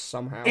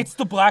 Somehow. It's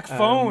the black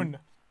phone.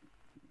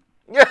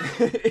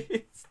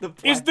 It's the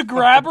black Is the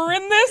grabber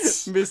in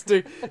this? It's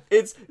the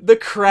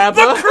Krabber.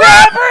 The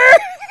grabber!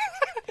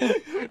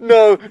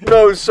 No,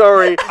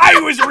 sorry. I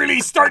was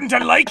really starting to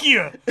like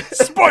you,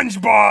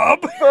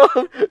 SpongeBob.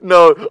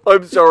 No,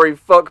 I'm sorry.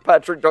 Fuck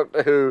Patrick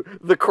Doctor Who.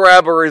 The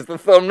Krabber is the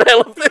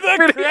thumbnail of this The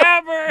video.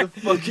 grabber.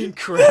 The fucking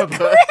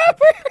Krabber.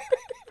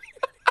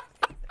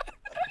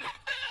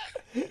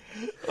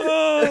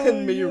 Oh,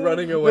 And me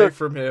running away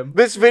from him.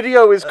 This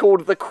video is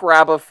called The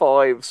Krabber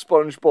 5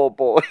 Spongebob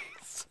Boys.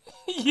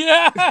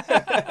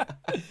 yeah,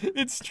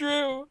 it's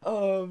true.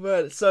 Oh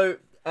man. So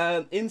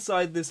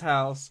inside this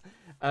house,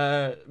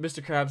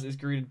 Mr. Krabs is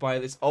greeted by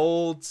this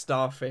old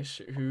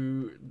starfish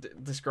who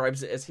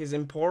describes it as his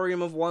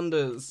emporium of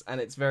wonders,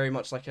 and it's very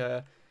much like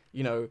the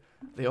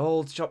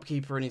old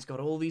shopkeeper, and he's got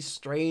all these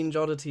strange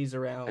oddities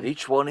around. And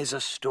each one is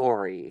a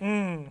story.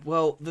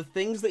 Well, the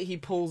things that he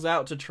pulls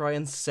out to try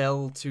and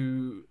sell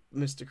to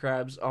Mr.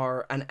 Krabs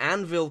are an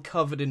anvil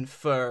covered in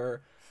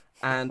fur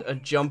and a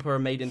jumper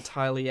made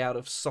entirely out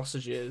of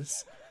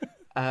sausages.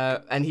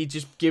 And he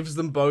just gives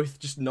them both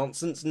just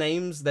nonsense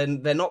names. They're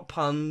not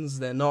puns.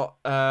 They're not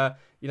they're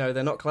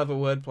not clever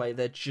wordplay.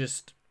 They're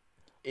just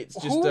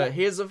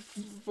here's a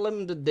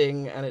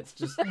flimderding, and it's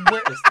just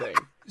this thing.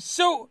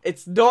 So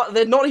It's not.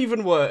 They're not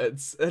even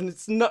words, and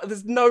it's not.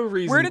 There's no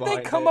reason. where did they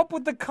behind come it. up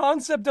with the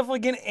concept of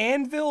like an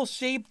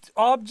anvil-shaped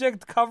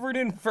object covered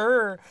in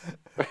fur?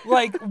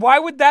 Like, why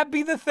would that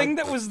be the thing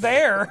that was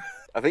there?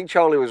 I think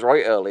Charlie was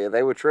right earlier.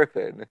 They were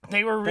tripping.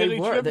 They were They really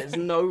were. tripping. There's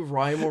no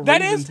rhyme or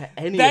That reason is to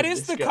any that of is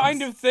this, the guys.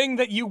 kind of thing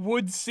that you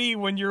would see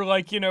when you're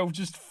like,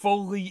 just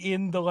fully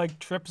in the like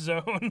trip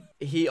zone.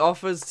 He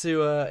offers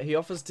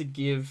to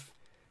give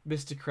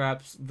Mr.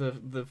 Krabs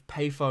the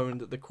payphone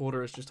that the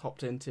quarter has just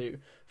hopped into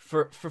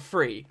for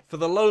free, for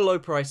the low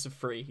price of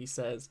free, he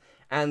says.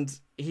 And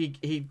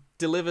he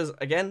delivers,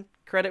 again,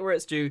 credit where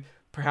it's due,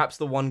 perhaps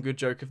the one good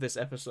joke of this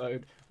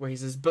episode, where he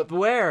says, "But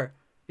beware,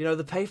 you know,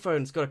 the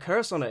payphone's got a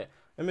curse on it."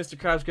 And Mr.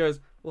 Krabs goes,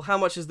 "Well, how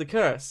much is the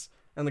curse?"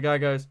 And the guy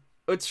goes,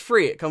 "Oh, it's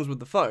free, it comes with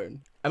the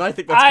phone." And I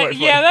think that's quite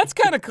funny. Yeah, that's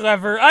kind of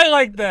clever. I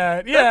like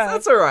that. Yeah.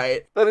 That's all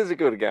right. That is a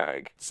good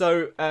gag.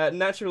 So,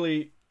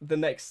 naturally, the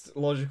next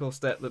logical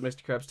step that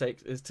Mr. Krabs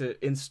takes is to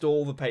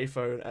install the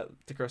payphone at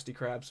the Krusty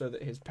Krab so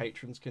that his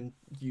patrons can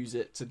use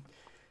it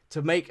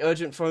to make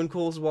urgent phone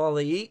calls while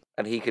they eat.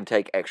 And he can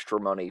take extra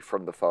money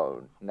from the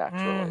phone,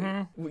 naturally.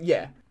 Mm-hmm.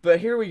 Yeah, but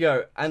here we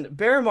go. And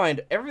bear in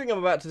mind, everything I'm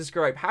about to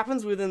describe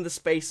happens within the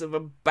space of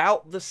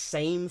about the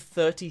same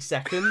 30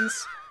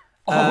 seconds.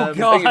 Oh,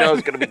 God. You know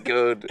it's going to be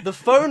good. The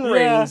phone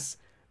Yeah. rings.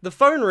 The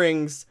phone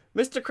rings.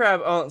 Mr.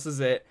 Krab answers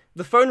it.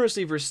 The phone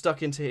receiver is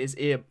stuck into his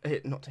ear.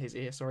 Not his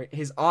ear, sorry.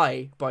 His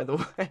eye, by the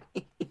way.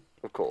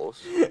 Of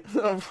course.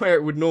 Where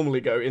it would normally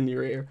go, in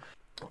your ear.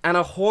 And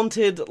a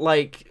haunted,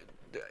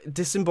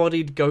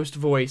 disembodied ghost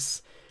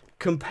voice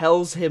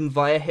compels him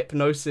via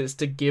hypnosis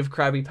to give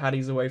Krabby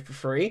Patties away for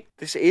free.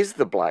 This is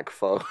the black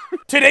phone.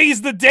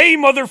 Today's the day,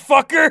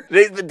 motherfucker!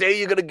 Today's the day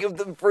you're going to give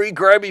them free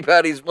Krabby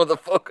Patties,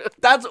 motherfucker.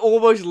 That's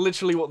almost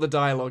literally what the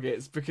dialogue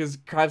is, because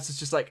Krabs is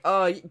just like,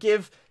 "Oh,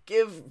 give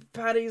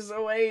patties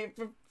away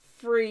for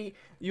free."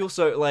 You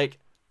also,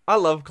 I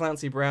love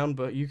Clancy Brown,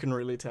 but you can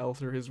really tell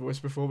through his voice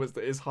performance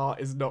that his heart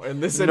is not in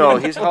this anymore. No,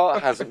 his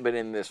heart hasn't been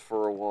in this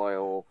for a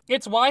while.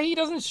 It's why he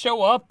doesn't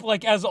show up,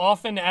 as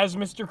often as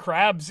Mr.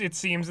 Krabs, it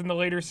seems, in the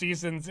later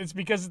seasons. It's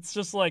because it's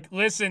just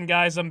listen,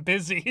 guys, I'm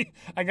busy.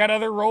 I got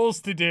other roles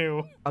to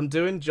do. I'm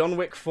doing John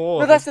Wick 4.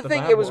 No, that's the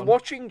thing. bad It was one.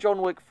 watching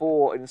John Wick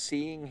 4 and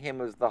seeing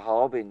him as the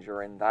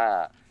Harbinger in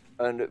that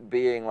and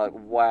being like,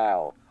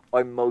 wow,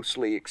 I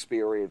mostly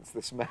experienced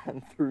this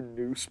man through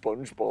new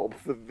SpongeBob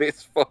for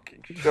this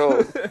fucking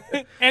show.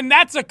 And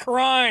that's a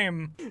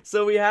crime!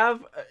 So we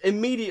have,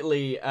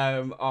 immediately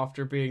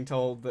after being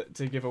told that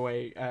to give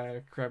away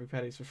Krabby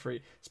Patties for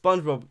free,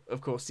 SpongeBob, of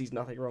course, sees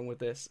nothing wrong with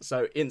this,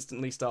 so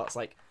instantly starts,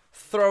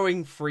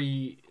 throwing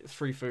free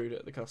food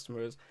at the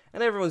customers,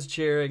 and everyone's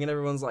cheering, and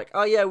everyone's like,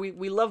 "Oh yeah,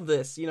 we love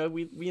this, we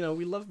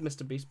love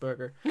Mr. Beast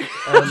Burger."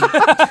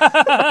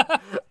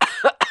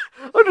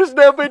 I'm just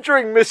now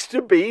picturing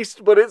Mr.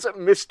 Beast, but it's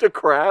Mr.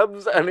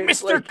 Krabs, and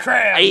it's Mr.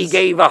 Krabs! I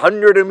gave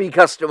 100 of me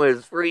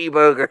customers free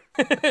burger.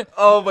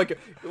 Oh my god,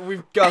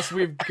 we've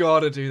got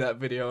to do that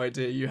video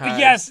idea you had.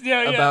 Yes,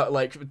 yeah.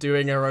 About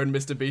doing our own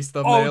Mr. Beast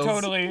thumbnails. Oh,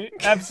 totally.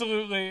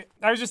 Absolutely.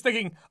 I was just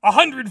thinking,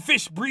 100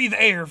 fish breathe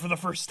air for the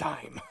first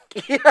time.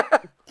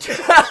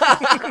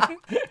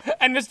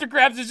 And Mr.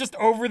 Krabs is just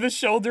over the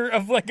shoulder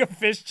of a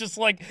fish just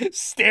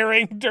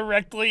staring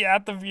directly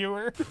at the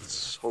viewer.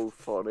 So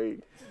funny.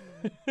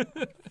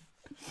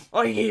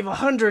 I gave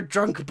 100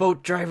 drunk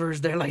boat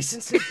drivers their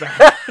licenses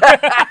back.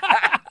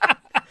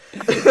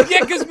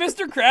 Yeah, because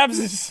Mr.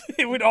 Krabs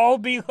it would all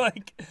be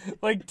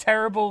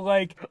terrible,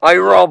 I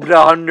robbed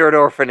 100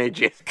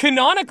 orphanages.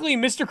 Canonically,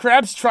 Mr.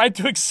 Krabs tried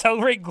to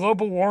accelerate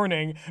global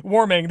warming.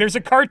 There's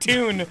a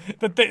cartoon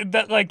that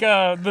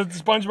the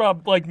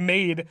SpongeBob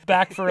made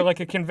back for a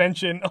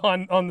convention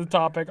on the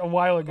topic a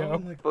while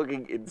ago.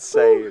 Fucking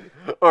insane.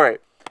 Alright,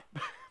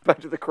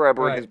 back to the Krabber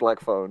Right. and his black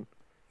phone.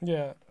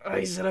 Yeah.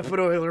 I said I put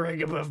oil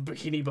rig above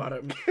Bikini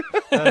Bottom.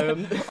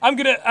 I'm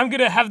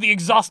gonna have the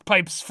exhaust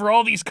pipes for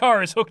all these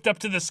cars hooked up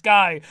to the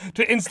sky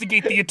to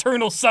instigate the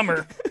eternal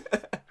summer.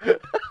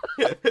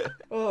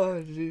 Oh,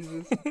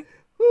 Jesus.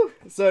 Whew.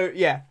 So,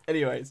 yeah,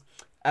 anyways.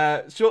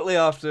 Shortly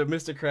after,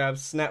 Mr. Krabs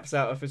snaps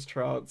out of his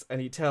trance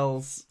and he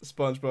tells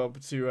SpongeBob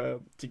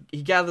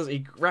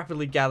he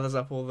rapidly gathers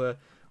up all the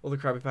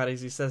Krabby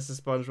Patties. He says to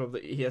SpongeBob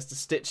that he has to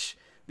stitch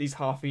these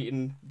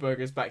half-eaten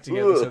burgers back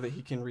together so that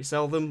he can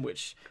resell them,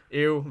 which,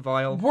 ew,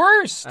 vile.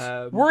 Worst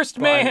But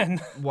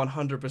man. I'm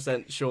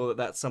 100% sure that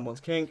that's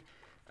someone's kink.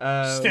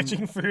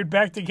 Stitching food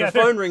back The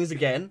together. phone rings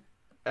again.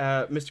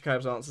 Mr.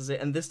 Krabs answers it,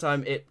 and this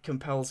time it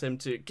compels him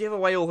to give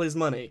away all his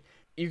money.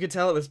 You could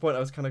tell at this point I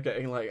was kind of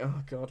getting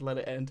oh god, let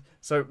it end.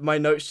 So my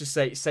notes just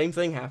say, same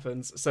thing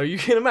happens. So you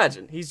can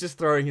imagine, he's just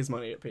throwing his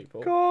money at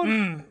people.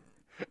 God.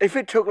 If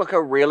it took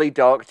a really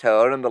dark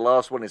turn and the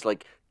last one is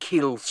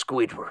kill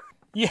Squidward.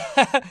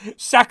 Yeah,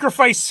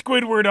 sacrifice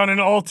Squidward on an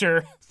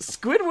altar.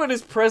 Squidward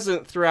is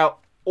present throughout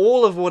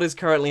all of what is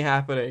currently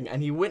happening,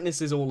 and he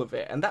witnesses all of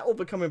it, and that will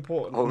become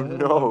important. Oh,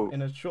 no.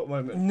 In a short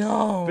moment.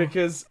 No.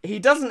 Because he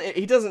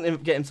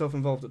doesn't get himself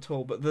involved at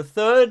all. But the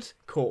third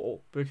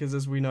call, because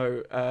as we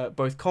know,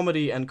 both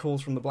comedy and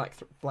calls from the black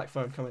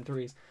phone come in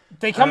threes.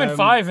 They come in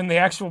 5 in the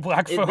actual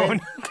black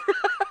phone.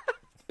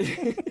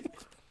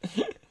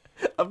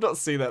 I've not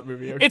seen that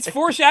movie. Okay? It's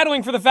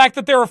foreshadowing for the fact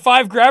that there are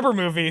 5 Grabber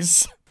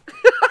movies.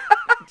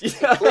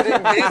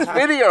 Including this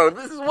video.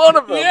 This is one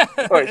of them. Yeah,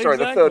 Alright, sorry,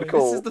 the third exactly.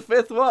 call. This is the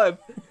 5th one.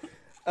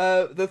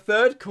 The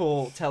third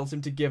call tells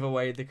him to give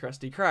away the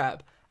Krusty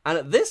Krab. And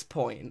at this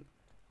point,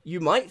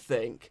 you might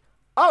think,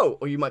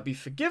 or you might be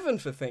forgiven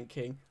for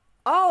thinking,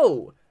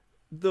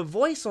 the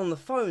voice on the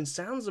phone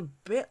sounds a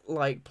bit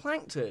like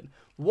Plankton.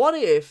 What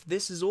if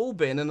this has all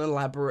been an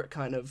elaborate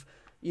kind of,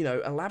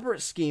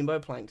 elaborate scheme by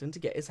Plankton to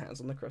get his hands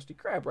on the Krusty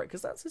Krab, right?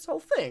 Because that's his whole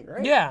thing,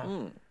 right? Yeah.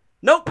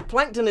 Nope,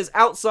 Plankton is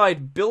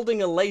outside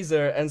building a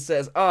laser and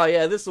says, "Oh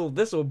yeah, this'll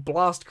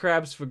blast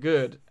Krabs for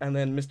good." And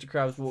then Mr.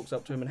 Krabs walks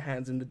up to him and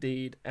hands him the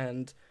deed,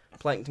 and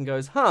Plankton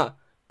goes, "Huh,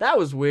 that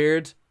was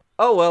weird.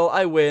 Oh well,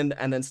 I win,"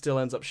 and then still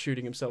ends up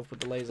shooting himself with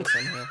the laser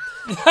somehow.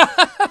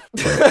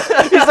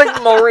 He's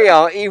like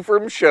Moriarty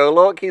from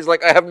Sherlock. He's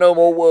like, "I have no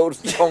more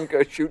worlds."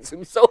 Tonka shoots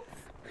himself.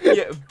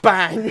 Yeah,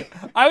 bang.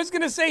 I was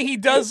gonna say he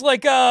does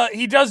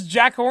he does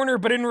Jack Horner,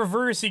 but in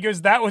reverse. He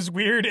goes, "That was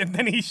weird," and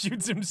then he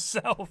shoots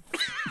himself.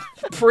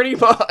 Pretty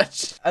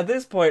much. At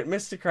this point,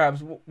 Mr.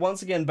 Krabs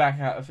once again back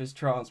out of his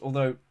trance,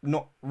 although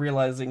not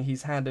realizing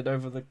he's handed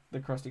over the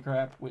Krusty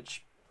Krab,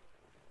 which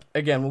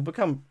again will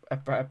become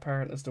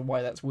apparent as to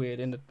why that's weird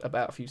in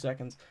about a few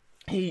seconds.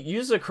 He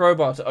uses a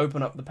crowbar to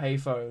open up the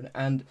payphone,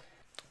 and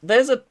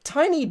there's a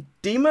tiny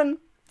demon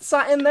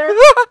sat in there,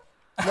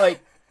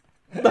 like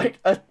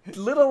a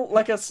little,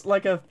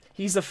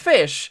 he's a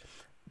fish,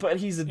 but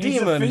he's a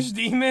demon. He's a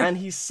fish demon, and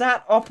he's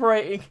sat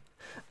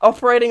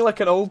operating like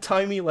an old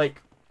timey,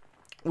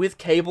 with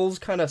cables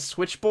kind of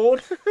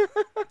switchboard.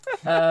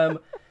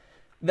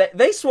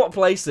 They swap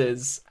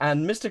places,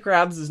 and Mr.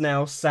 Krabs is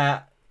now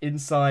sat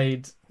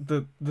inside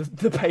the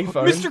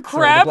payphone. Mr.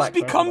 Krabs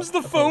becomes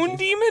the phone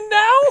demon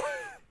now?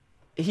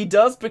 He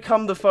does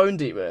become the phone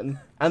demon,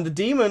 and the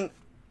demon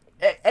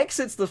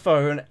exits the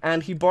phone,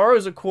 and he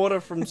borrows a quarter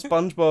from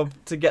SpongeBob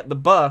to get the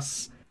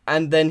bus,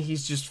 and then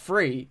he's just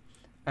free,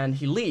 and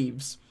he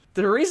leaves.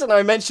 The reason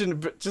I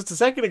mentioned just a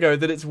second ago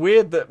that it's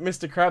weird that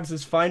Mr. Krabs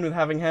is fine with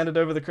having handed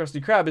over the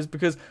Krusty Krab is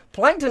because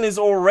Plankton is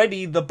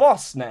already the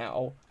boss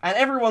now, and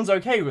everyone's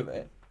okay with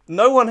it.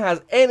 No one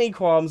has any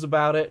qualms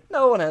about it.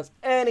 No one has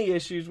any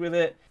issues with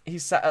it.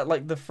 He's sat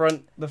at the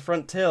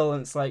front till,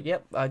 and it's like,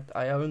 yep,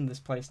 I own this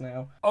place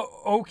now.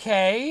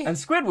 Okay. And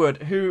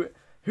Squidward,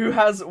 who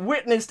has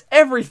witnessed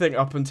everything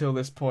up until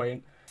this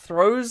point,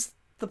 throws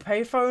the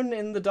payphone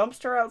in the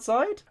dumpster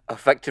outside,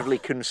 effectively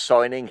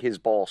consigning his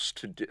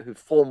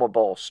former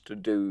boss to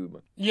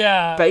doom.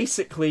 Yeah.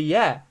 Basically,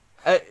 yeah.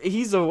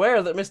 He's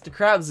aware that Mr.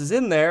 Krabs is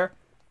in there,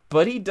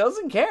 but he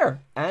doesn't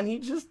care, and he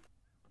just.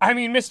 I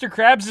mean, Mr.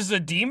 Krabs is a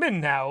demon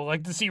now.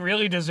 Does he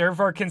really deserve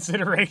our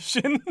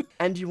consideration?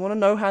 And you want to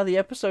know how the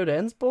episode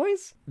ends,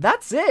 boys?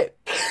 That's it.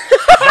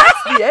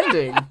 That's the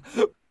ending.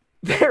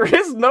 There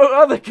is no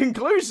other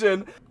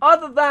conclusion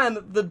other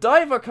than the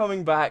diver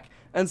coming back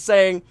and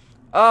saying,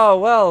 "Oh,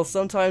 well,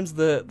 sometimes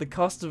the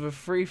cost of a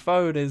free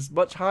phone is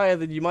much higher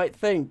than you might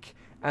think,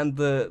 and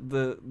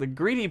the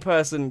greedy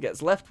person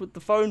gets left with the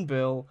phone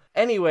bill.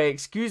 Anyway,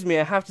 excuse me,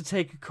 I have to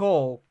take a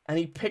call." And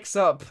he picks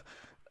up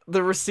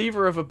the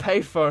receiver of a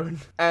payphone,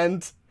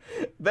 and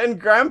then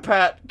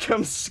Grandpat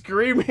comes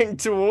screaming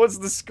towards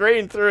the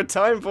screen through a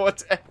time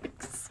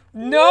vortex.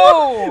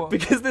 No!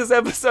 Because this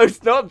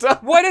episode's not done.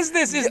 What is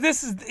this? Is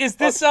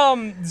this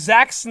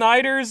Zack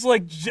Snyder's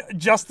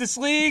Justice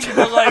League?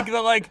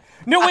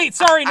 No, wait,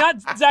 sorry,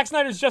 not Zack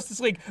Snyder's Justice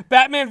League.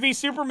 Batman v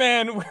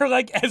Superman,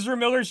 where Ezra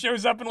Miller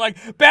shows up and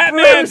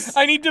Batman, Bruce!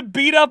 I need to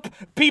beat up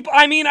people.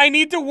 I mean, I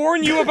need to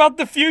warn you about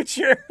the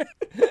future.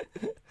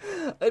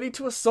 I need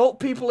to assault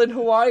people in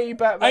Hawaii,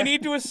 Batman. I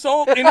need to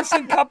assault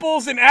innocent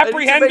couples and I need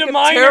apprehend to make a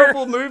minor.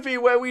 terrible movie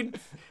where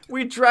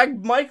we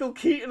drag Michael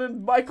Keaton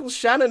and Michael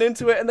Shannon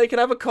into it, and they can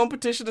have a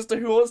competition as to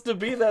who wants to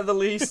be there the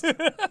least.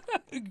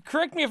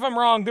 Correct me if I'm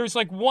wrong. There's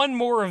one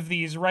more of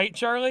these, right,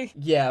 Charlie?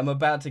 Yeah, I'm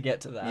about to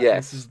get to that.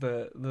 Yes. This is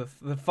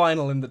the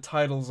final in the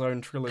Tidal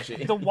Zone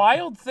trilogy. The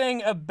wild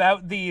thing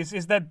about these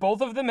is that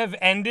both of them have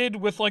ended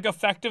with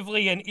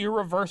effectively an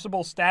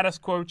irreversible status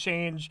quo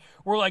change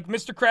where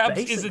Mr. Krabs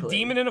is a Basically.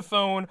 demon in a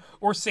phone,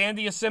 or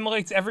Sandy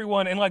assimilates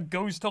everyone and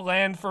goes to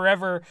land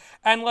forever.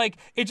 And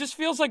it just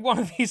feels like one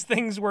of these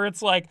things where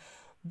it's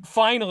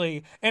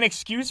finally an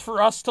excuse for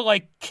us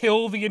to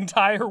kill the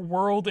entire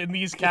world in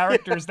these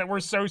characters that we're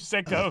so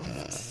sick of.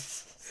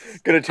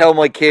 Gonna tell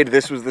my kid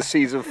this was the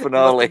season Must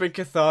finale. have been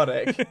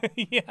cathartic.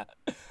 Yeah.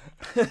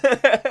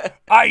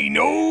 I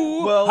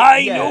know. Well, I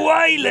yeah. know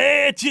I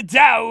let you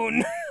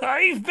down.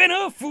 I've been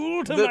a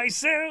fool to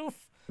myself.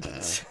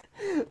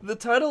 The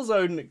Tidal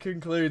Zone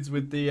concludes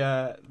with the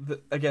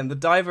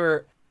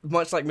diver,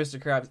 much like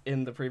Mr. Krabs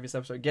in the previous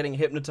episode, getting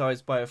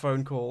hypnotized by a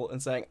phone call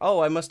and saying,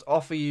 "Oh, I must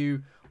offer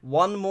you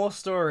one more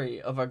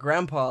story of a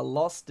grandpa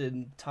lost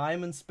in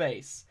time and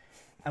space."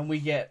 And we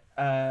get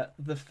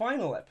the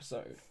final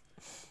episode,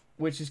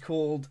 which is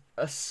called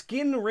A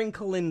Skin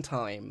Wrinkle in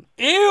Time.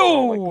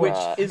 Ew! Which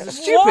is a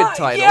stupid What?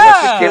 title.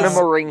 Yeah.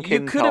 Skinamarink You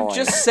in could have time.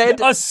 just said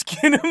A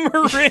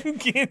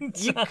Skinamarink in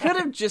you time. could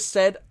have just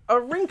said a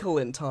wrinkle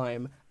in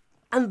time,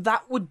 and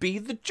that would be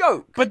the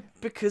joke. But-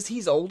 because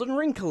he's old and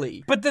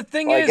wrinkly. But the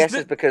thing I is, guess that,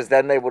 it's because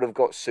then they would have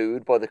got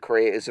sued by the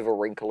creators of A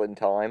Wrinkle in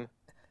Time.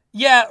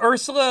 yeah,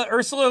 Ursula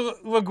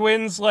Le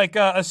Guin's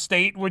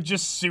estate would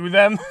just sue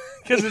them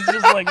because it's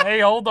just hey,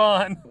 hold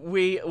on,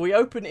 We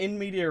open in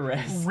media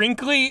res.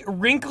 wrinkly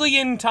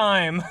in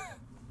time.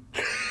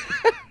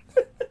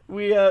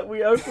 We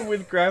open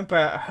with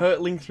Grandpa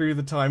hurtling through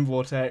the time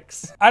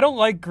vortex. I don't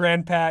like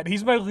Grandpat.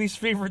 He's my least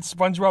favorite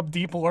SpongeBob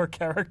Deep Lore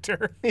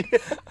character.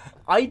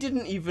 I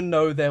didn't even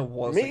know there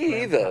was a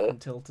Grandpat either.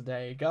 until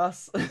today,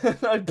 Gus.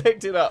 I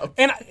picked it up.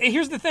 And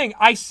here's the thing.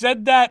 I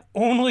said that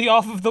only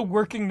off of the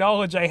working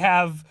knowledge I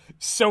have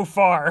so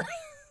far.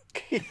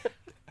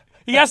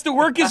 He has to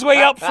work his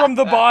way up from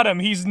the bottom.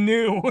 He's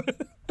new.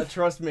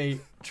 Trust me.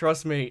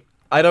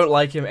 I don't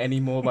like him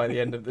anymore by the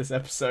end of this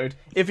episode.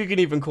 If you can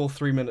even call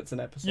 3 minutes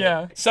an episode.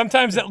 Yeah.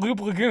 Sometimes at Lube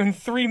Lagoon,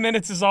 3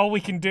 minutes is all we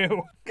can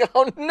do.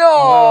 Oh no!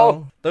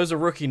 Well, those are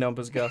rookie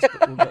numbers, Gus,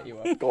 but we'll get you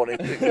up. Got it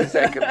in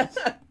seconds.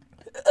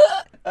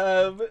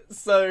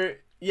 So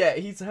yeah,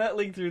 he's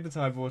hurtling through the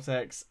time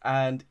vortex,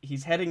 and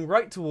he's heading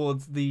right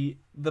towards the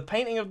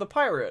painting of the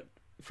pirate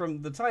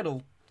from the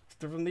title,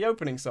 from the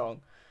opening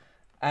song.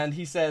 And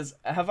he says,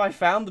 "Have I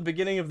found the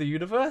beginning of the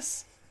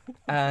universe?"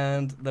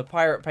 And the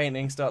pirate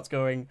painting starts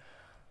going,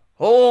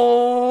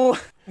 "Oh!"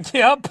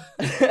 Yep.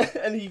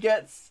 And he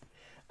gets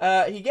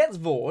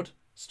Vord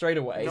straight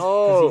away. No.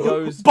 'Cause he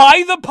goes,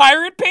 By the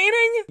pirate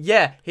painting?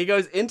 yeah, he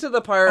goes into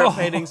the pirate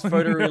painting's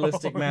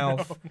photorealistic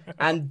mouth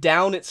and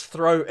down its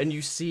throat, and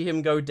you see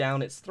him go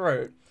down its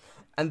throat.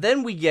 And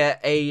then we get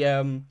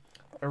a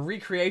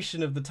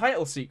recreation of the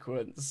title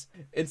sequence.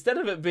 Instead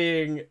of it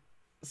being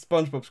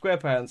SpongeBob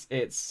SquarePants,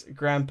 it's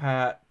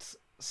Grandpat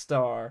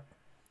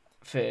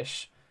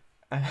Starfish.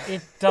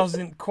 It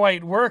doesn't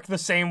quite work the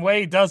same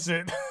way, does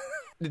it?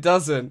 It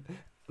doesn't.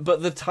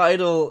 But the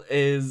title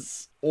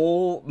is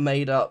all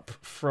made up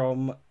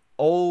from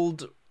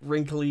old,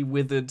 wrinkly,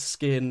 withered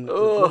skin with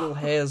little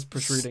hairs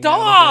protruding out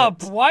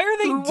Stop! of it. Why are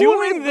they Who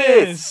doing wanted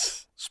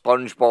this?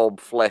 SpongeBob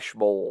Flesh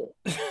Ball.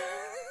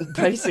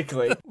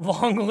 Basically.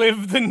 Long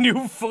live the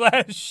new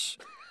flesh.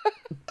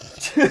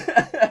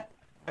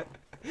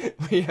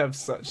 We have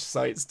such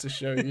sights to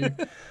show you.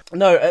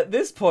 No, at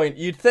this point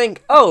you'd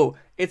think, oh,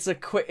 it's a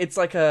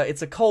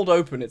cold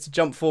open, it's a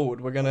jump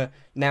forward. We're gonna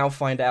now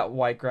find out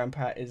why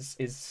Grandpa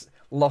is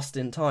lost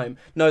in time.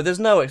 No, there's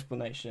no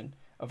explanation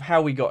of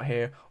how we got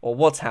here, or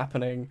what's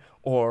happening,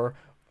 or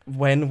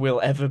when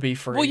we'll ever be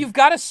free. Well, you've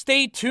got to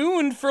stay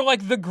tuned for,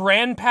 like, the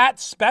Grandpat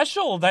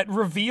special that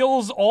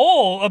reveals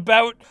all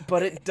about...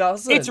 But it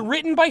doesn't. It's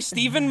written by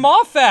Stephen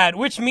Moffat,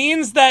 which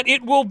means that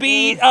it will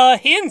be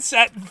hints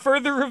at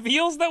further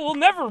reveals that will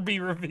never be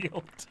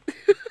revealed.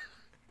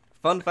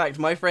 Fun fact,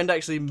 my friend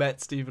actually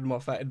met Stephen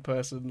Moffat in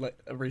person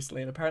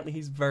recently, and apparently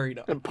he's very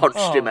nice. And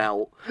punched him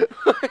out.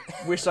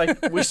 Wish I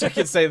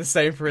could say the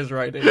same for his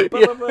writing.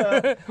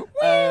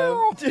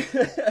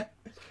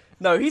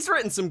 No, he's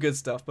written some good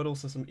stuff, but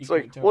also some It's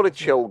equally like, terrible what a stuff.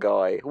 chill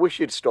guy. Wish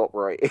he'd stop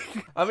writing.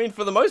 I mean,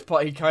 for the most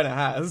part, he kind of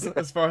has,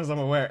 as far as I'm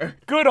aware.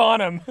 Good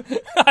on him.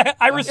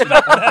 I respect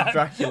that.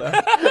 Dracula.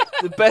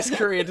 The best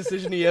career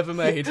decision he ever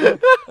made.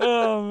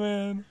 Oh,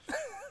 man.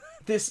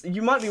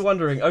 You might be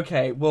wondering,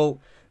 okay, well,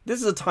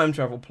 this is a time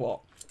travel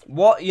plot.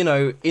 What,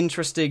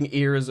 interesting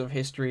eras of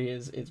history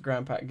is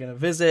Grandpa going to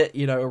visit?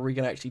 Are we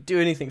going to actually do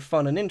anything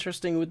fun and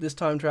interesting with this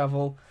time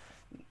travel?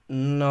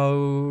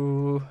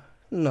 No.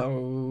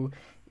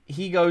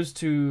 He goes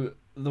to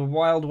the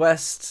Wild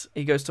West.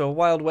 He goes to a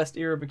Wild West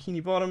era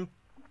Bikini Bottom,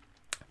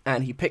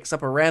 and he picks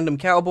up a random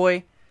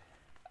cowboy.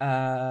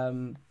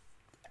 And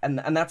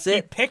that's He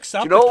it. picks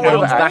up Do you know the what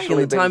would have cowboy. back in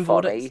actually the time been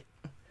funny? vortex.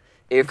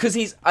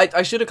 Because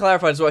I should have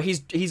clarified as well. He's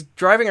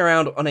driving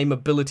around on a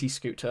mobility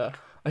scooter.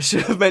 I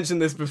should have mentioned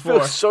this before.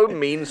 Feels so And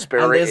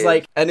mean-spirited.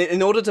 there's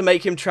in order to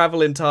make him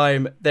travel in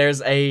time,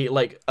 there's a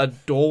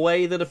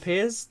doorway that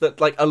appears that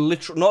a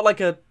literal, not like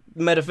a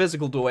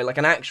metaphysical doorway, like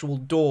an actual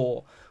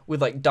door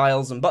with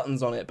dials and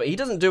buttons on it. But he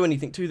doesn't do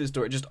anything to this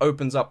door. It just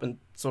opens up and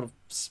sort of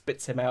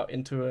spits him out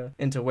into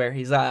where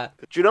he's at.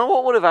 Do you know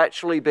what would have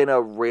actually been a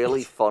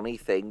really funny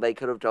thing they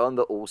could have done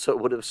that also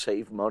would have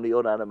saved money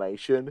on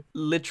animation?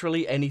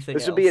 Literally anything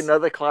This else. would be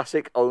another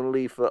classic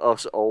only for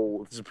us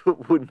olds,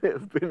 but wouldn't it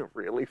have been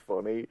really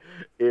funny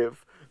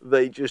if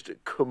they just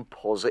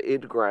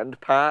composited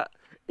Grandpat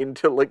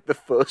into the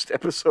first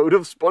episode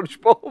of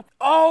SpongeBob?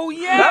 Oh,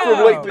 yeah! That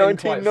From, would have been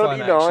quite fun,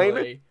 1999.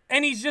 actually.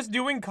 And he's just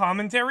doing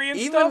commentary and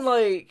Even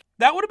stuff?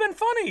 That would have been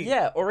funny.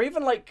 yeah, or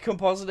even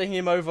compositing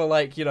him over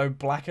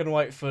black and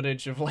white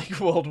footage of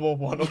World War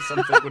One or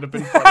something would have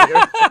been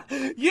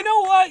funnier. You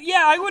know what?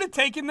 Yeah, I would have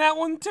taken that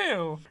one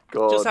too.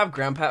 God. Just have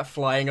Grandpa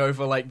flying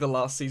over the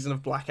last season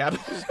of Blackadder.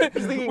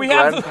 We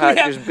have- Grandpat we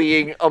have- just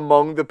being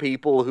among the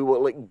people who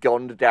were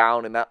gunned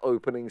down in that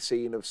opening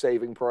scene of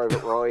Saving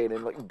Private Ryan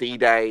in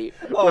D-Day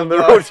when they're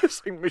no. all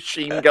just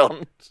machine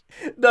guns.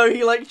 No,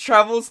 he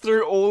travels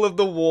through all of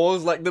the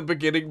wars, the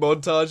beginning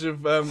montage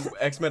of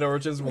X-Men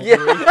Origins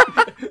Wolverine.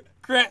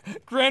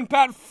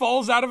 Grandpat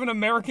falls out of an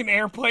American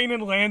airplane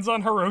and lands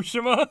on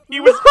Hiroshima. He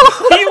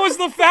was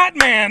the fat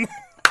man.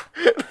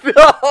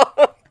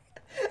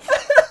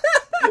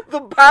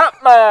 The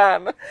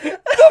Batman.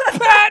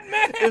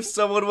 Batman! If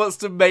someone wants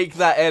to make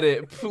that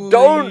edit, please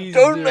Don't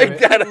do make it.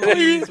 that edit.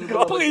 Please, for the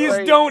love of please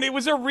God. don't. It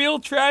was a real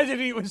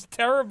tragedy. It was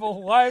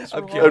terrible. Lives were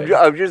I'm lost. kidding.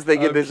 I'm just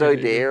thinking I'm this kidding,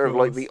 idea of of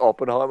like course. the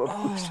Oppenheimer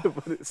poster,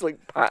 but it's like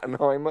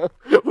Pattenheimer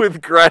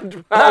with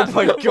Grandpa. Oh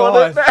my on it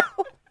God. now.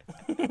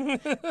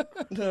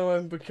 No,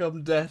 I've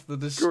become Death, the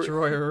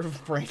destroyer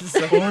of brain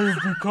cells. I've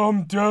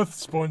become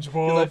Death, Because I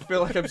SpongeBob.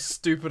 feel like I'm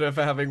stupider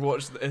for having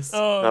watched this.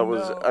 Oh, That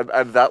was no.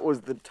 and that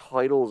was the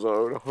title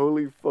zone.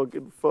 Holy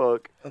fucking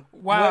fuck!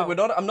 Wow. Wait,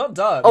 I'm not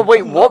done. Oh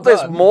wait, I'm what? not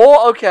There's done.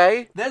 more?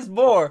 Okay. There's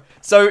more.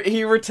 So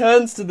he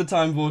returns to the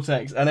time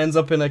vortex and ends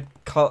up in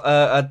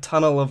a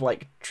tunnel of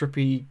like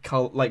trippy,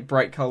 like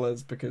bright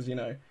colors because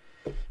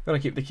gotta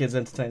keep the kids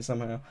entertained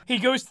somehow. He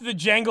goes to the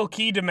Jangle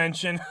Key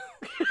dimension.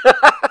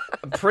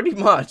 Pretty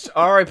much.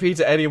 R.I.P.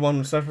 to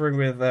anyone suffering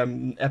with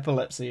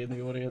epilepsy in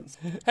the audience.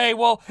 Hey,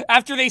 well,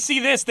 after they see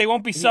this, they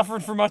won't be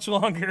suffering for much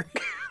longer.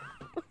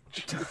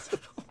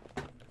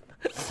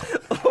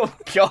 Oh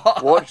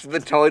God! Watch the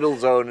title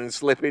zone and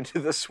slip into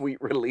the sweet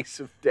release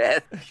of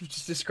death. You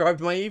just described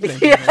my evening.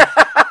 Yeah.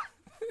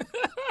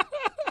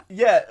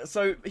 Yeah.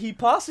 So he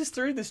passes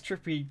through this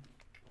trippy,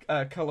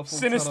 colorful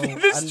tunnel. This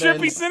and then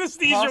trippy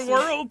synesthesia passes-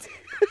 world.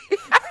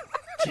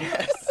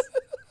 Yes.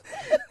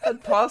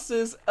 And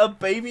passes a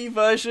baby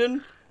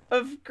version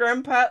of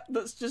Grandpat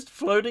that's just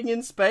floating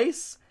in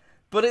space,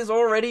 but is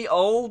already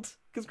old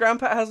because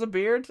Grandpat has a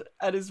beard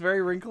and is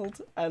very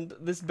wrinkled, and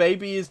this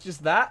baby is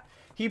just that.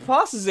 He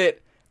passes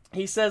it.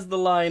 He says the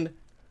line,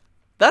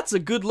 "That's a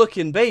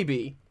good-looking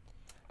baby."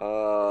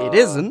 It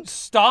isn't.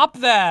 Stop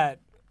that.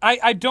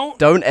 I don't...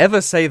 Don't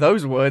ever say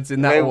those words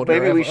in that order.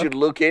 Maybe we ever. should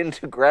look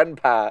into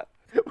Grandpa.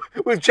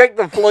 We've checked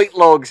the flight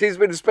logs. He's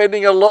been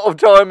spending a lot of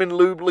time in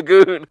Lube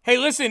Lagoon. Hey,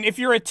 listen, if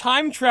you're a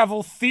time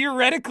travel,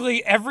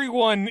 theoretically,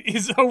 everyone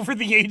is over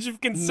the age of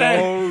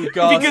consent. No,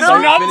 God, because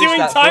don't you're not finish doing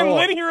that time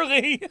thought.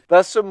 linearly.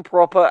 That's some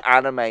proper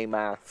anime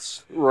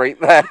maths right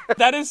there.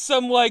 That is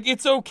some, like,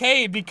 it's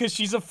okay because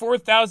she's a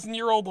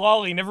 4,000-year-old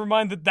lolly. Never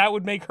mind that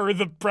would make her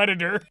the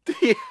predator.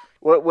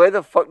 Where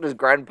the fuck does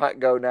Grandpa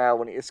go now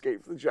when he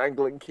escapes the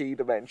jangling key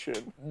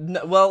dimension?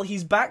 No, well,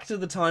 he's back to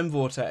the time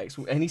vortex,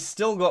 and he's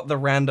still got the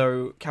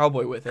rando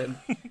cowboy with him.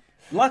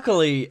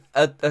 Luckily,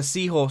 a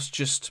seahorse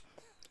just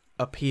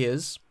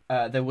appears.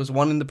 There was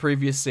one in the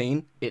previous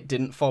scene. It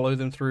didn't follow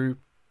them through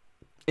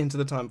into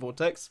the time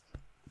vortex.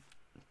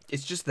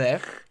 It's just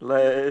there.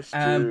 Let's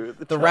do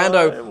The time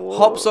rando warp.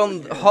 hops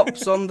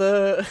on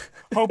the.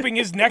 Hoping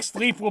his next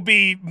leap will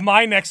be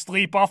my next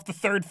leap off the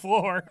 3rd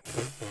floor.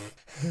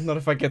 Not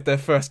if I get there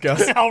first,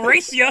 Gus. I'll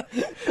race ya.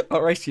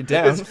 I'll race you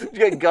down.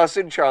 Yeah, Gus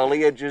and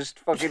Charlie are just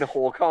fucking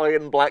Hawkeye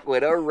and Black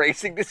Widow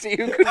racing to see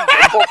who can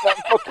jump off that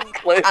fucking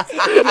cliff.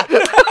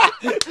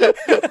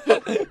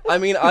 I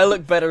mean, I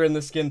look better in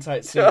the skin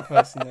tight suit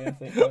personally. I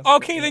think. Gus.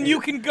 Okay, then you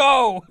can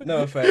go.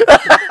 No offense.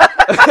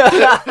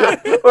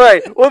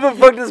 Right, what the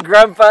fuck does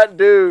Grandpa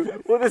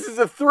do? Well, this is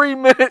a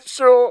 3-minute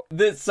short.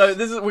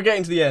 We're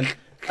getting to the end.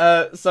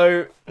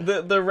 So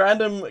the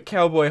random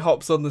cowboy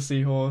hops on the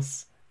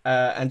seahorse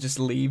and just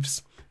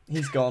leaves.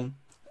 He's gone.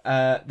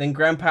 Then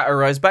Grandpa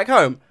arrives back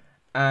home,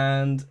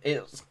 and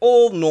it's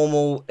all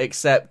normal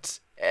except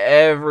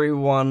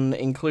everyone,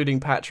 including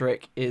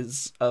Patrick,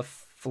 is a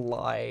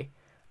fly.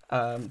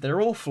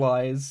 They're all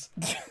flies.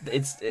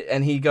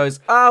 And he goes,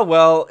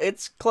 well,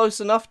 it's close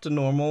enough to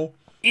normal.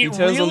 He It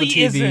turns on the really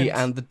TV, isn't.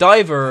 and the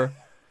diver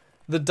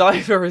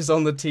is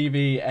on the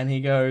TV, and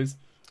he goes,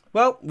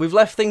 well, we've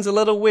left things a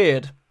little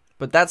weird,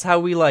 but that's how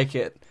we like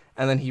it.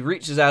 And then he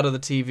reaches out of the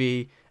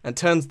TV and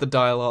turns the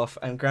dial off,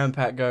 and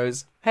Grandpat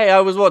goes, hey,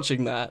 I was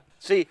watching that.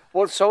 See,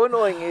 what's so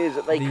annoying is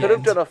that they The could have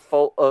end. done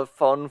a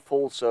fun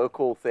full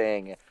circle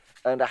thing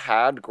and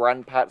had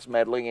Grandpat's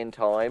meddling in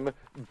time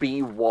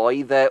be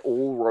why they're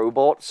all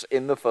robots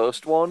in the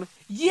first one.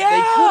 Yeah.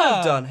 They could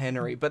have done,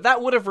 Henry, but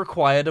that would have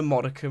required a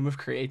modicum of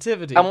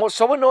creativity. And what's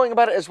so annoying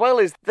about it as well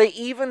is they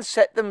even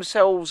set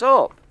themselves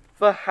up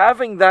for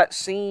having that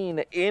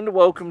scene in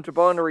Welcome to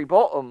Binary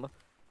Bottom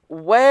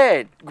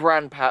where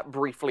Grandpat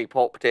briefly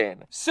popped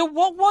in. So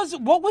what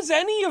was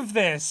any of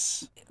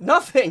this?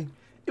 Nothing.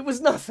 It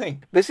was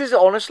nothing. This is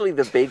honestly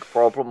the big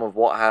problem of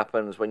what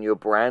happens when your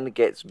brand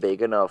gets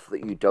big enough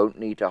that you don't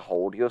need to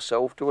hold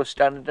yourself to a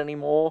standard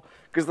anymore.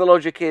 Because the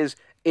logic is,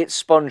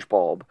 it's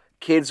SpongeBob.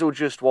 Kids will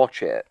just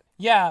watch it.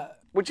 Yeah.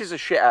 Which is a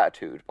shit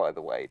attitude, by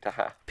the way, to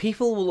have.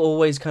 People will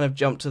always kind of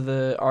jump to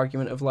the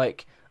argument of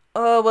like,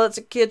 oh, well, it's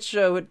a kid's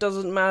show, it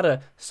doesn't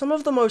matter. Some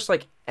of the most,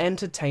 like,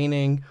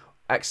 entertaining,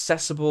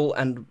 accessible,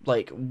 and,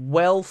 like,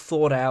 well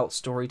thought out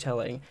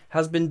storytelling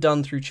has been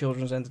done through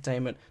children's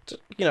entertainment.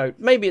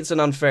 Maybe it's an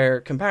unfair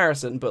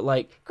comparison, but,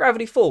 like,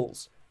 Gravity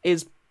Falls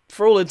is,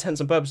 for all intents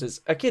and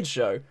purposes, a kid's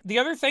show. The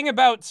other thing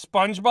about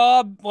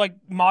SpongeBob, like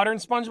modern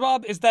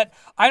SpongeBob, is that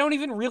I don't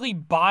even really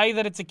buy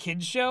that it's a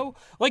kid's show.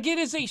 Like, it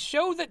is a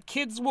show that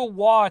kids will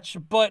watch,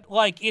 but,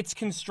 like, it's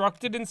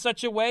constructed in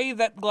such a way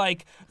that,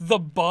 like, the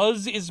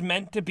buzz is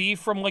meant to be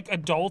from, like,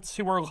 adults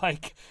who are,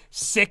 like,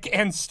 sick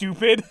and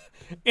stupid.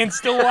 and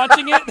still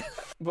watching it.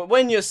 But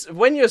when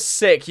you're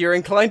sick, you're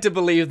inclined to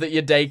believe that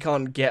your day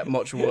can't get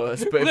much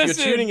worse. But if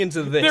Listen, you're tuning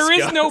into this, there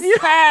is guys, no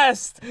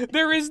past.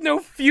 There is no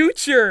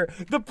future.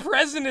 The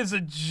present is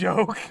a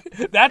joke.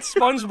 That's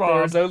SpongeBob.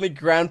 there is only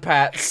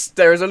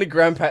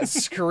Grandpat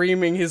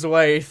screaming his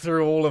way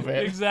through all of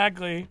it.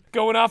 Exactly.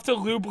 Going off to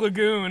Lube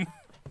Lagoon.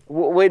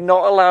 We're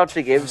not allowed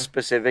to give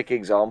specific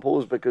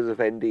examples because of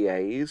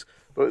NDAs,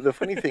 but the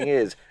funny thing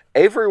is,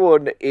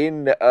 everyone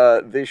in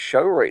this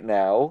show right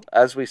now,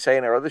 as we say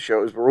in our other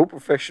shows, we're all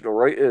professional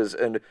writers,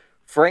 and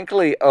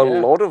frankly, a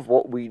lot of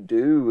what we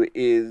do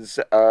is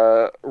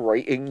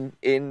writing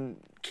in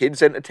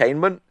kids'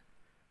 entertainment,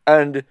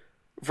 and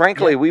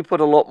frankly, we put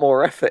a lot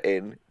more effort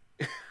in.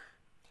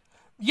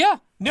 Yeah,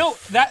 no,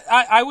 that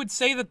I would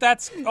say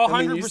that's 100%.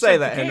 I mean, you say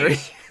that, the Henry.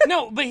 case.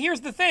 No, but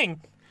here's the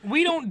thing.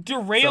 We don't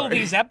derail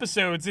these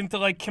episodes into,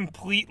 like,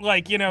 complete,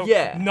 like,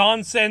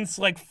 nonsense,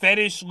 like,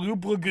 fetish,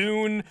 Lube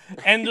Lagoon,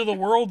 end of the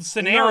world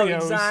scenarios.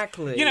 No,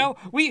 exactly. You know,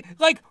 we,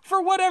 like,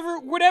 for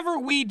whatever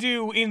we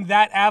do in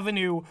that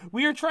avenue,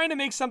 we are trying to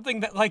make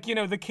something that, like,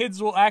 the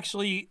kids will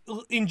actually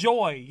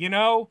enjoy,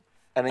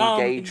 And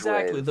engage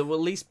Exactly, with. that will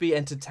at least be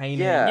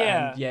entertaining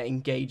and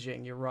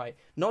engaging, you're right.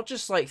 Not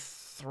just, like,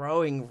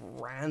 throwing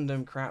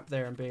random crap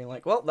there and being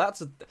like, well,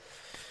 that's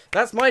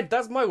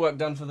my work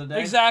done for the day.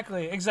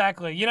 Exactly.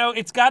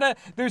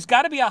 There's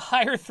gotta be a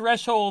higher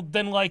threshold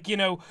than, like,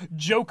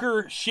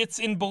 Joker shits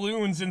in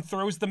balloons and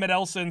throws them at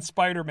Elsa and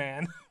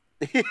Spider-Man.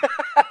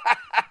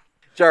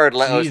 Jared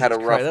Leto's Jesus had a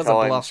Christ, rough that's a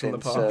time blast from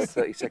the since past.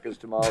 30 Seconds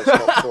to Mars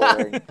stopped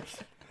touring.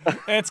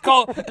 It's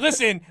called,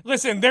 listen,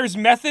 there's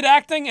method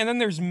acting and then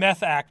there's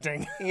meth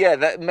acting. Yeah,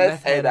 that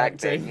meth head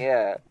acting. acting,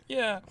 yeah.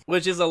 Yeah.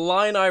 Which is a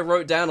line I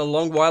wrote down a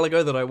long while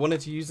ago that I wanted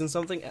to use in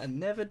something and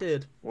never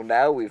did. Well,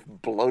 now we've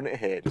blown it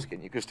here. Just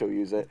kidding, you can still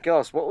use it.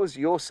 Gus, what was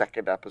your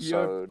second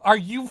episode? Are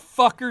you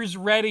fuckers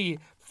ready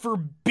for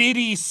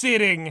Biddy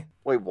sitting?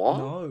 Wait, what?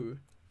 No.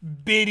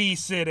 Biddy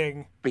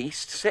sitting.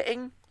 Beast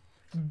sitting?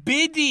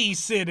 Biddy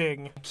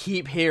sitting.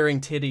 Keep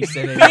hearing titty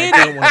sitting. I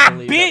don't want to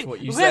believe that's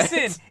what you said.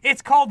 Listen,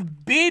 it's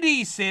called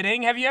Biddy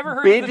sitting. Have you ever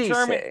heard of the Biddy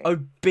term? sitting. Oh,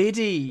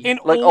 Biddy. An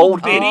Like old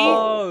old Biddy?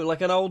 Oh, like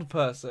an old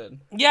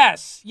person.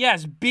 Yes,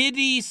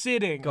 Biddy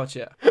sitting.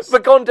 Gotcha. For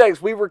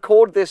context, we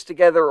record this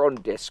together on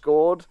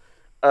Discord.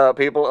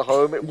 People at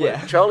home,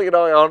 Charlie and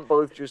I aren't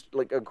both just,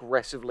 like,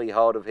 aggressively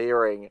hard of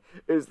hearing.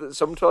 Is that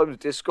sometimes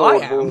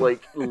Discord will,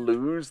 like,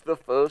 lose the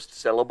first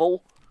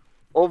syllable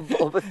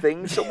of a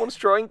thing someone's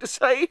trying to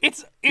say.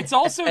 It's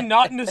also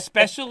not an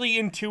especially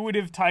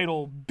intuitive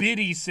title,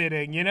 Biddy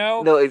sitting,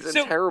 No, it's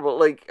terrible.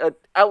 Like,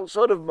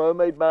 outside of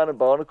Mermaid Man and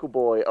Barnacle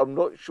Boy, I'm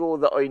not sure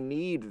that I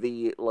need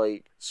the,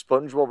 like,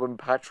 SpongeBob and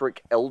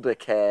Patrick elder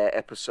care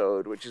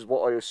episode, which is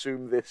what I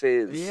assume this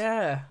is.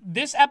 Yeah.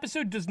 This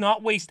episode does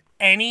not waste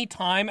any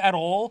time at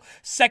all.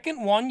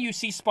 Second one, you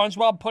see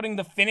SpongeBob putting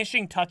the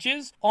finishing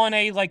touches on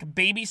a, like,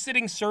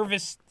 babysitting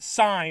service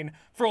sign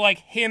for, like,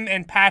 him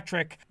and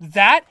Patrick.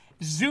 That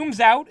zooms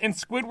out and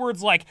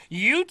Squidward's like,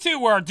 you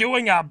two are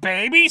doing a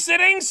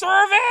babysitting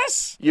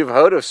service? You've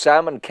heard of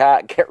Sam and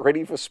Cat, get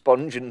ready for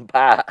Sponge and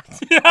Pat.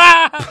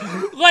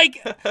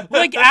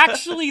 like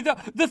actually,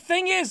 the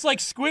thing is, like,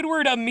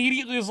 Squidward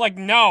immediately is like,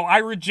 no, I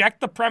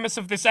reject the premise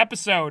of this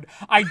episode.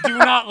 I do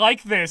not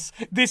like this.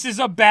 This is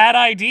a bad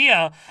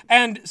idea.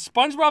 And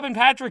SpongeBob and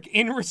Patrick,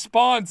 in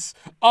response,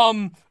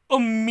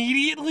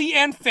 immediately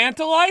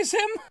infantilize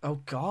him? Oh,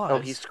 God. Oh,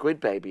 he's Squid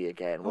Baby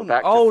again. We're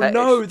back to Oh, fetish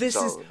no, this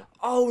zone. is...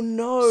 Oh,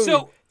 no.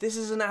 So- this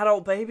is an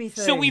adult baby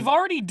thing. So we've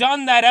already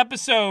done that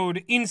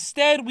episode.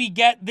 Instead, we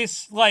get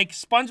this, like,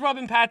 SpongeBob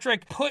and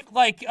Patrick put,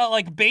 like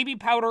baby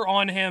powder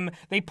on him.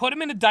 They put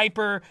him in a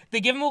diaper. They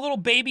give him a little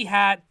baby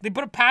hat. They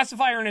put a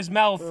pacifier in his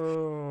mouth.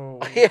 Oh,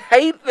 I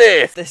hate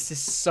this. this is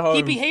so...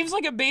 He behaves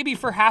like a baby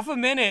for half a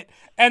minute,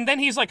 and then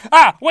he's like,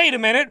 wait a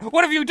minute,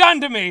 what have you done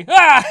to me?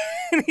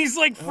 And he's,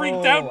 like,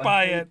 freaked out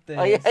by it.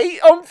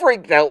 I'm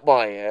freaked out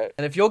by it.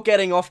 And if you're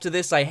getting off to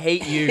this, I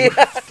hate you.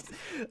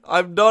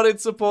 I'm not in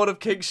support of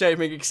kink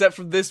shaming, except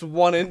from this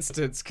one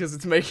instance, because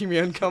it's making me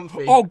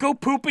uncomfy. Oh, go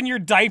poop in your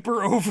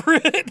diaper over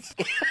it.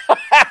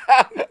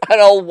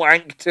 And I'll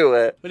wank to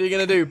it. What are you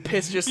gonna do,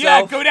 piss yourself?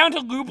 Yeah, go down to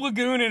Lube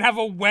Lagoon and have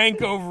a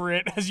wank over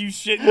it as you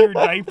shit in your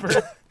diaper.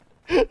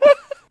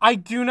 I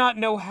do not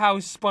know how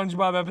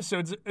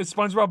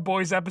SpongeBob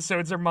Boys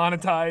episodes are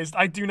monetized.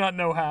 I do not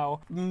know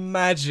how.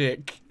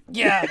 Magic.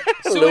 Yeah.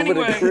 A So little bit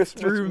of anyway,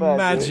 Christmas Through magic.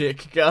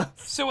 magic, Gus.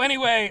 so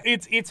anyway,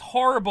 it's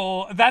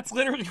horrible. That's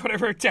literally what I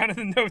wrote down in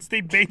the notes.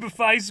 They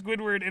babify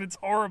Squidward, and it's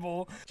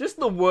horrible. Just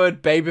the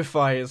word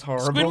babify is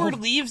horrible.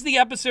 Squidward leaves the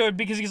episode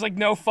because he's like,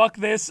 no, fuck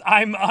this.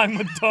 I'm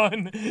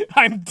done.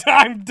 I'm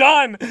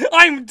done.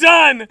 I'm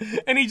done.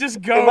 And he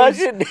just goes.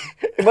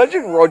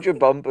 Imagine Roger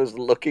Bumpers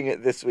looking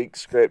at this week's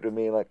script and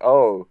being like,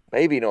 oh,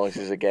 baby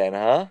noises again,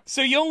 huh?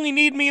 So you only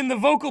need me in the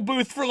vocal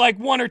booth for like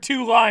 1 or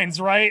 2 lines,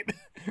 right?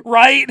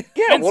 Right?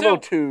 Yeah, And one so- or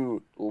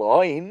two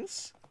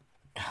lines.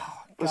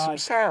 With some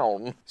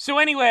sound. So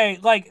anyway,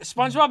 like,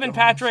 SpongeBob and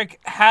Patrick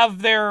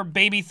have their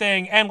baby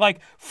thing, and, like,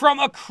 from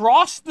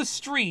across the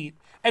street,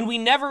 and we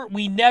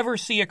never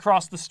see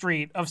across the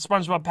street of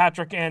SpongeBob,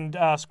 Patrick, and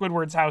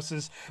Squidward's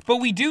houses, but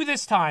we do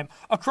this time.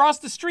 Across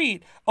the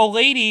street, a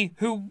lady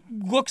who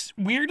looks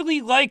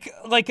weirdly like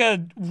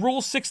a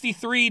Rule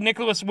 63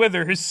 Nicholas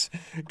Withers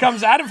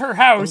comes out of her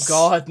house. Oh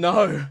God,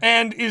 no!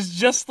 And is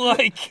just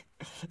like,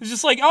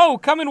 oh,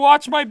 come and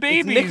watch my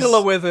babies. It's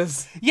Nicola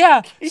Withers.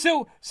 Yeah.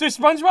 So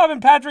SpongeBob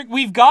and Patrick,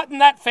 we've gotten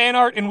that fan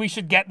art, and we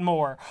should get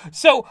more.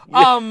 So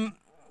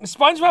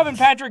SpongeBob and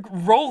Patrick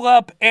roll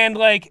up, and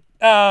like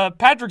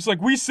Patrick's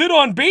like, we sit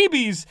on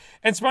babies,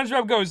 and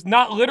SpongeBob goes,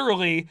 not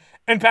literally,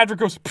 and Patrick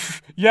goes,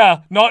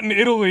 yeah, not in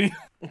Italy.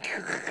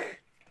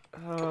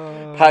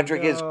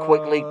 Patrick is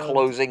quickly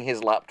closing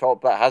his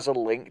laptop that has a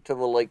link to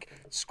the like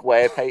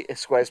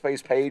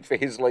Squarespace page for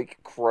his like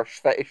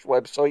crush fetish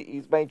website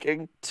he's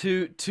making.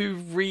 To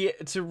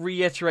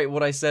reiterate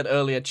what I said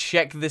earlier,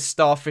 check this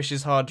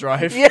starfish's hard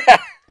drive. Yeah,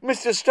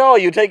 Mr. Star,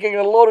 you're taking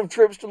a lot of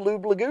trips to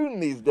Lube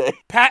Lagoon these days.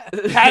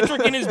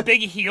 Patrick in his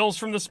big heels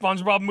from the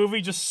SpongeBob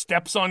movie just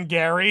steps on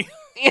Gary.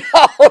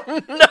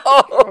 Oh no!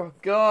 Oh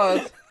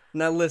God!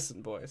 Now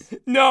listen, boys.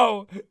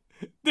 No,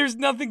 there's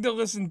nothing to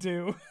listen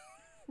to.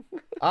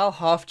 I'll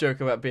half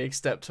joke about being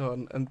stepped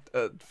on and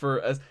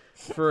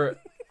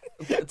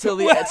till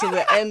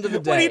the end of the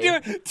day. What are you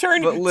doing?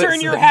 Turn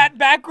your hat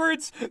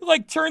backwards.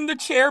 Like turn the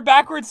chair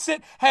backwards.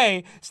 Sit.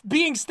 Hey,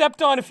 being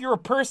stepped on if you're a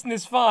person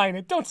is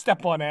fine. Don't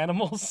step on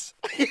animals.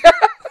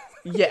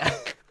 Yeah.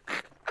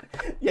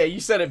 Yeah, you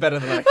said it better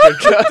than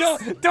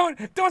I could.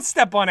 Don't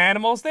step on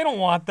animals. They don't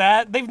want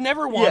that. They've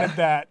never wanted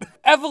that.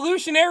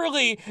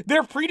 Evolutionarily,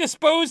 they're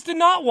predisposed to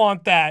not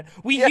want that.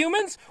 We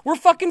humans, we're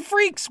fucking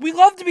freaks. We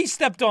love to be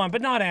stepped on,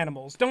 but not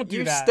animals. Don't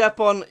do that.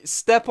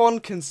 Step on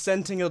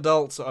consenting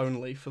adults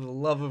only, for the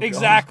love of God.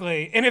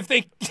 Exactly. And if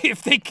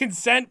they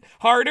consent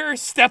harder,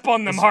 step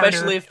on them harder.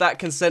 Especially if that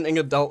consenting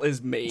adult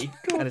is me,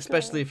 and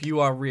especially if you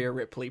are Rhea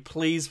Ripley.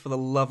 Please, for the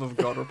love of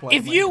God, reply.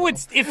 If you would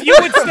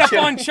step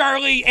on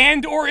Charlie,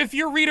 and or if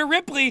you're Rita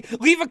Ripley,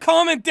 leave a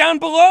comment down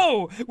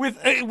below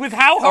with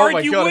how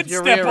hard you would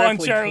step Rhea on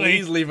Ripley, Charlie.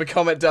 Please leave a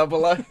comment down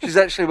below. She's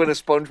actually been a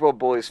SpongeBob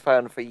Boys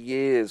fan for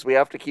years. We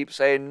have to keep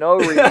saying, no,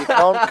 Rita, you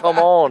can't come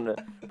on.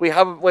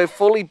 We're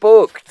fully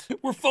booked.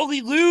 We're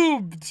fully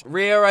lubed.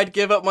 Rhea, I'd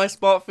give up my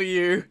spot for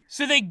you.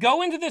 So they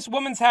go into this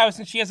woman's house,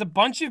 and she has a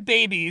bunch of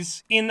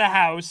babies in the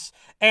house,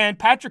 and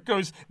Patrick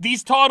goes,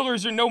 these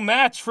toddlers are no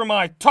match for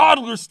my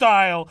toddler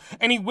style.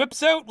 And he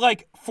whips out,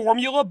 like,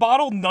 formula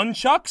bottle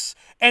nunchucks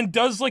and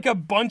does, like, a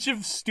bunch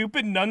of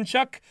stupid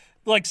nunchuck,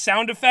 like,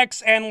 sound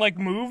effects and, like,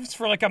 moves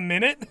for, like, a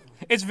minute.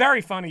 It's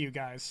very funny, you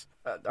guys.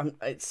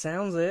 It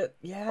sounds it,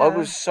 yeah. I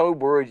was so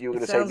worried you were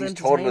going to say these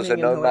toddlers are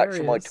no match for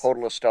my hilarious.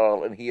 toddler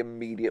style, and he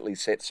immediately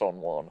sits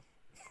on one.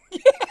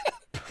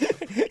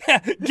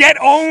 Get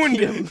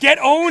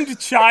owned,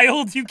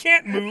 child. You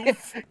can't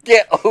move.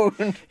 Get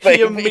owned,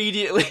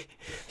 baby.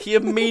 He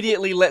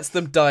immediately lets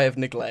them die of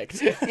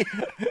neglect.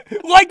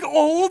 Like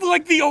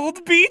the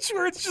old beach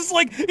where it's just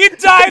like, it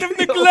died of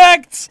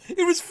neglect.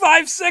 It was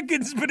 5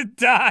 seconds, but it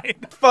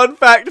died. Fun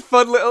fact,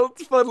 fun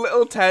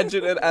little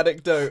tangent and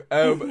anecdote.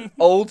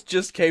 Old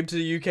just came to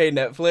the UK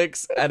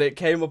Netflix, and it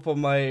came up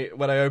on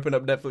when I opened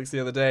up Netflix the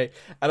other day,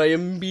 and I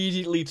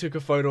immediately took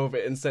a photo of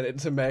it and sent it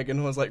to Meg, and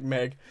I was like,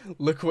 Meg,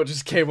 look what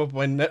just came up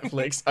on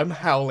Netflix. I'm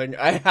howling.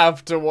 I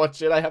have to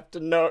watch it. I have to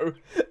know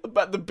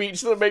about the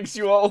beach that makes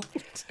you old.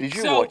 Did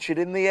you watch it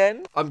in the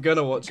end? I'm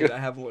gonna watch it. I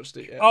haven't watched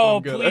it yet.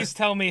 Oh, please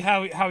tell me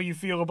how you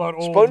feel about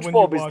old.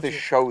 SpongeBob when you is the watch it.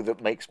 show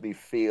that makes me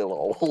feel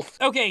old.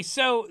 Okay,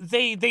 so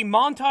they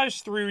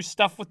montage through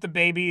stuff with the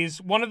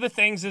babies. One of the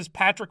things is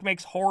Patrick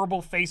makes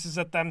horrible faces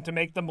at them to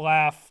make them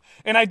laugh.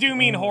 And I do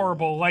mean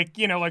horrible, like,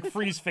 like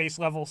freeze face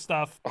level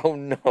stuff. Oh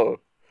no.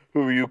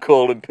 Who are you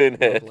calling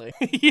Pinhead?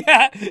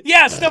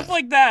 yeah, stuff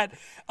like that.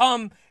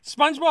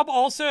 SpongeBob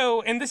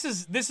also, and this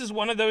is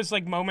one of those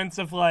like moments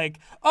of like,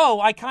 oh,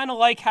 I kind of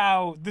like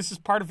how this is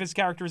part of his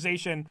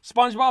characterization.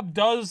 SpongeBob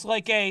does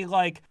like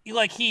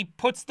he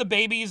puts the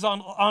babies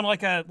on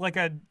like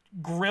a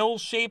grill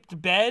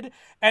shaped bed,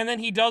 and then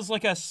he does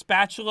like a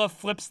spatula,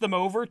 flips them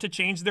over to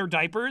change their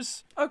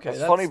diapers. Okay,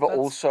 that's funny, but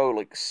also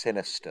like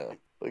sinister.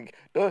 Like,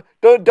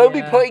 don't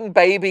be putting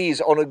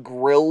babies on a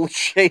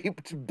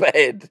grill-shaped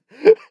bed,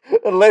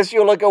 unless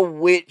you're like a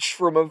witch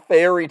from a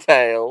fairy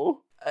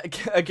tale.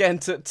 Again,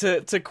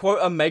 to quote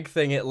a Meg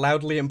thing, it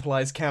loudly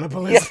implies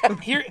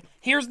cannibalism. Yeah.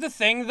 Here's the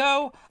thing,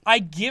 though. I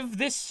give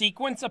this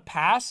sequence a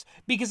pass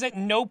because at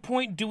no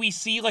point do we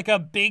see like a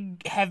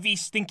big, heavy,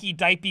 stinky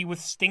diaper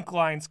with stink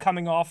lines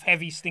coming off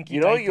heavy, stinky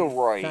diaper. You're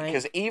right,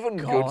 because even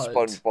good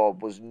SpongeBob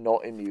was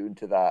not immune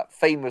to that,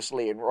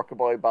 famously in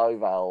Rockabye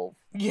Bivalve.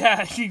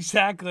 Yeah,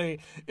 exactly.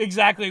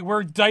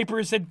 Where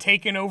diapers had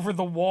taken over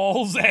the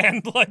walls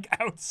and like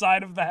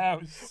outside of the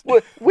house. Well,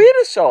 weird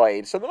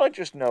aside, something I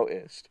just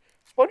noticed.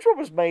 SpongeBob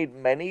has made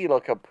many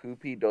like a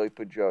poopy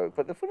diaper joke,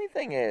 but the funny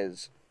thing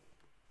is,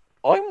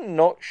 I'm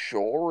not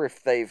sure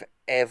if they've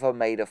ever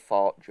made a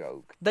fart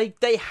joke. They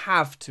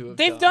have to have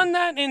They've done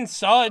that in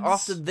Suds.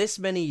 After this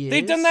many years.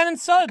 They've done that in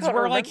Suds,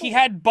 where like he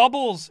had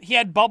bubbles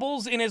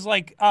in his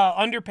like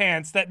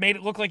underpants that made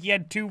it look like he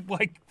had two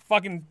like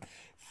fucking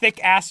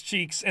thick ass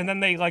cheeks, and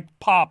then they, like,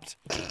 popped.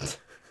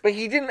 But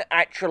he didn't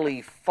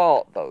actually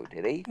fart, though,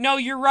 did he? No,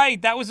 you're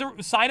right. That was a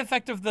side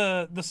effect of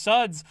the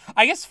suds.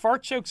 I guess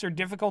fart jokes are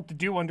difficult to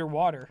do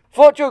underwater.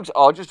 Fart jokes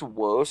are just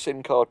worse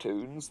in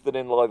cartoons than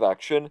in live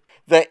action.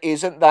 There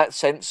isn't that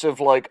sense of,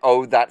 like,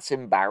 oh, that's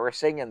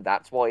embarrassing and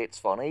that's why it's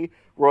funny.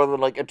 Rather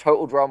than, like, a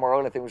total drama or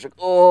anything was like,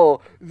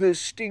 oh, the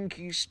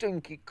stinky,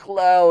 stinky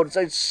clouds.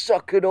 I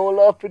suck it all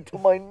up into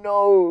my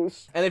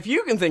nose. And if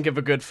you can think of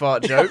a good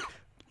fart joke...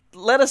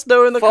 let us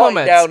know in the Fart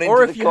comments, down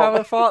or into if the you have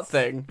a comments. fart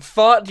thing.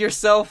 Fart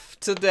yourself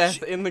to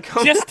death in the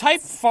comments. Just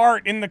type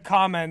fart in the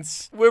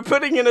comments. We're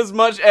putting in as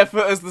much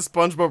effort as the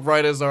SpongeBob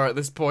writers are at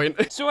this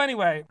point. So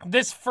anyway,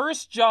 this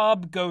first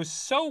job goes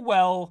so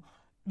well.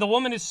 The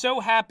woman is so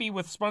happy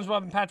with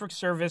SpongeBob and Patrick's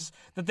service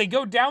that they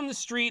go down the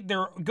street.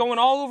 They're going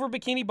all over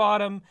Bikini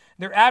Bottom.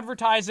 They're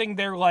advertising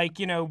their, like,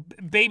 you know,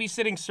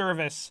 babysitting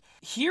service.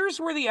 Here's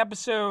where the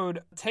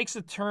episode takes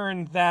a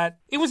turn that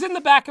it was in the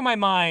back of my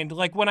mind,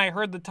 like, when I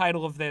heard the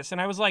title of this. And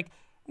I was like,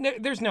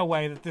 there's no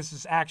way that this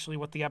is actually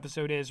what the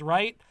episode is,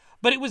 right?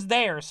 But it was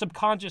there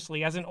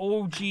subconsciously as an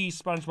OG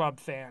SpongeBob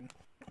fan.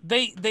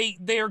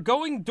 They are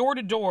going door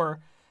to door,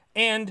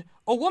 and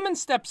a woman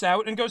steps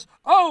out and goes,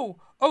 oh,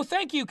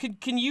 thank you.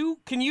 Can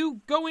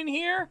you go in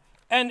here?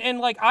 And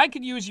like, I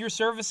could use your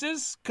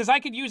services because I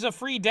could use a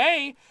free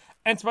day.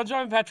 And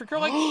SpongeBob and Patrick are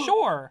like,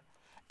 sure.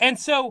 And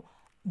so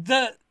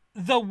the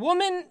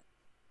woman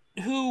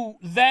who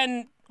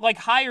then, like,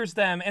 hires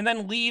them and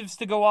then leaves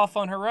to go off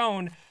on her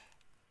own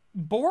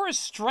bore a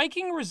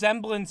striking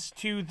resemblance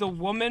to the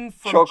woman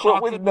from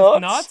Chocolate with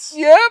Nuts.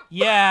 Yep.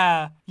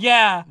 Yeah.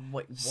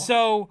 Wait, what?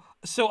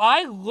 So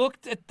I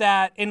looked at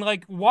that and,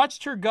 like,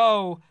 watched her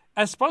go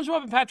as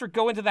SpongeBob and Patrick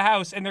go into the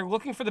house and they're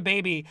looking for the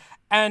baby,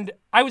 and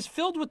I was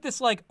filled with this,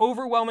 like,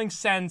 overwhelming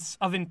sense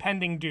of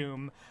impending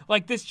doom.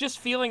 Like, this just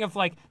feeling of,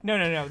 like,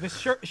 no,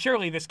 this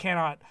surely this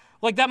cannot,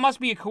 like, that must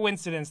be a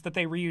coincidence that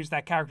they reused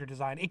that character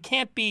design. It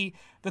can't be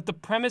that the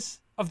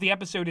premise of the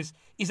episode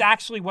is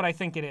actually what I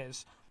think it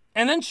is.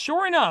 And then,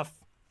 sure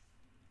enough,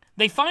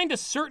 they find a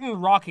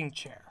certain rocking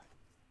chair,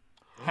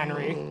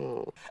 Henry,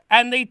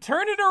 and they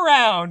turn it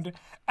around,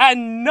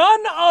 and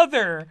none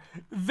other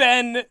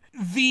than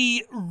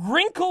the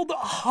wrinkled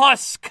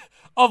husk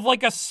of,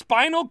 like, a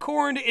spinal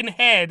cord and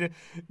head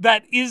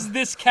that is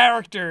this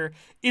character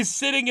is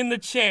sitting in the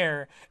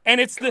chair. And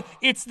it's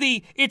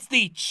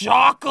the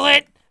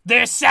chocolate.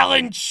 They're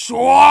selling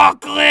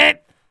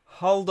chocolate.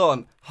 Hold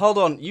on.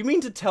 You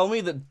mean to tell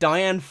me that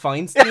Diane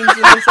Feinstein's in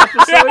this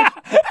episode?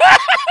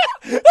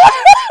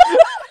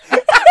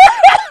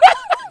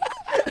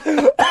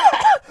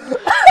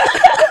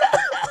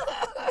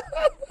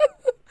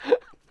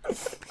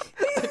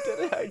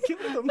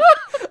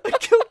 I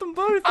killed them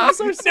both. I'm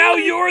so sorry. Now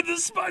you're the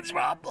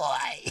SpongeBob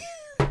boy.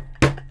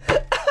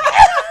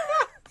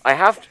 I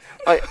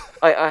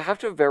have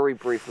to very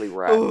briefly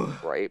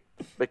rant, right?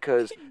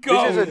 Because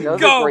this is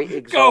another great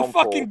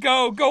example.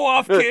 Go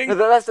off, King.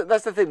 No,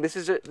 that's the thing. This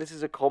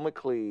is a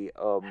comically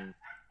Oh,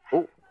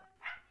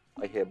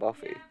 I hear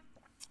Buffy.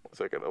 1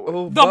 second.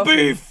 Oh, The Buffy.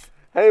 beef.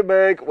 Hey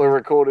Meg, we're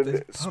recording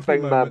There's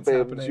Sping Buffy Bab moments Bims.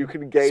 happening. You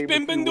can game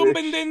Spin if bin you dum wish.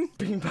 bin din.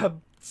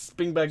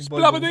 Spingbag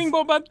Blabberding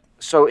bobbad.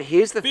 So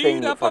here's the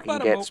thing that fucking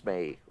gets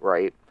me,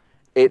 right?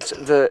 It's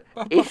the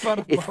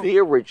if the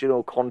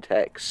original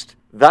context,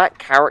 that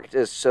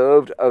character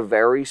served a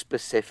very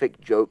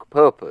specific joke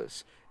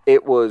purpose.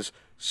 It was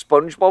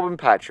SpongeBob and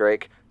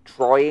Patrick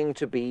trying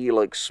to be,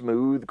 like,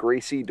 smooth,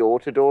 greasy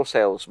door-to-door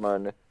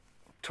salesmen,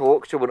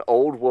 talk to an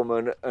old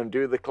woman and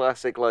do the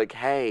classic, like,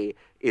 hey,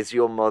 is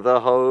your mother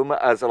home?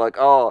 As they're like,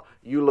 oh,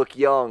 you look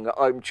young,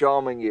 I'm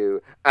charming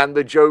you. And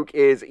the joke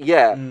is,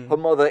 yeah, her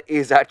mother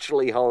is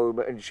actually home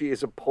and she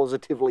is a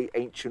positively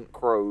ancient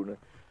crone.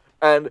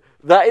 And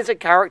that is a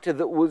character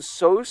that was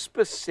so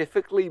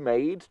specifically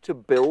made to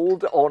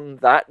build on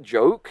that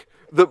joke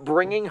that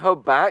bringing her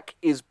back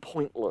is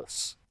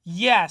pointless.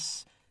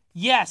 Yes,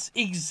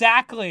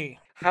 exactly.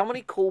 How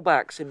many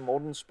callbacks in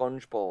modern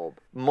SpongeBob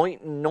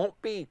might not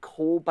be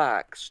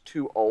callbacks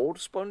to old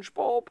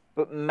SpongeBob,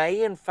 but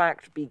may in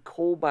fact be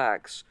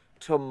callbacks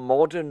to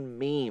modern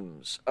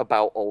memes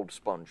about old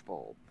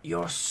SpongeBob?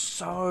 You're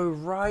so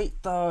right,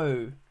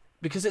 though.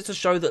 Because it's a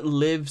show that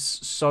lives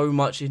so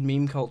much in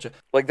meme culture.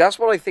 Like, that's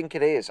what I think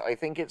it is. I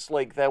think it's,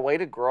 like, their way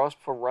to grasp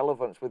for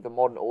relevance with the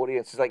modern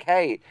audience is like,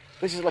 hey,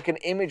 this is like an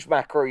image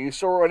macro you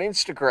saw on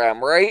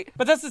Instagram, right?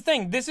 But that's the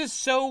thing. This is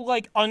so,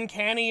 like,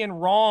 uncanny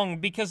and wrong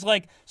because,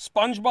 like,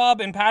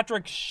 SpongeBob and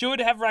Patrick should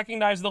have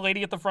recognized the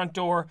lady at the front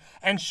door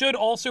and should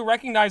also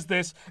recognize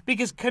this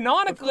because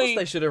canonically... Of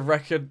course they should have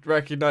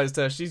recognized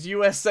her. She's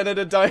U.S.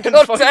 Senator Diane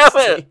God damn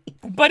it!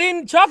 But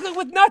in Chocolate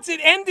with Nuts,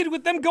 it ended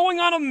with them going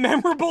on a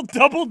memorable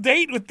double date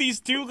with these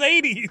two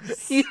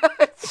ladies. Yeah,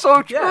 it's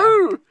so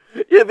true!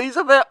 Yeah, these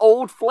are their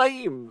old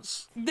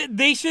flames.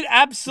 They should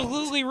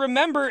absolutely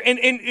remember,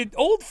 and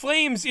Old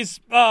Flames is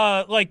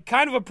like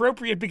kind of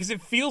appropriate because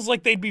it feels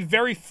like they'd be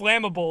very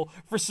flammable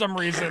for some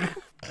reason.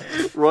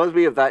 Reminds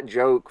me of that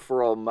joke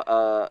from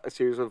A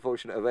Series of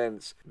Unfortunate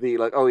Events. The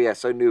like, oh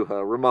yes, I knew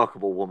her,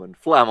 remarkable woman,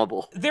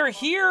 flammable. They're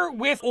here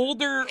with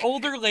older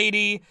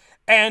lady,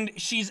 and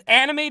she's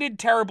animated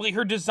terribly.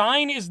 Her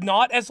design is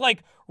not as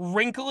like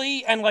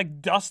wrinkly and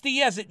like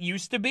dusty as it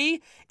used to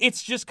be.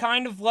 It's just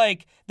kind of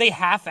like they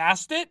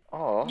half-assed it.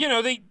 Aww. You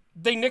know,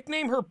 they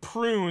nickname her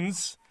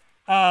Prunes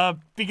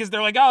because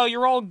they're like, oh,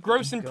 you're all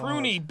gross and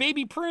pruny,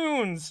 baby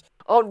prunes.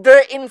 Oh,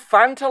 they're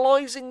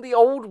infantilizing the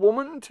old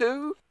woman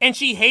too? And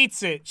she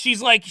hates it.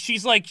 She's like,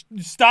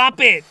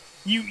 stop it.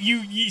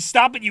 You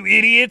stop it, you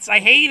idiots. I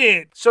hate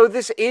it. So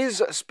this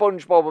is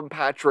SpongeBob and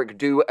Patrick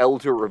do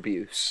elder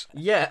abuse.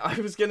 Yeah, I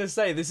was gonna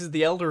say, this is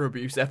the elder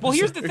abuse episode. Well,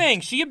 here's the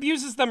thing. She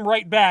abuses them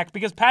right back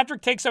because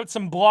Patrick takes out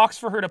some blocks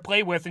for her to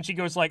play with, and she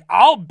goes like,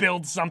 I'll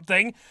build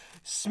something.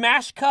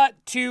 Smash cut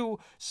to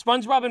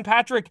SpongeBob and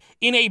Patrick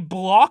in a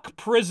block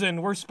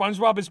prison where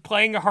SpongeBob is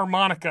playing a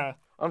harmonica.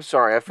 I'm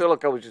sorry, I feel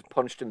like I was just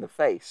punched in the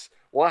face.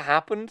 What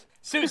happened?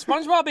 So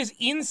SpongeBob is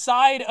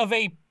inside of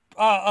a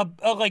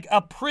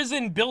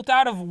prison built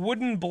out of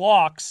wooden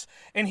blocks,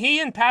 and he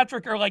and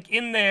Patrick are like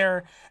in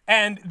there,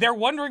 and they're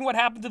wondering what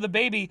happened to the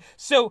baby.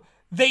 So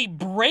they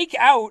break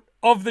out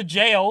of the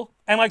jail,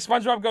 and like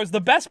SpongeBob goes,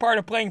 the best part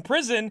of playing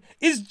prison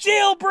is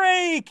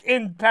jailbreak,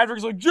 and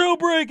Patrick's like,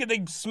 jailbreak, and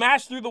they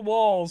smash through the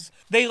walls.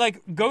 They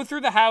like go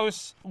through the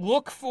house,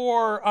 look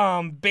for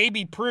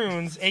baby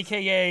Prunes,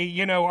 aka,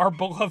 you know, our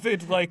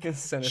beloved like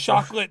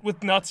chocolate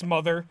with nuts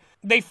mother.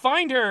 They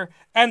find her,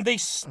 and they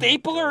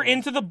staple her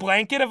into the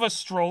blanket of a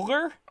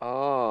stroller.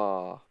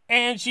 Oh.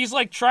 And she's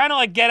like trying to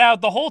like get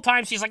out. The whole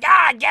time she's like,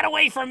 get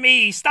away from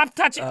me. Stop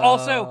touching.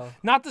 Also,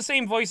 not the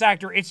same voice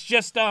actor. It's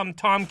just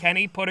Tom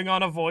Kenny putting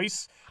on a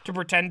voice to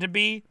pretend to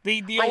be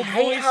the old voice.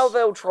 I hate how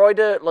they'll try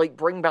to like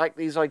bring back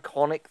these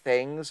iconic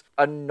things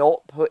and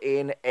not put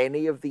in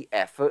any of the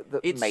effort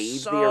that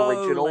made the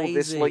original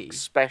this like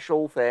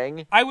special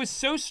thing. I was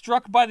so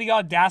struck by the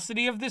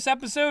audacity of this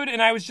episode,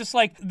 and I was just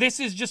like,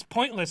 this is just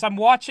pointless. I'm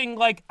watching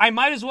like, I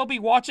might as well be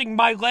watching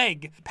My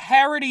Leg.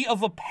 Parody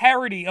of a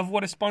parody of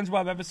what a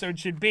SpongeBob episode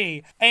should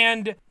be.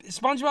 And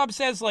SpongeBob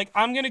says like,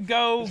 I'm gonna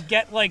go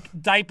get like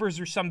diapers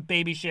or some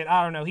baby shit.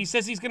 I don't know. He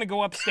says he's gonna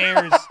go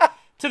upstairs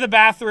to the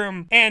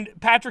bathroom, and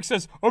Patrick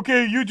says,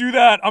 okay, you do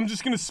that, I'm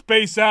just gonna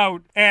space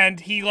out. And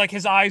he, like,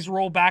 his eyes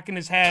roll back in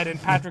his head,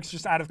 and Patrick's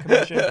just out of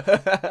commission.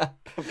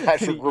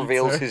 Patrick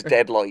reveals his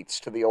deadlights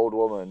to the old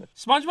woman.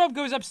 SpongeBob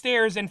goes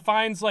upstairs and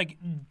finds, like,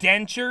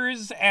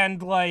 dentures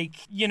and, like,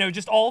 you know,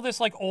 just all this,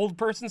 like, old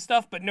person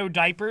stuff, but no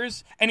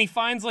diapers. And he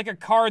finds, like, a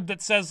card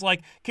that says,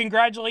 like,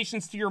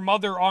 congratulations to your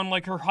mother on,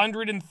 like, her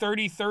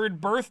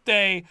 133rd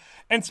birthday.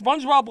 And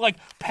SpongeBob, like,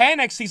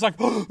 panics. He's like,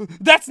 oh,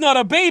 that's not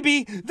a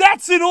baby,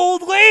 that's an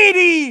old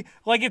lady!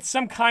 Like, it's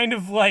some kind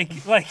of, like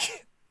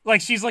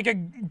she's like a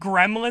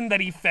gremlin that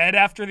he fed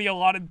after the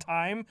allotted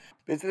time.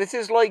 This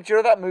is like, do you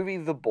know that movie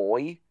The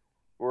Boy?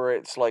 Where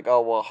it's like,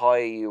 oh, we'll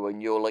hire you and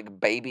you'll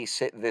like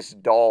babysit this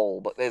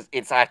doll, but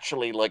it's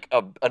actually like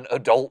an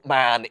adult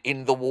man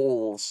in the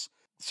walls.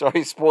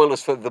 Sorry,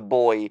 spoilers for The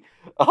Boy.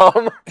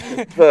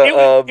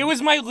 It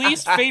was my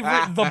least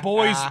favorite The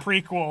Boys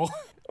prequel.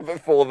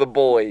 Before The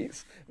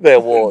Boys, there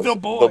was The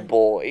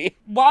Boy.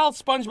 While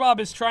SpongeBob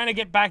is trying to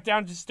get back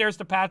down the stairs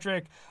to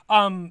Patrick,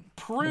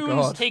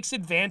 Prunes takes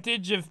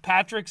advantage of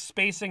Patrick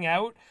spacing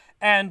out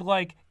and,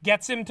 like,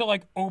 gets him to,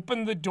 like,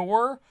 open the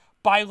door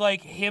by,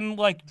 like, him,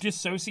 like,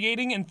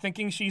 dissociating and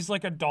thinking she's,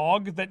 like, a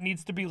dog that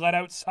needs to be let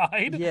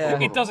outside. Yeah.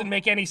 It doesn't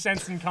make any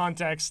sense in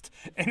context,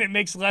 and it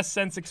makes less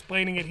sense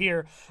explaining it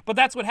here. But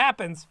that's what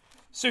happens.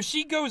 So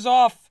she goes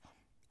off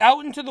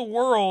out into the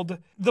world.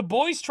 The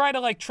boys try to,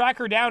 like, track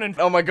her down and...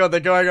 Oh my god, they're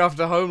going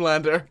after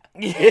Homelander.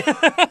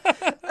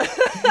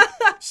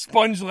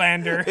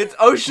 Spongelander. It's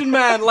Ocean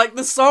Man, like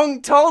the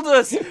song told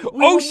us.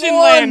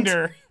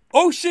 Oceanlander.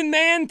 Ocean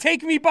Man,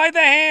 take me by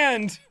the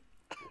hand.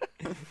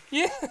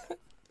 Yeah.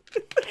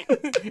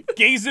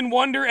 Gaze in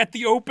wonder at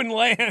the open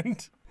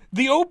land.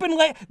 The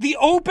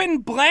open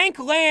blank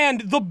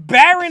land, the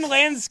barren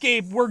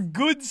landscape where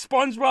good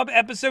SpongeBob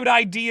episode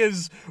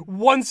ideas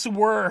once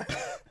were.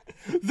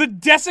 The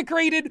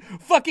desecrated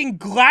fucking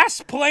glass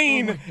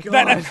plane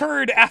that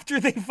occurred after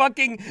they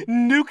fucking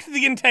nuked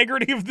the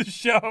integrity of the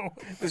show.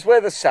 This is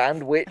where the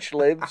sandwich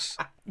lives.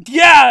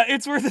 Yeah,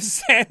 it's where the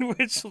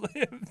sandwich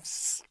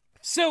lives.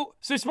 So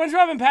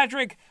SpongeBob and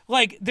Patrick,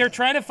 like, they're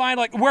trying to find,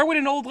 like, where would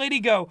an old lady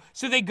go?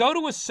 So they go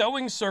to a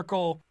sewing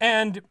circle,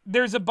 and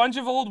there's a bunch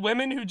of old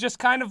women who just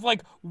kind of,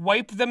 like,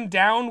 wipe them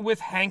down with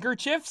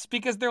handkerchiefs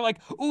because they're like,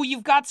 ooh,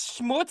 you've got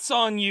schmutz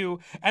on you.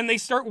 And they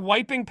start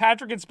wiping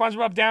Patrick and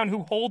SpongeBob down,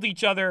 who hold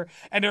each other,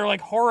 and they're,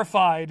 like,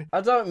 horrified.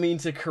 I don't mean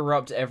to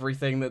corrupt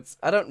everything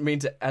I don't mean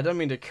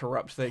to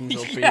corrupt things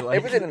or be like...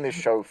 Everything in this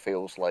show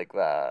feels like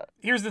that.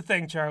 Here's the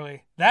thing,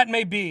 Charlie. That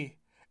may be.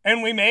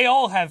 And we may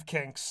all have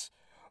kinks.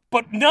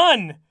 But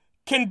none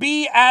can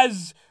be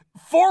as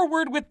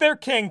forward with their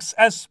kinks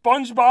as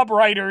SpongeBob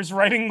writers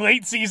writing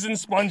late season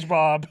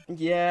SpongeBob.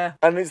 Yeah.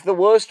 And it's the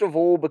worst of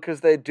all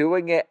because they're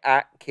doing it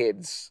at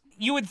kids.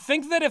 You would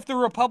think that if the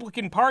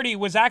Republican Party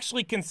was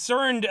actually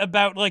concerned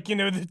about, like, you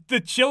know, the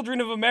children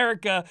of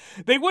America,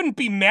 they wouldn't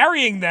be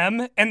marrying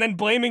them and then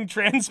blaming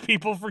trans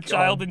people for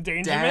child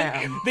endangerment.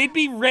 damn. They'd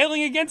be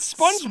railing against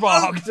SpongeBob.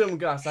 Smoked 'em,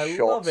 Gus. I love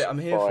Shots it. I'm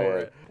here for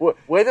fired. it.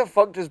 Where the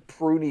fuck does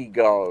Pruny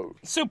go?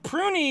 So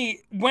Pruny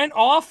went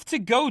off to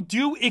go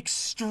do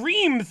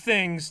extreme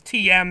things,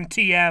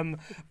 TM.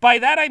 By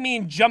that I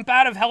mean jump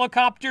out of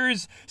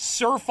helicopters,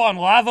 surf on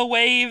lava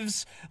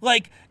waves,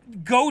 like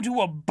go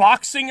to a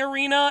boxing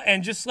arena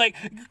and just like,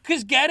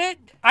 cause get it?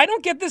 I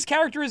don't get this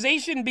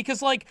characterization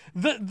because like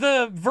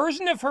the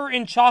version of her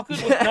in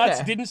Chocolate with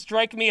Nuts didn't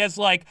strike me as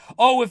like,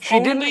 oh, if She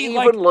only didn't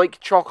even like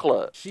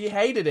chocolate. She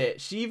hated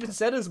it. She even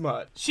said as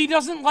much. she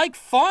doesn't like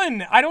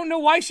fun. I don't know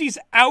why she's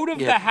out of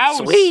the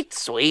house.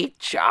 Sweet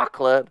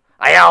chocolate.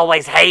 I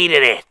always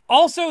hated it.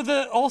 Also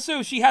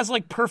she has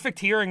like perfect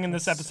hearing in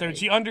this episode.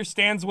 She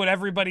understands what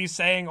everybody's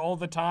saying all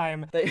the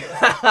time.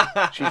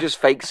 She just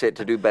fakes it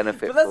to do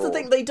benefit. But that's the fraud.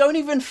 thing, they don't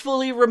even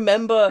fully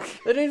remember.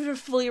 They don't even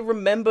fully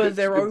remember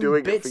their been own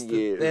doing it for bits that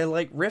years. they're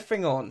like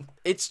riffing on.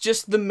 It's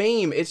just the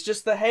meme. It's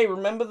just the hey,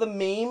 remember the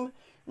meme?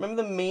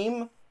 Remember the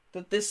meme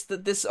that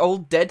this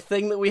old dead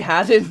thing that we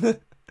had in the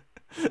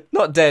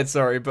not dead,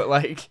 sorry, but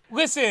like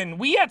Listen,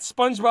 we at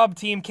SpongeBob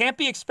Team can't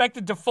be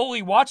expected to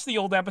fully watch the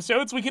old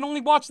episodes. We can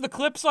only watch the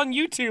clips on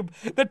YouTube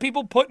that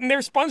people put in their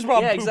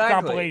SpongeBob Yeah, poop exactly.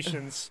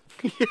 compilations.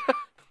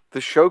 The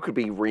show could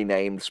be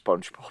renamed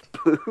SpongeBob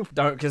Poop.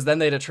 don't, because then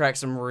they'd attract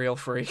some real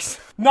freaks.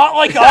 Not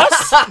like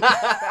us!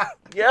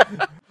 Yeah.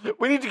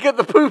 We need to get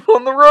the poop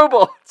on the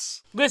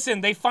robots. Listen,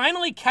 they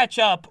finally catch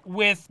up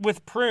with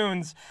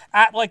Prunes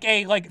at like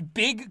a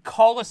big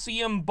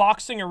Coliseum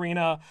boxing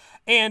arena,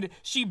 and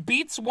she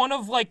beats one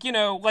of like, you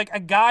know, like a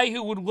guy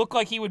who would look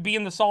like he would be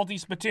in the Salty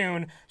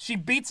Spittoon. She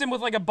beats him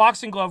with like a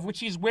boxing glove, which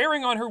she's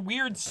wearing on her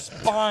weird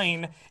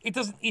spine.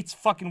 It's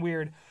fucking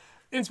weird.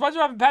 And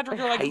SpongeBob and Patrick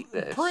are hate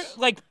this.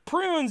 like,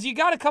 Prunes, you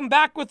gotta come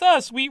back with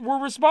us.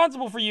 We're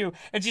responsible for you.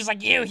 And she's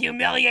like, you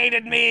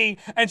humiliated me.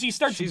 And she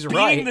starts She's beating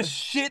right. the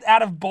shit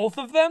out of both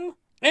of them.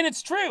 And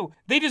it's true.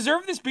 They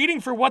deserve this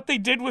beating for what they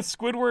did with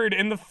Squidward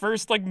in the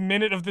first like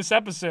minute of this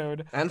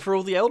episode. And for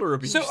all the elder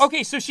abuse.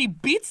 So she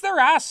beats their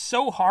ass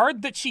so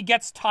hard that she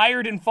gets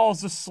tired and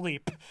falls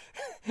asleep.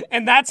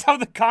 And that's how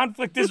the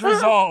conflict is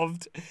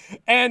resolved.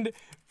 And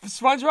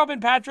SpongeBob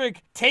and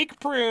Patrick take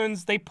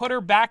Prunes, they put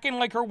her back in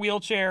like her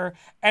wheelchair,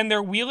 and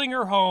they're wheeling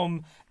her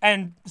home.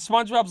 And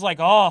SpongeBob's like,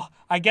 oh,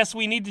 I guess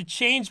we need to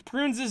change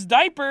Prunes'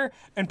 diaper.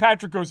 And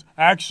Patrick goes,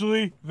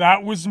 actually,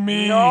 that was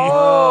me.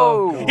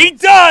 No. He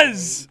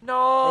does!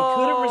 No.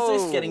 they couldn't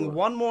resist getting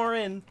one more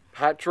in.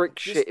 Patrick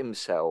shit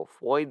himself.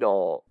 Why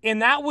not? And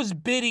that was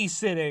Biddy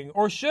sitting,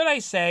 or should I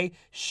say,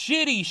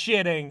 shitty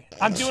shitting.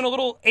 I'm doing a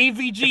little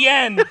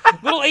AVGN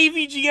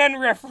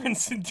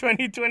reference in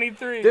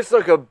 2023. This is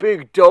like a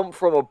big dump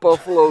from a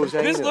buffalo's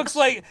anus. This looks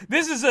like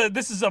this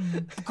is a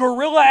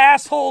gorilla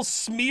asshole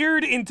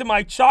smeared into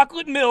my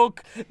chocolate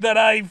milk that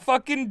I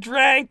fucking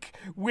drank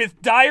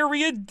with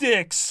diarrhea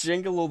dicks.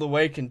 Jingle all the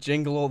way can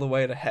jingle all the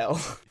way to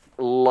hell.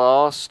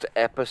 Last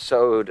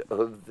episode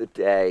of the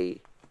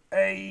day.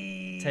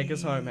 Take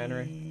us home,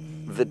 Henry.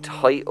 The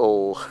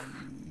title.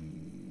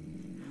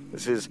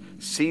 This is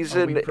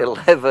season Are we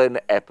 11,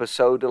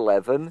 episode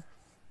 11.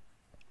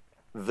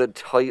 The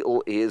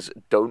title is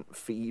Don't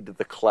Feed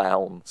the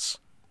Clowns.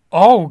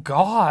 Oh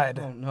God.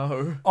 Oh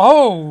no.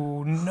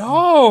 Oh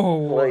no.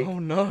 Like, Oh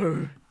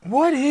no.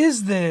 What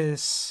is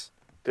this?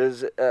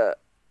 does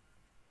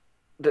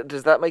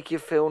that make you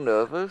feel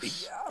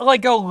nervous?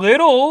 Like a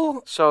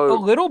little bit. A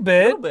little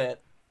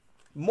bit.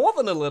 More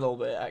than a little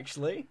bit,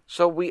 actually.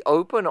 So we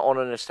open on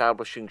an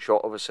establishing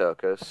shot of a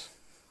circus.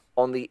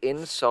 On the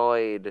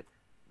inside,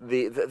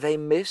 they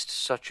missed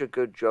such a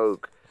good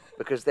joke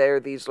because there are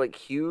these like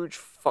huge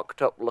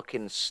fucked up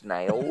looking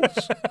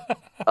snails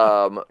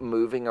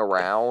moving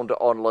around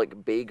on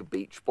like big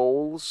beach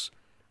balls,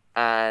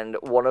 and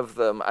one of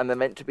them, and they're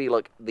meant to be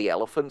like the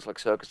elephants, like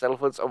circus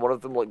elephants, and one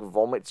of them like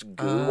vomits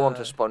goo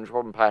onto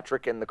SpongeBob and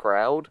Patrick in the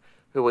crowd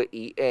who are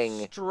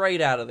eating.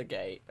 Straight out of the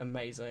gate.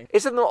 Amazing.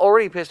 Isn't them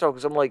already pissed off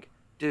because I'm like,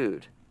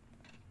 dude,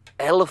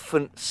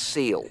 elephant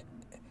seal.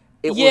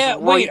 It Yeah,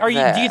 was right wait, do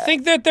you there.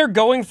 think that they're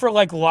going for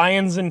like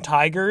lions and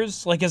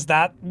tigers? Like, is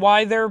that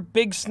why they're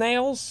big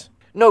snails?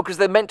 No, because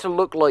they're meant to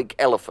look like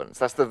elephants.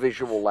 That's the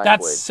visual language.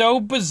 That's so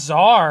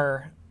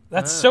bizarre.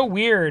 That's so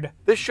weird.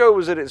 This show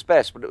was at its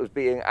best, but it was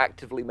being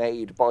actively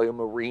made by a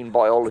marine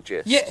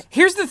biologist. Yeah,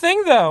 here's the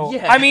thing, though.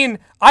 Yeah. I mean,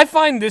 I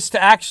find this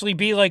to actually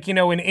be, like, you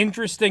know, an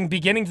interesting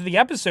beginning to the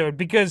episode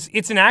because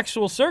it's an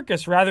actual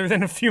circus rather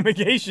than a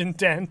fumigation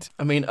tent.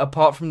 I mean,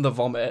 apart from the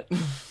vomit.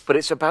 But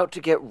it's about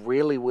to get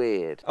really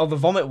weird. Oh, the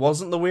vomit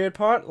wasn't the weird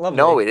part? Lovely.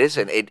 No, it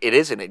isn't. It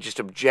isn't. It just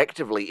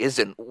objectively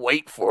isn't.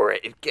 Wait for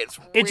it. It gets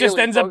It just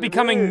really ends up fucking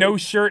becoming weird. no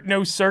shirt,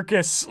 no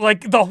circus.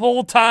 Like, the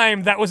whole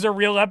time that was a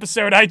real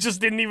episode, I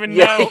just didn't even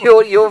Yeah,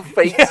 know. your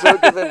fake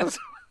circus episode.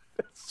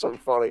 That's so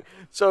funny.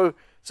 So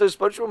So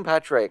SpongeBob and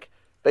Patrick,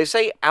 they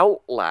say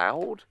out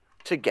loud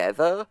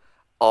together,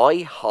 "I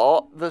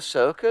heart the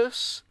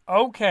circus."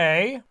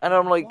 Okay. And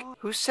I'm like,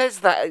 who says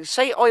that?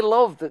 Say "I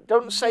love that."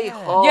 Don't say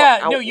heart Yeah,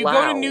 out no, you loud.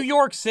 go to New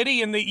York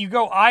City and you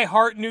go, "I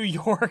heart New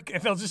York,"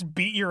 and they'll just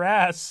beat your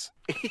ass.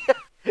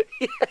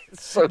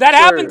 So That true.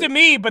 happened to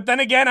me, but then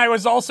again, I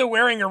was also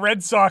wearing a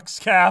Red Sox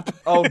cap.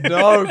 Oh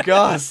no,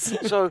 Gus.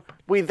 So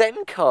we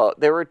then cut.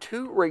 There are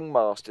two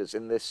ringmasters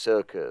in this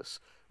circus.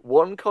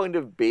 One kind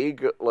of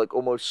big, like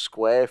almost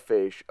square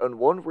fish, and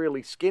one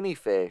really skinny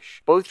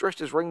fish, both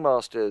dressed as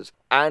ringmasters.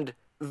 And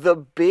the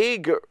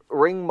big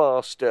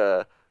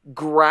ringmaster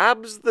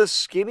grabs the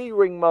skinny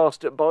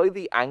ringmaster by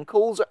the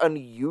ankles and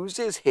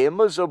uses him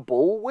as a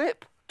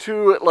bullwhip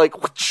to,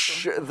 like,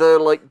 whoosh, the,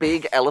 like,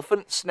 big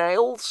elephant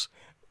snails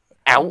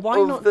out Why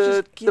of not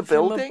the just give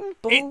building. him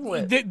a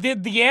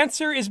bullwhip? The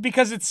answer is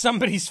because it's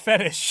somebody's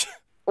fetish.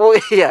 Well,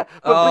 yeah,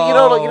 but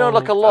you know,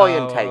 like a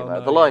lion Oh, tamer,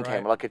 no, the lion you're right.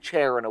 tamer, like a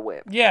chair and a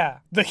whip. Yeah,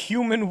 the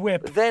human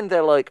whip. Then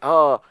they're like,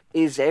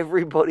 is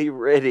everybody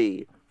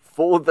ready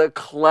for the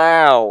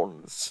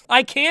clowns?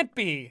 I can't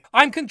be.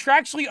 I'm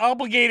contractually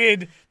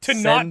obligated to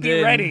not Send be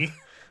in ready.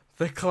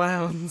 The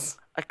clowns.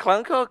 A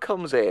clown car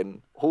comes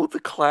in, all the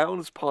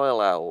clowns pile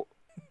out,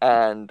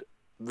 and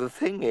the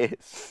thing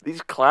is,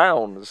 these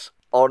clowns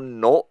are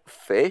not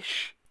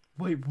fish.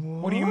 Wait,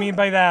 what? What do you mean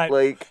by that?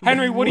 Like,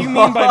 Henry, what do you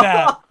mean by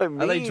that? I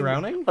mean, Are they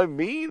drowning? I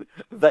mean,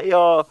 they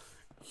are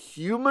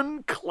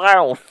human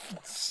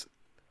clowns.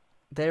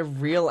 They're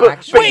real But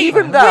actual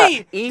even clowns. that,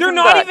 wait, even they're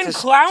not that, even to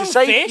clown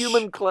say fish?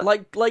 human clown.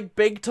 Like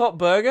Big Top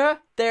Burger?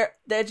 They're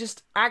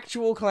just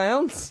actual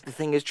clowns? The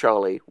thing is,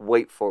 Charlie,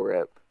 wait for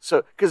it.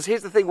 So, because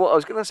here's the thing, what I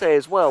was going to say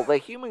as well, they're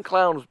human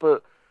clowns,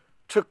 but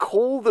to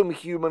call them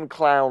human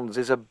clowns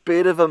is a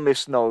bit of a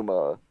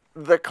misnomer.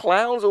 The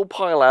clowns all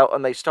pile out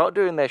and they start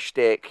doing their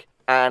shtick,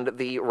 and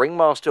the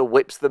ringmaster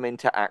whips them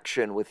into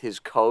action with his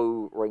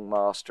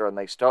co-ringmaster, and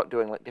they start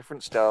doing, like,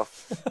 different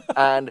stuff.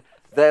 And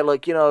they're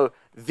like, you know,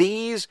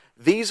 these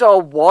are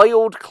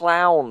wild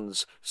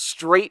clowns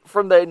straight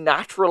from their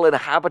natural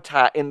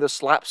habitat in the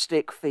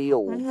slapstick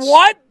fields.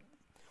 What?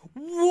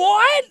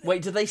 What?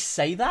 Wait, did they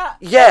say that?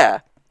 Yeah,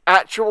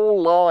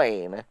 actual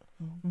line.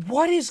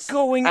 What is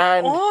going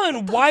And-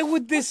 on? Why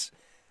would this...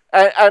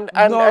 And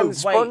No, wait.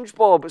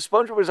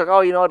 SpongeBob was like,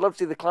 oh, you know, I'd love to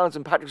see the clowns.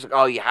 And Patrick's like,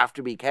 oh, you have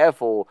to be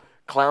careful.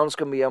 Clowns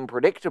can be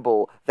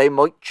unpredictable. They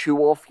might chew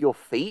off your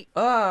feet.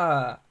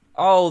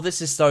 Oh, this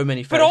is so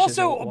many But fetishes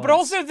also, all at but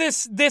once. also,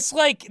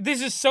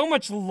 this is so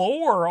much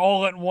lore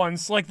all at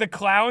once. Like the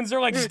clowns are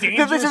like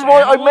dangerous. This is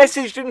why I animals.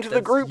 messaged into the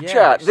That's- group yeah,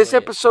 chat. This actually,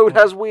 episode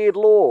has weird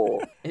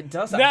lore. It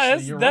does Yeah,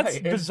 actually, you're that's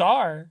right.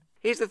 bizarre.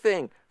 Here's the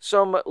thing.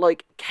 Some,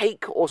 like,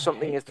 cake or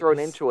something is thrown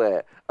into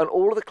it, and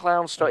all of the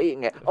clowns start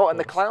eating it. Oh, and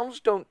the clowns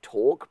don't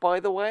talk, by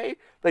the way.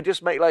 They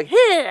just make, like,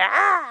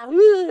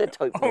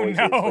 type Oh, noises.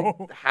 no.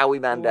 Like Howie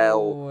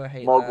Mandel, Ooh, I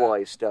hate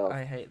Mogwai stuff.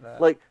 I hate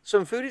that. Like,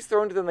 some food is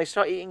thrown to them, they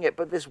start eating it,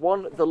 but this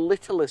one, the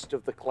littlest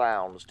of the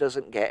clowns,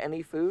 doesn't get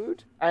any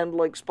food. And,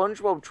 like,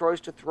 SpongeBob tries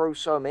to throw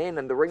some in,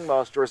 and the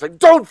ringmaster is like,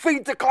 don't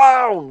feed the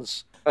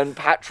clowns! And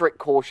Patrick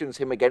cautions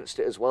him against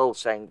it as well,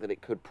 saying that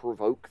it could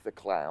provoke the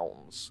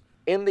clowns.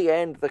 In the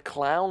end, the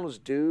clowns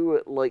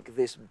do, like,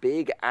 this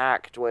big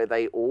act where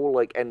they all,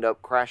 like, end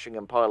up crashing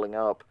and piling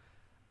up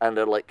and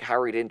are, like,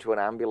 carried into an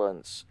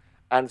ambulance.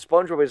 And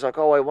SpongeBob is like,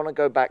 oh, I want to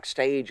go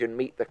backstage and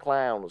meet the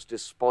clowns,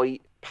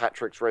 despite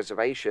Patrick's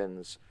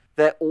reservations.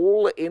 They're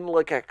all in,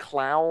 like, a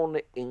clown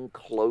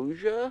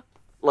enclosure.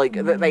 Like,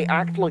 they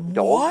act like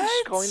dogs,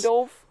 What? kind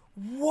of.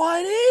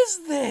 What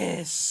is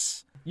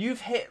this?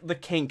 You've hit the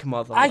kink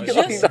mother I mode,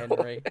 just-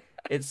 Henry.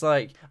 It's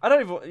like, I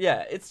don't even,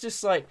 yeah, it's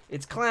just like,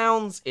 it's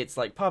clowns, it's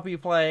like puppy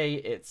play,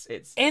 it's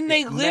And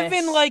they it's live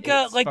in mess, like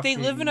a it's they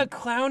live in a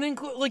fucking-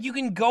 clown like you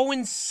can go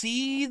and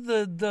see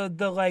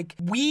the like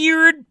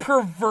weird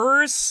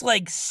perverse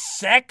like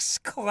sex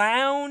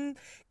clown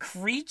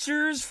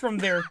creatures from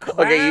their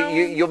clown.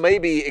 Okay, you're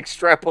maybe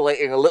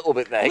extrapolating a little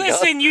bit there.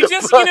 Gus. Listen,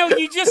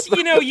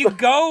 you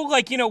go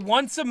like,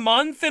 once a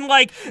month and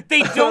like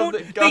they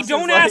don't Gus is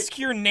like- ask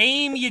your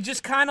name. You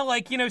just kind of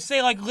like,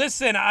 say like,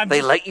 listen, I'm They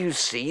just, let you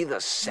see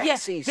the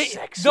sexy, they-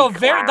 sexy the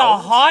clowns.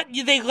 hot.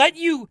 They let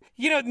you,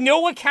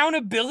 no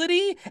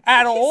accountability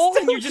at all,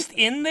 and you're just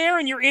in there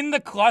and you're in the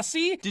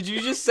clussy. Did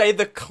you just say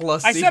the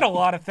clussy? I said a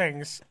lot of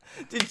things.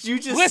 Did you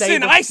just say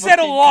Listen, the I said a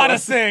fucking lot of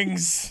clussy?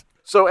 things.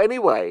 So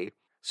anyway,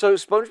 so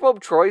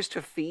SpongeBob tries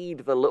to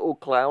feed the little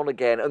clown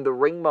again, and the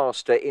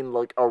ringmaster, in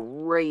like a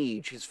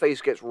rage, his face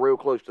gets real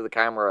close to the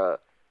camera,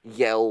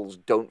 yells,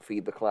 "Don't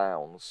feed the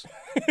clowns."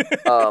 He's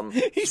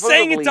SpongeBob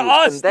saying it to leaves,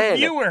 us, and then, the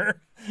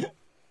viewer.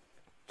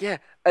 Yeah,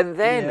 and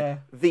then Yeah.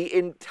 the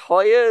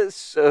entire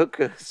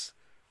circus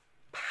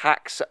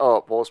packs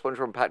up while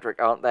SpongeBob and Patrick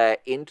aren't there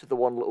into the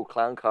one little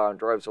clown car and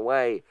drives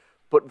away.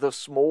 But the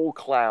small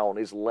clown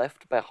is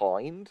left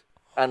behind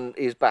and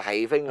is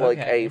behaving like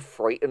Okay. a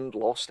frightened,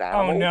 lost Oh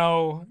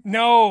animal.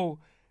 no.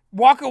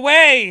 Walk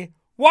away.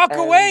 Walk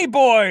away,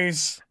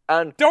 boys.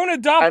 And Don't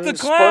adopt and the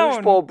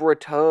clown. SpongeBob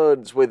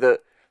returns with a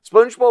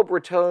SpongeBob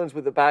returns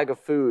with a bag of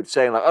food,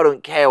 saying, like, I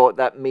don't care what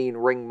that mean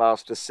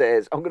ringmaster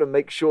says. I'm going to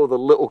make sure the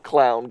little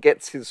clown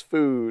gets his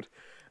food.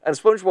 And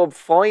SpongeBob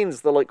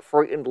finds the, like,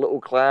 frightened little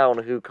clown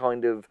who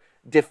kind of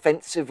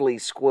defensively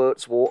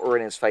squirts water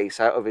in his face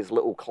out of his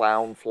little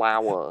clown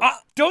flower.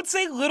 Don't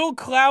say little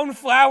clown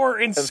flower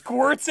and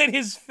squirts at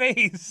his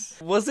face.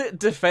 Was it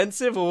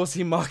defensive or was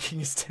he marking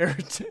his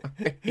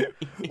territory?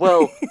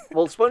 Well,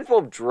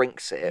 SpongeBob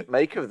drinks it.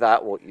 Make of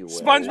that what you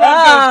will. SpongeBob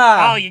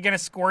goes, oh, you're gonna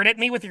squirt at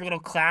me with your little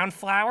clown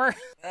flower?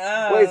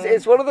 Well,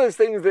 it's one of those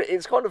things that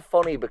it's kind of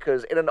funny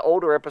because in an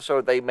older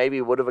episode they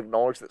maybe would have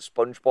acknowledged that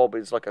SpongeBob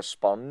is like a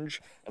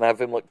sponge and have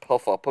him like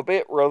puff up a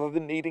bit rather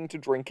than needing to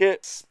drink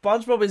it.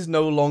 SpongeBob is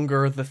no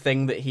longer the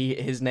thing that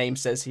his name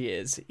says he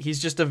is.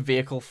 He's just a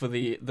vehicle for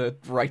the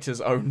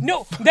writer's own.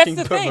 No, that's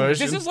the perversions.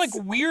 thing. This is like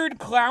weird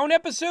clown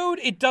episode.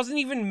 It doesn't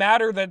even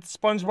matter that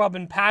SpongeBob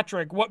and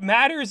Patrick. What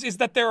matters is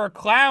that there are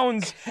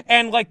clowns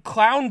and like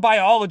clown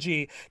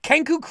biology.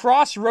 Kenku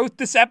Cross wrote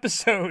this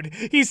episode.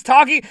 He's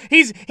talking.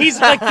 He's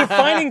like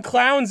defining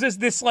clowns as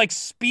this like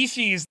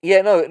species.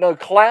 Yeah, no,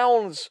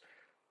 clowns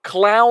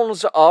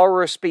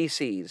are a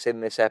species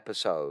in this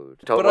episode.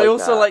 But I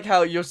also like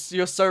how you're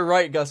so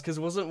right, Gus, because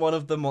wasn't one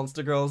of the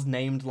monster girls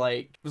named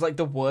like, it was like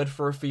the word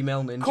for a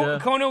female ninja?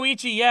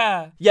 Konoichi,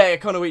 yeah. Yeah,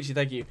 Konoichi,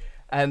 thank you.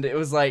 And it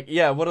was like,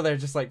 yeah, what are they,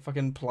 just like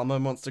fucking plumber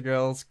monster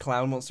girls,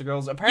 clown monster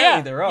girls?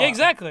 Apparently there are. Yeah,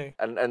 exactly.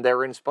 And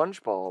they're in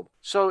SpongeBob.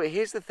 So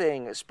here's the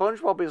thing,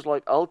 SpongeBob is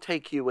like, I'll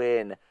take you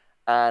in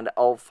and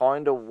I'll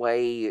find a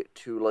way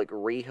to like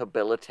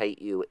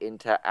rehabilitate you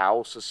into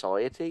our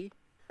society.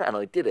 And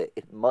I did it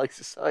in my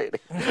society.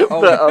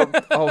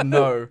 Oh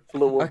no.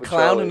 A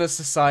clown in a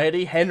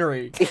society?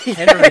 Henry.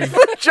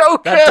 The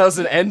Joker! That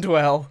doesn't end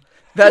well.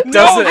 That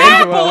doesn't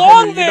end well.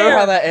 Belong Henry. there. You know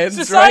how that ends,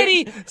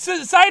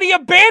 Society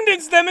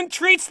abandons them and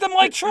treats them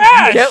like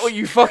trash. You get what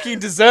you fucking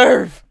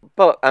deserve.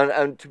 But,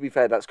 and to be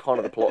fair, that's kind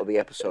of the plot of the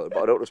episode,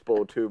 but I don't want to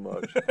spoil too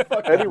much.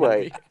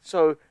 Anyway,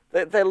 so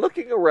they're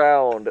looking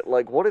around,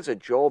 like, what is a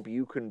job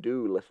you can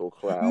do, little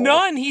clown?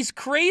 None, he's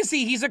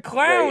crazy, he's a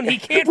clown, he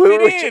can't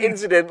Which, fit in.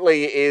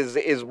 Incidentally,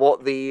 is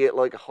what the,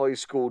 like, high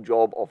school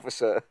job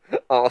officer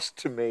asked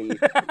to me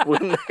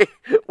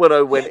when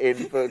I went in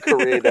for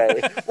career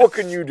day. What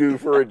can you do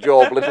for a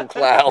job, little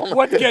clown?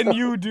 What can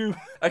you do?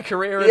 A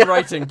career in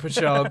writing,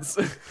 perchance.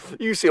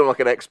 You seem like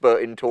an expert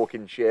in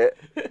talking shit.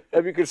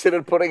 Have you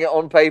considered putting it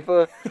on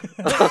paper?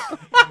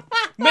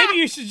 Maybe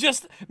you should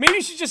just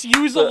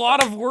use a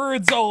lot of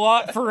words a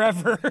lot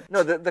forever.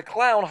 No, the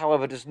clown,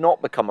 however, does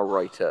not become a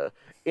writer.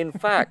 In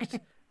fact,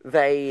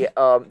 they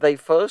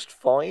first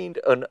find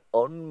an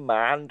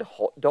unmanned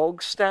hot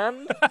dog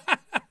stand.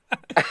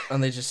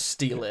 And they just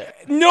steal it.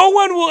 No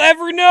one will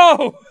ever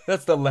know!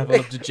 That's the level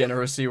of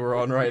degeneracy we're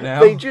on right now.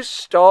 They just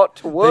start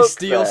to work They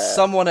steal there.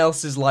 someone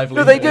else's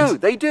livelihood. No,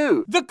 they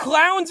do. The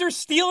clowns are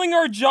stealing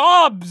our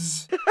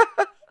jobs!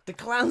 The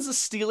clowns are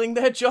stealing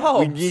their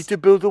jobs. We need to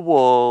build a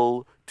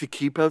wall to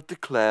keep out the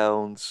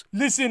clowns.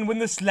 Listen, when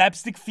the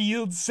slapstick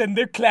fields send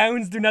their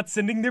clowns, they're not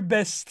sending their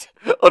best.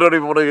 I don't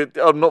even want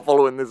to. I'm not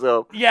following this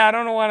up. Yeah, I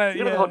don't want to.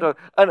 You know, hot dog.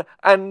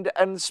 And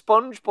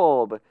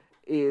SpongeBob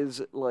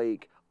is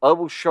like, I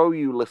will show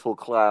you, little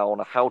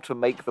clown, how to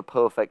make the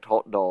perfect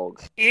hot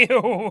dog. Ew.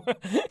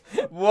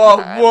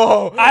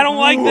 Whoa. I don't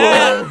like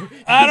that.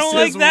 I don't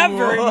like that whoa.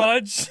 very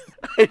much.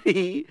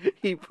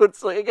 he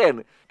puts, like,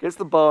 again, gets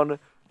the bun.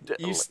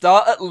 You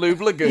start at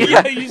Lube Lagoon.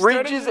 Yeah, you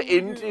start Reaches at-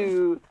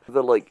 into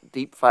the, like,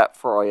 deep fat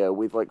fryer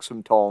with, like,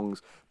 some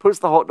tongs, puts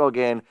the hot dog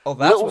in, Oh,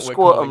 that's little what we're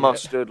squirt of calling it.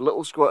 mustard,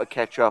 little squirt of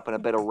ketchup, and a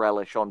bit of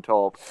relish on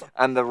top,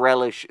 and the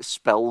relish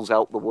spells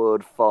out the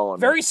word fun.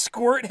 Very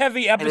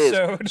squirt-heavy It is.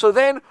 episode. So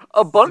then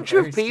a bunch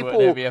very of people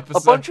squirt-heavy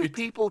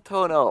episode.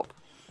 turn up,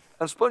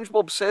 and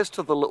SpongeBob says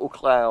to the little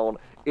clown,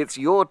 "It's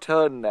your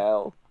turn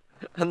now."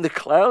 And the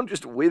clown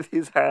just with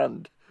his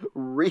hand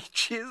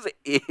reaches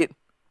in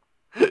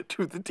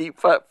to the deep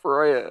fat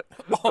fryer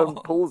and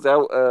pulls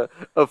out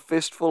a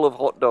fistful of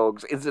hot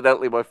dogs.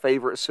 Incidentally, my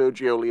favorite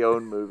Sergio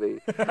Leone movie.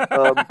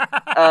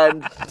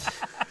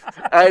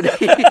 And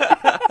he,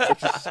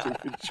 such a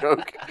stupid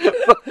joke.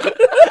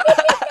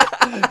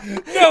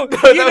 No,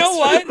 you know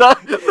what?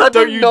 That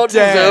Don't did you not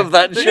dare. deserve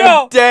that Don't joke.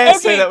 No, dare okay,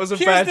 say that was a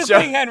here's bad the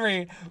joke. thing,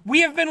 Henry.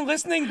 We have been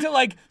listening to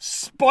like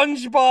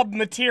SpongeBob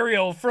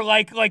material for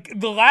like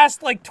the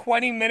last like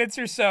 20 minutes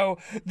or so.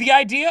 The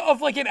idea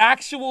of like an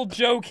actual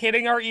joke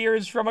hitting our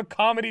ears from a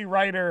comedy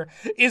writer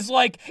is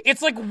like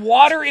it's like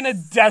water in a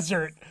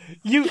desert.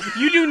 You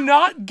do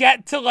not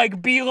get to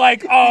like be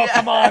like, oh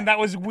come on, that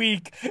was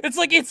weak. It's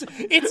like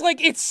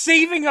it's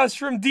saving us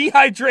from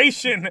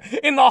dehydration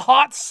in the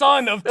hot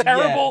sun of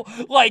terrible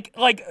like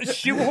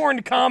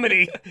shoehorned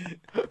comedy.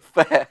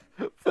 Fair.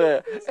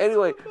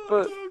 Anyway,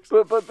 but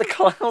the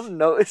clown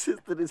notices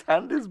that his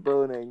hand is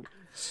burning,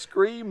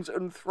 screams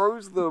and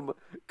throws them,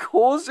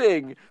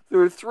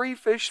 there are 3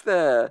 fish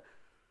there,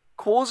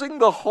 causing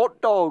the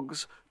hot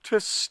dogs to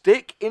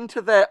stick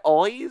into their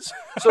eyes.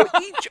 So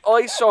each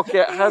eye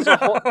socket has a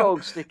hot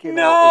dog sticking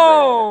out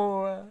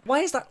of it. Why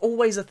is that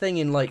always a thing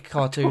in like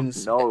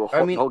cartoons? No, I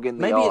hot mean, dog in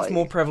the maybe eye. it's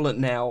more prevalent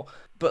now,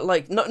 but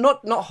like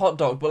not hot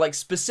dog, but like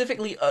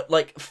specifically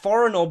like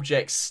foreign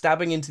objects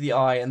stabbing into the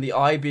eye, and the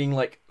eye being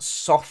like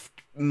soft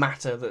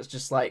matter that's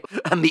just like,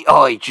 and the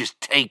eye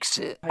just takes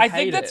it. I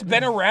think that's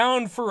been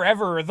around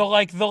forever.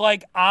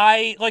 The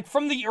eye, like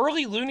from the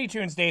early Looney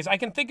Tunes days, I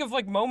can think of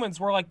like moments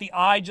where like the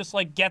eye just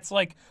like gets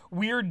like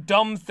weird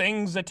dumb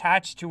things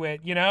attached to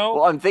it, you know?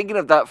 Well, I'm thinking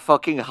of that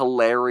fucking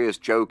hilarious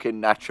joke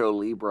in Nacho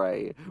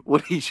Libre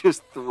when he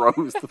just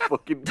throws the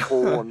fucking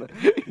corn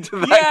into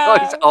that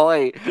guy's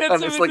eye,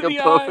 and it's like a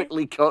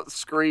perfectly cut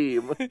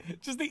scream.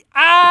 Just the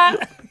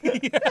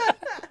yeah.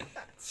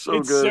 So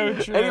it's good.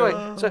 So true. Anyway,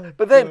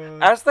 but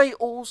then as they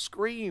all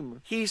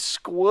scream, he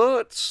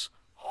squirts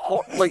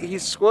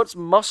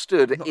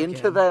mustard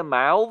into their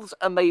mouths,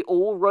 and they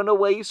all run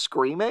away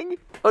screaming.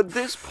 At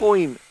this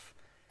point,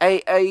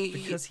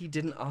 because he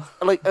didn't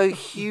like a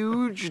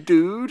huge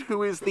dude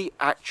who is the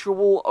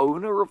actual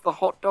owner of the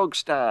hot dog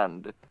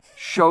stand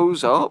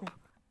shows up,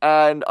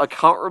 and I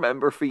can't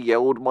remember if he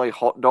yelled my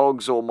hot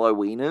dogs or my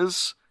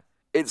wieners.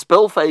 It's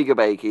Bill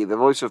Fagerbakke, the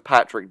voice of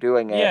Patrick,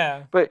 doing it.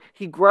 Yeah. But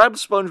he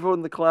grabs SpongeBob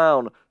and the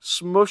Clown,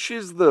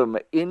 smushes them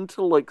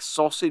into, like,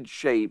 sausage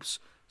shapes,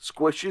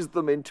 squishes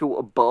them into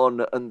a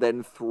bun, and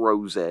then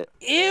throws it.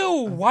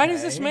 Ew! Why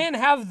does this man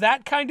have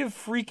that kind of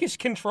freakish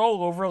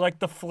control over, like,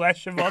 the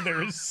flesh of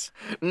others?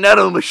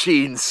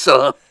 Nanomachines,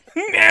 son!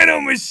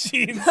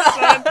 Nanomachines,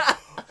 son!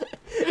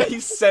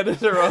 He's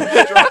Senator on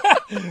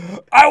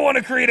the I want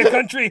to create a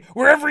country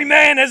where every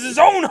man has his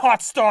own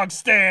hot dog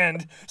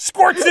stand,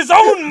 squirts his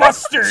own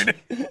mustard.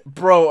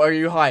 Bro, are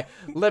you high?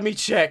 Let me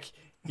check.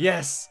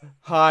 Yes,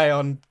 high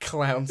on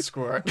clown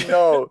squirt.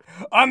 No.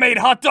 I made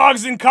hot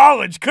dogs in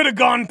college. Could have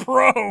gone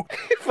pro.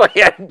 If I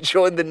hadn't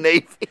joined the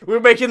Navy. We're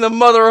making the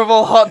mother of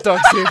all hot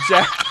dogs here,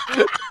 Jack.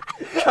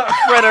 Cut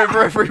Fred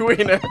over every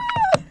wiener.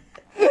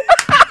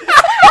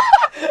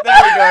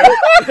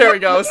 There we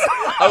go.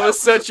 I was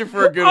searching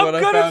for a good one.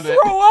 I found it. I'm gonna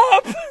throw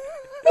up.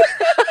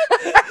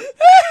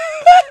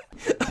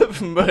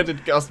 I've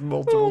murdered Gus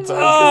multiple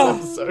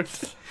times this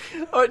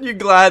episode. Aren't you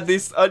glad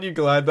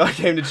that I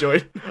came to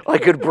join? I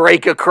could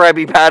break a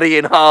Krabby Patty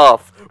in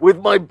half with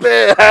my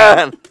bare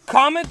hand.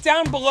 Comment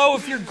down below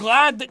if you're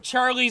glad that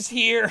Charlie's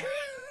here.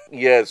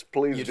 Yes,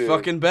 please You'd do.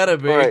 fucking better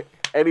be. Right.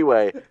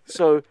 Anyway,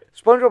 so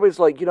SpongeBob is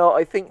like,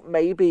 I think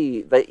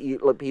maybe that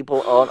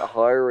people aren't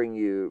hiring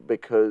you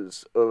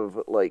because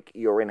of like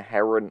your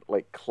inherent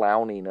like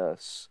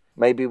clowniness.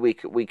 Maybe we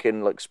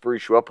can like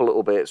spruce you up a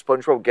little bit.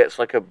 SpongeBob gets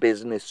like a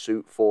business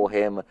suit for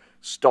him,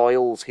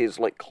 styles his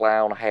like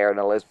clown hair in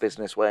a less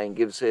business way, and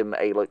gives him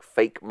a like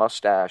fake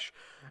mustache,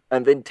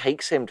 and then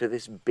takes him to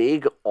this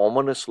big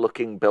ominous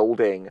looking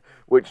building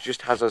which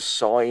just has a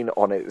sign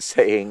on it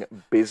saying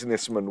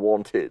 "Businessman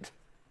Wanted."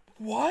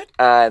 What?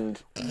 And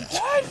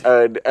I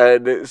want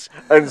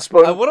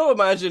to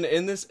imagine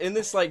in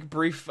this like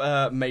brief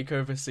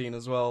makeover scene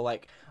as well.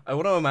 Like, I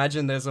want to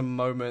imagine there's a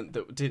moment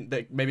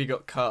that maybe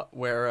got cut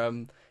where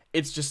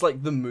it's just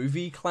like the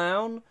movie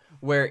Clown,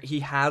 where he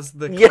has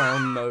the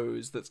clown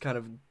nose that's kind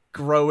of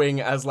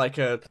growing as like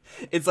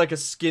it's like a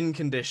skin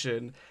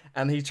condition,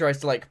 and he tries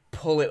to like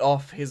pull it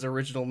off his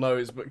original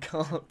nose but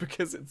can't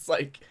because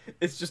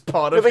it's just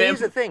part of but him. Here's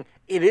the thing,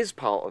 it is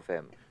part of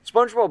him.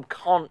 SpongeBob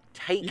can't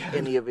take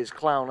any of his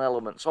clown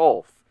elements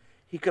off.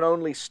 He can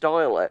only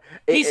style it.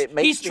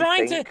 He's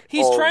trying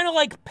to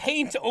like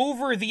paint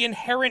over the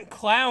inherent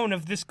clown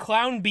of this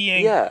clown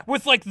being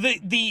with like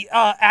the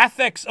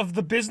affects of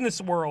the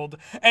business world,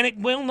 and it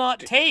will not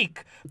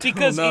take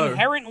because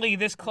inherently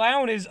this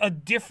clown is a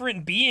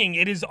different being.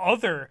 It is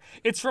other.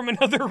 It's from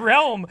another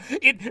realm.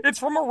 It's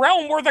from a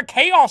realm where the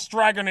Chaos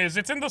Dragon is.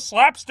 It's in the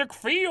slapstick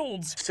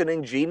fields. It's an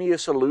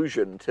ingenious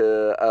allusion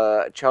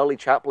to Charlie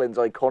Chaplin's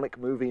iconic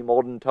movie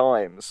Modern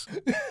Times.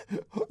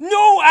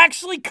 No,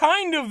 actually,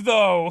 kind of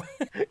though.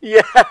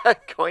 Yeah,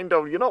 kind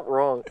of. You're not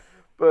wrong.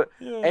 But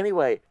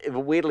anyway,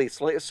 weirdly,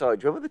 slight aside,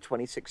 do you remember the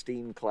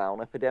 2016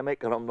 clown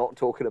epidemic? And I'm not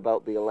talking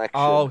about the election.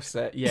 Oh,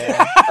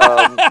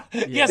 yeah.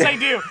 Yes, I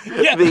do.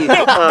 Yeah,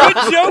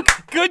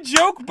 good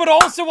joke, but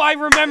also I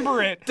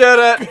remember it.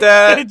 It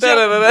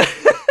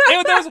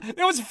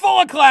was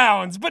full of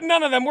clowns, but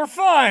none of them were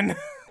fun.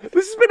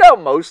 This has been our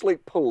most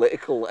like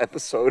political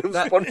episode of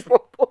SpongeBob.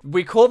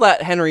 We call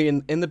that, Henry,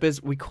 in the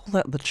biz, we call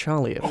that the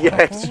Charlie effect.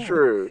 Yeah, it's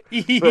true.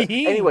 But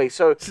anyway,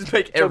 so just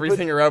make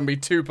everything around me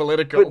too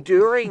political. But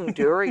during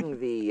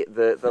the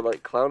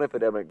like clown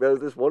epidemic, there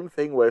was this one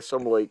thing where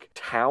some like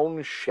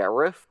town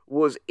sheriff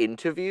was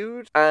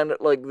interviewed, and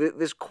like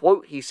this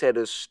quote he said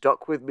has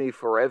stuck with me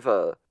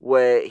forever,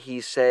 where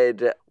he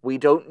said, "We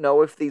don't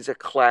know if these are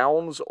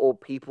clowns or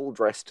people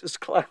dressed as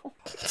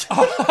clowns."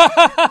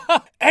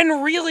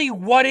 And really,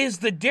 what is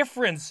the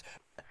difference?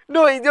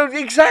 No,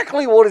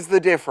 exactly what is the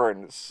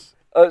difference?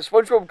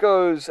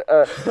 SpongeBob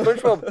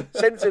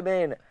sends him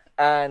in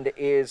and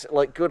is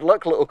like, "Good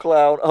luck, little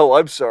clown." Oh,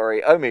 I'm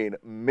sorry. I mean,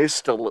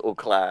 Mr. Little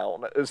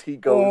Clown, as he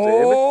goes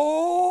in.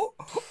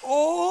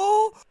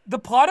 Oh, The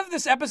plot of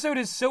this episode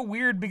is so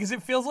weird because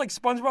it feels like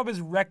SpongeBob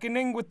is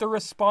reckoning with the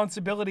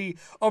responsibility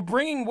of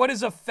bringing what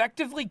is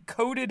effectively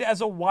coded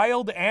as a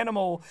wild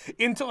animal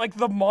into like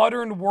the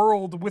modern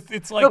world with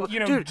its like,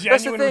 dude,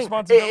 genuine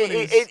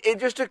responsibilities. It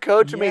just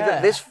occurred to me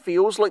that this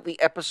feels like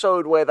the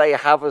episode where they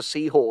have a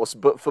seahorse,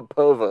 but for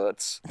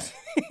perverts.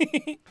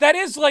 That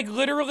is like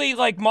literally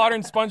like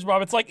modern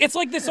SpongeBob. It's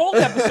like this old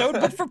episode,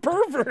 but for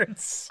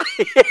perverts.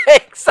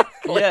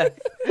 Exactly. Yeah.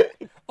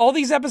 All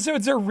these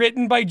episodes are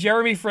written by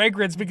Jeremy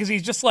Fragrance because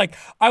he's just like,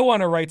 I want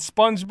to write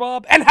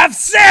SpongeBob and have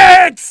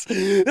sex!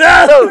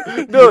 No,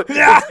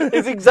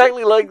 it's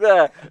exactly like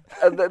that.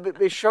 And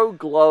the show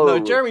Glow. No,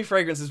 Jeremy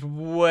Fragrance is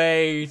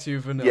way too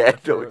vanilla Yeah,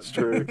 for it's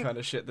true. the kind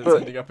of shit that's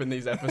ending up in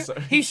these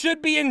episodes. He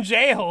should be in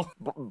jail.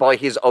 By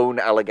his own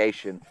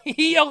allegation.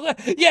 He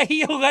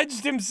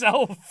alleged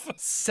himself.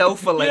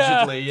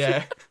 Self-allegedly,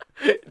 yeah.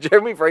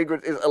 Jeremy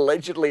Fragrance is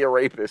allegedly a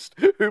rapist.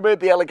 Who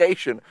made the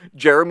allegation?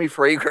 Jeremy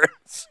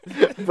Fragrance.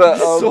 But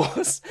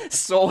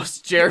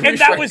Source Jeremy And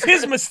that Fragrance. was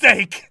his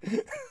mistake.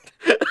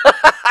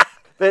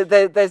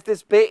 there's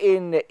this bit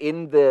in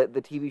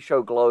the TV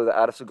show Glow that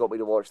Addison got me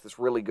to watch that's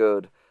really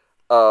good.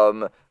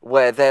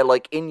 Where they're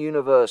like in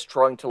universe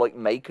trying to like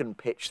make and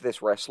pitch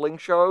this wrestling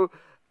show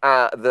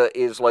that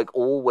is like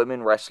all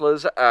women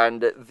wrestlers,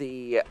 and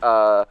the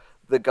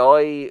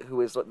guy who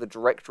is like the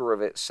director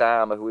of it,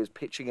 Sam, who is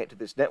pitching it to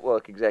this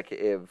network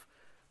executive,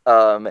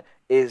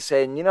 is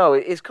saying,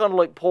 it's kind of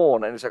like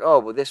porn. And it's like, oh,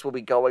 well, this will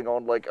be going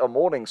on like a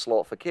morning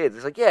slot for kids.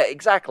 It's like, yeah,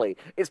 exactly.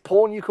 It's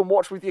porn you can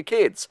watch with your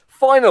kids.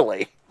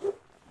 Finally.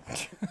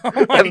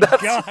 Oh my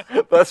god.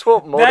 That's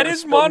what modern That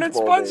is modern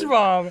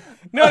SpongeBob.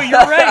 No, you're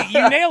right.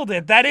 You nailed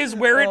it. That is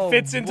where it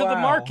fits into the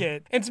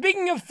market. And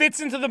speaking of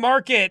fits into the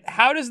market,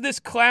 how does this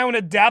clown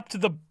adapt to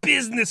the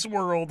business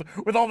world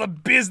with all the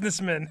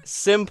businessmen?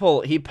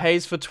 Simple. He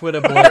pays for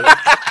Twitter Blue.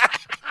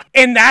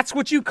 And that's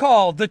what you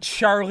call the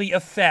Charlie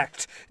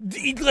effect.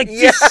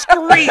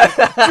 Discreet,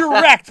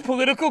 direct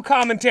political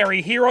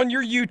commentary here on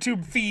your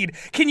YouTube feed.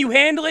 Can you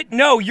handle it?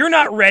 No, you're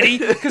not ready,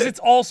 because it's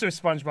also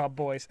Spongebob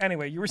Boys.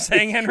 Anyway, you were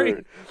saying, Henry?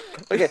 True.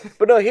 Okay,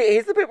 but no,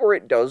 here's the bit where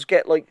it does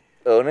get, like,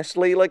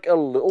 earnestly, like, a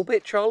little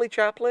bit Charlie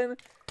Chaplin.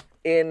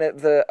 In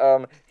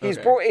the, he's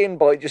brought in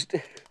by just,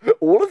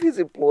 all of his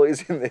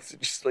employees in this are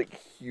just, like,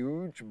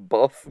 huge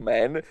buff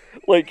men.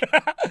 Like,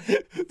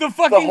 the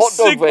fucking hot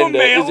dog Sigma vendor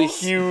males.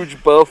 is a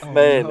huge buff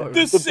man. No.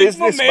 The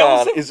Sigma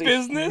males of is a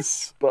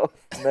business. huge buff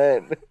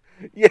man.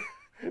 Yeah,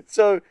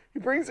 so he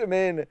brings him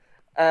in,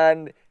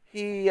 and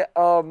he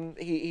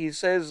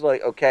says,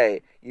 like,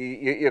 okay,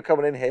 you're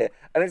coming in here,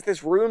 and it's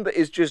this room that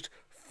is just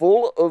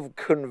full of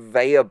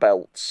conveyor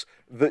belts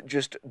that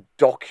just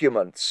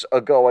documents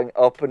are going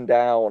up and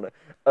down,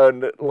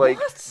 and like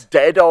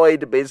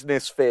dead-eyed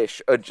business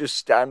fish are just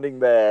standing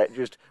there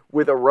just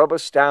with a rubber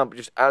stamp.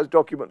 Just as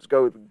documents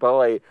go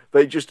by,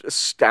 they just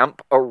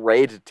stamp a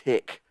red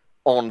tick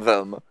on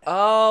them.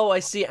 Oh, I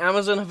see.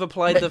 Amazon have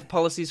applied the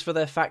policies for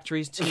their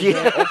factories to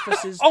their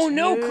offices Oh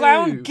no, too.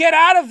 clown, get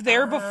out of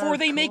there before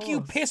they make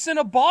you piss in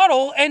a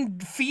bottle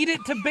and feed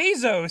it to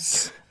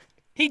Bezos.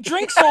 He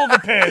drinks all the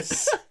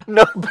piss.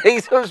 No,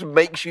 Bezos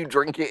makes you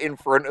drink it in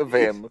front of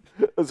him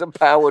as a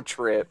power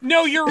trip.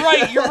 No, you're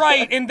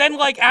right. And then,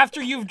 like,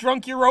 after you've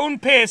drunk your own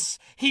piss,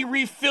 he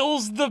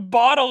refills the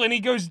bottle and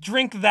he goes,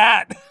 drink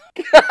that.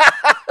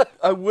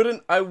 I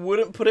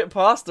wouldn't put it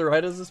past the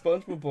writers of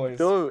SpongeBob Boys.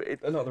 No,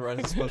 Not the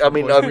writers of SpongeBob I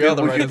mean, Boys. We are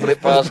the would you writers put of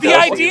it past The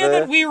us, idea either?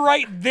 that we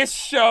write this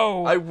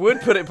show. I would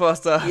put it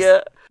past us.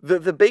 Yeah,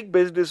 the big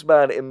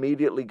businessman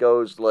immediately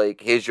goes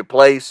like, here's your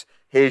place,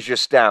 here's your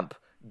stamp,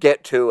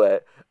 get to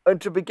it. And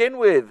to begin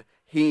with,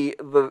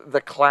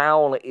 the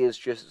clown is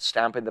just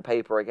stamping the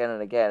paper again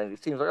and again, and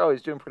it seems like, oh,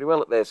 he's doing pretty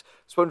well at this.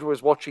 SpongeBob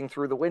is watching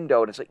through the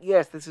window, and it's like,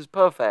 yes, this is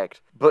perfect.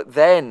 But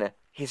then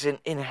his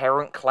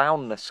inherent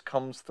clownness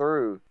comes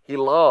through. He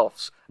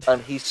laughs,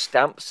 and he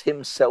stamps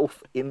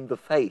himself in the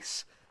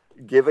face,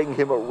 giving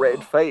him a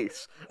red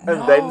face,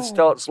 and then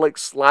starts like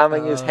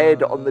slamming his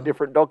head on the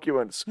different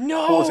documents,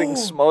 causing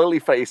smiley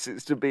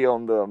faces to be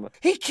on them.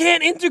 He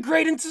can't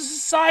integrate into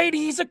society.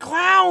 He's a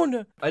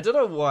clown. I don't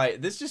know why.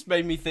 This just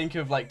made me think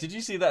of, like, did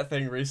you see that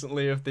thing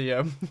recently of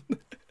the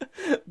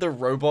the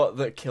robot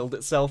that killed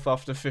itself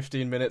after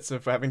 15 minutes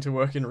of having to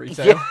work in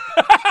retail?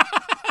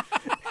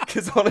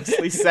 Because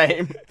honestly,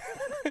 same.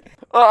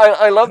 Oh,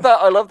 I love that.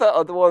 I love that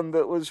other one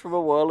that was from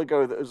a while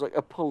ago that was like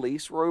a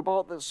police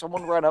robot that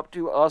someone ran up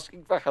to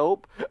asking for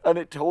help, and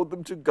it told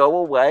them to go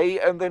away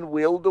and then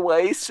wheeled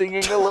away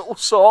singing a little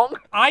song.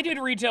 I did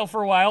retail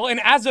for a while, and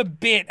as a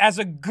bit, as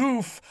a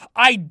goof,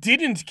 I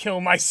didn't kill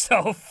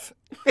myself.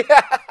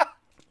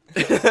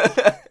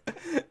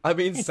 I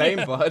mean,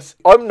 same, bud.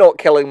 I'm not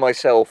killing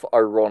myself,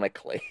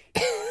 ironically.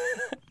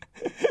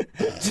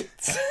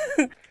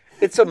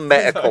 It's a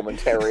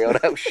meta-commentary on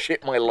how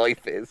shit my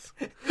life is.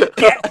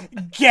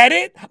 Get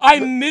it?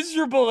 I'm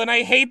miserable and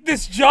I hate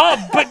this job,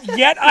 but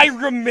yet I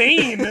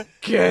remain.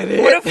 Get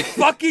it? What a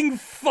fucking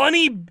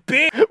funny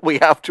bit. We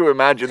have to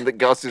imagine that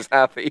Gus is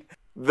happy.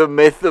 The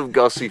myth of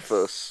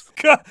Gussifus.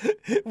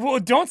 Well,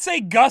 don't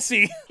say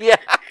Gussie. Yeah.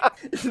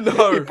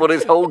 No. He put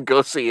his whole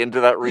Gussie into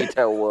that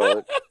retail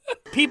work.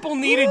 People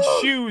needed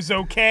shoes,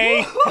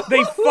 okay?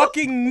 They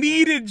fucking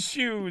needed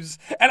shoes.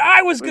 And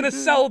I was gonna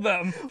sell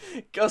them.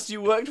 Gus,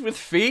 you worked with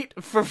feet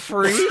for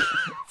free?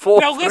 For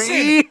Now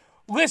free?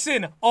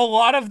 listen, a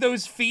lot of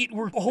those feet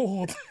were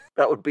old.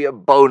 That would be a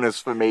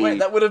bonus for me. Wait,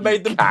 that would have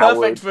made them coward.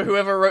 perfect for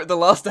whoever wrote the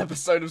last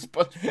episode of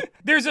SpongeBob.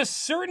 There's a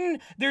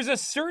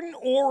certain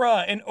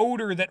aura and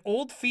odor that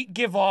old feet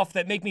give off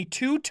that make me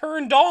too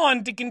turned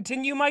on to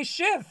continue my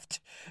shift.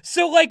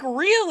 So, like,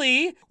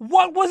 really,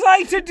 what was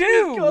I to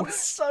do? Got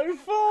so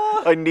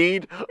far. I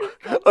need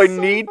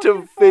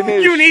to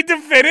finish. You need to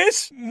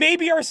finish?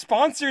 Maybe our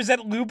sponsors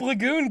at Lube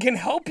Lagoon can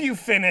help you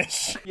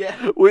finish.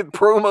 Yeah. With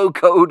promo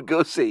code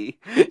Gussie,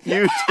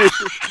 you too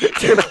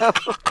can have...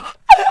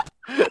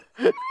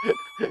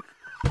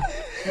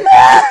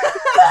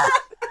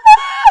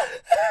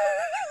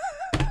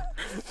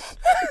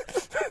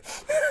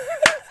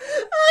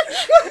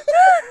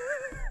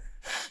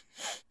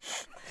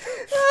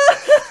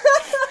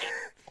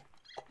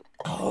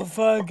 Oh,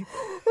 fuck.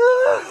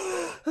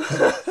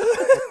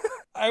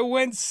 I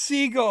went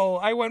seagull.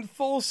 I went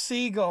full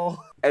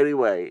seagull.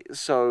 Anyway,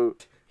 so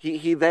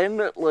he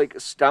then,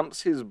 like,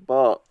 stamps his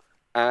butt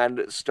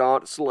and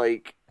starts,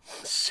 like,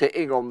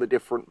 sitting on the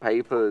different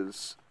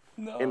papers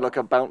in, like,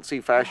 a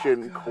bouncy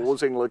fashion,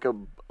 causing, like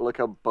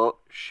a butt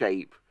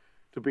shape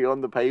to be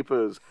on the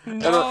papers.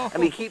 No.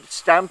 And he keeps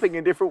stamping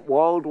in different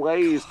wild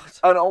ways.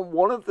 And on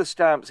one of the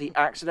stamps, he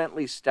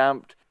accidentally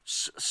stamped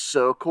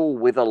circle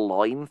with a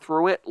line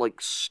through it,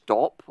 like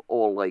stop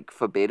or, like,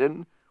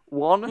 forbidden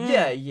one.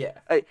 Yeah.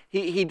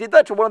 He did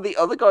that to one of the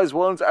other guys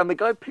once, and the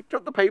guy picked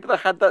up the paper that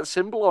had that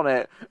symbol on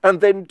it,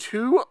 and then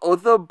two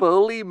other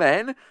burly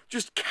men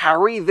just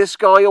carry this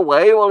guy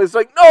away while he's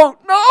like, no!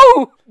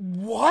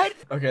 What?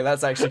 Okay,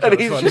 that's actually And kind of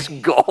he's funny.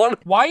 just gone.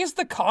 Why is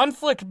the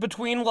conflict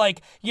between,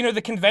 like, you know,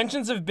 the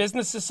conventions of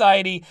business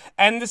society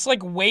and this,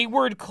 like,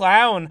 wayward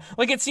clown?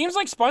 Like, it seems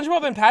like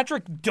SpongeBob and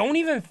Patrick don't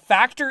even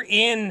factor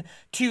in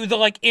to the,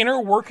 like, inner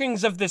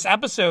workings of this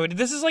episode.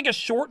 This is like a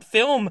short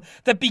film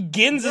that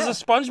begins as a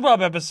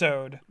SpongeBob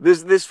episode.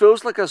 This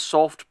feels like a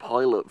soft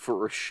pilot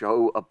for a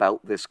show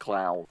about this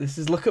clown. This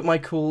is look at my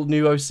cool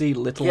new OC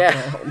little Yeah.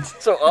 clown.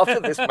 So after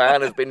this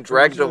man has been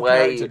dragged Original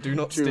away character, do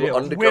not to steal.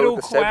 undergo Widow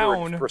the clown.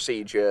 severance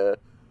procedure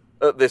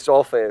at this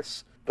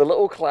office, the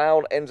little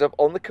clown ends up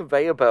on the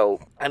conveyor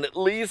belt, and it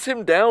leads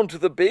him down to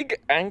the big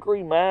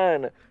angry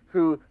man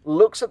who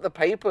looks at the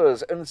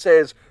papers and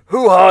says,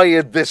 "Who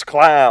hired this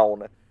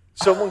clown?"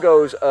 Someone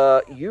goes,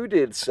 you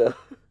did, sir.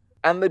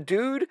 And the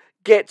dude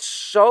gets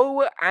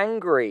so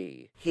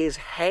angry, his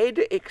head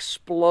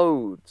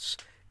explodes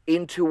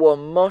into a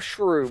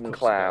mushroom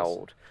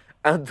cloud.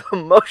 And the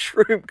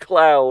mushroom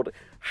cloud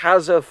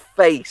has a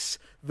face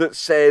that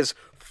says,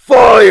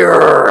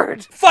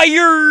 "Fired!" Fire!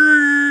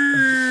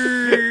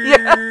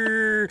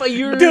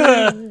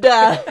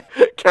 Duh.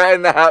 Cat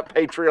in the Hat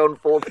Patreon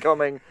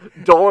forthcoming.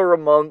 $1 a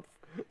month.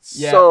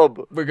 Yeah,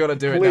 Sub. we're gonna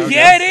do it Please. now.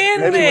 Get guys.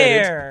 in Anyway,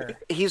 there!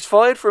 He's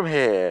fired from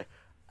here,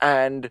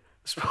 and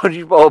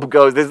SpongeBob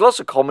goes, there's lots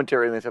of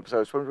commentary in this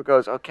episode. SpongeBob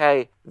goes,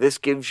 okay, this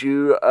gives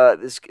you,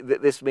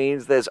 this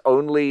means there's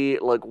only,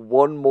 like,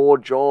 one more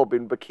job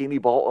in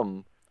Bikini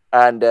Bottom.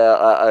 And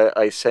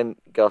I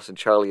sent Gus and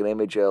Charlie an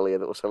image earlier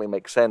that will certainly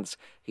make sense.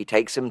 He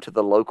takes him to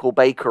the local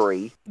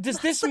bakery. Does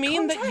this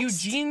mean that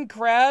Eugene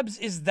Krabs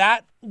is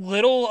that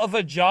little of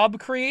a job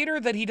creator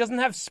that he doesn't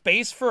have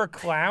space for a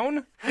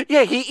clown?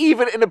 Yeah, he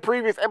even in a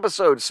previous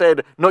episode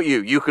said, not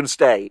you, you can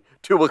stay,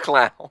 to a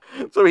clown.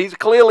 So he's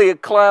clearly a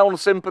clown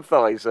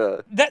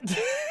sympathizer.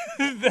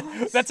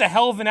 That's a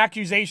hell of an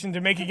accusation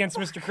to make against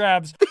Mr.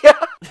 Krabs.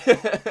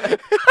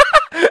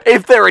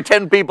 If there are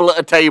 10 people at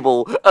a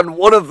table and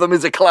one of them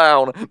is a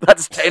clown,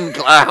 that's 10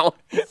 clowns.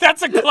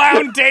 That's a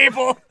clown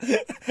table.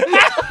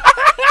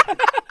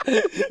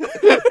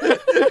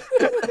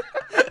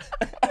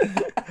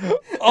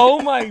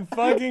 Oh my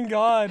fucking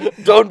god.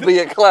 Don't be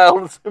a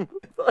clown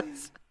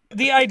sympathizer.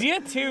 The idea,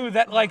 too,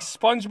 that, like,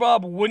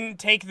 SpongeBob wouldn't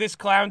take this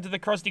clown to the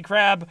Krusty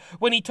Krab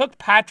when he took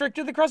Patrick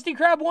to the Krusty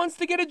Krab once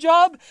to get a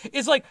job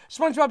is like,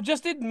 SpongeBob,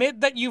 just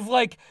admit that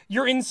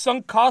you're in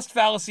sunk cost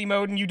fallacy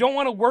mode and you don't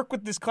want to work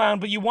with this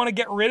clown, but you want to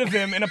get rid of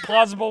him in a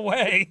plausible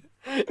way.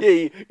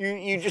 Yeah,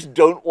 you just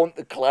don't want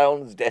the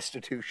clown's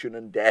destitution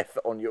and death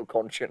on your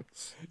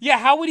conscience. Yeah,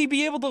 how would he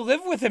be able to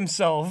live with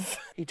himself?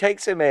 He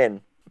takes him in.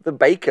 The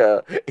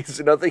baker is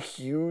another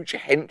huge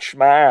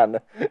henchman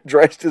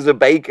dressed as a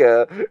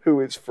baker who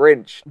is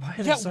French.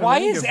 Why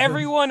is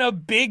everyone a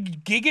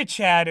big Giga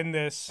Chad in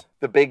this?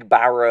 The big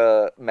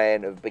Barra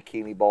men of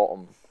Bikini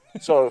Bottom.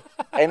 So,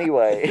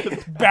 anyway,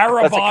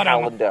 Barra that's Bottom. a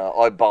calendar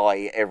I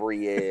buy every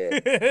year.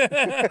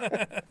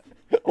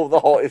 All the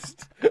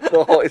hottest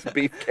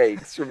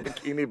beefcakes from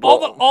Bikini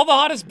Bottom. All the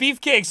hottest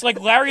beefcakes, like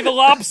Larry the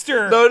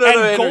Lobster No, and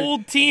Henry.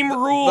 Gold Team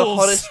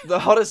Rules. The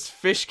hottest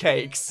fish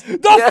cakes.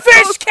 The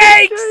fish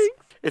cakes!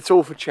 It's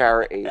all for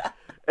charity.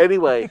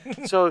 Anyway,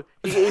 so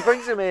he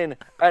brings him in,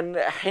 and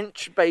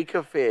Hench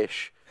Baker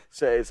Fish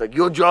says, like,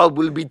 your job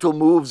will be to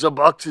move the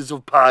boxes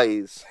of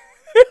pies.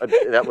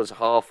 That was Is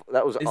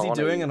Arnie. he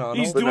doing an Arnold?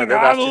 He's But doing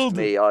that's Arnold. just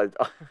me.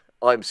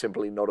 I'm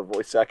simply not a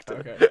voice actor.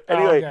 Okay.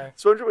 Anyway, okay.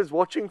 SpongeBob is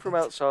watching from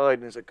outside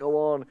and he's like, go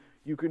on,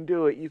 you can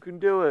do it, you can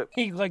do it.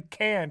 He like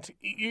can't.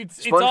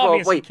 It's SpongeBob,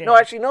 obvious he wait, can't. no,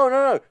 actually,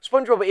 no.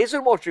 SpongeBob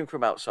isn't watching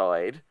from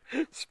outside.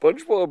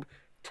 SpongeBob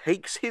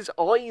takes his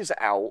eyes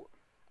out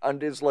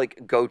and is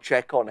like, go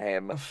check on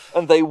him.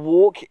 And they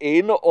walk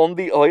in on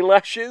the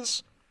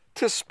eyelashes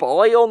to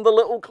spy on the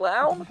little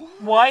clown.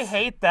 Well, I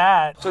hate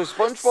that. So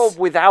SpongeBob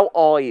without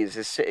eyes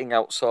is sitting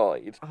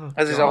outside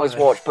as his eyes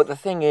watch. But the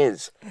thing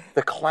is,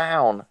 the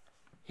clown,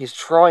 he's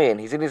trying.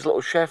 He's in his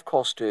little chef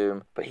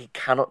costume, but he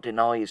cannot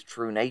deny his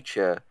true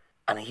nature.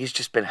 And he's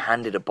just been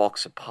handed a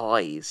box of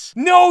pies.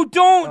 No,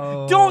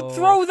 don't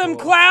throw them,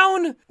 cool.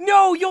 clown.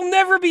 No, you'll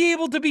never be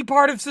able to be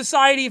part of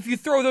society if you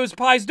throw those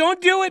pies. Don't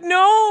do it.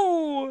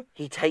 No.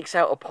 He takes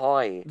out a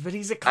pie. But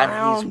he's a And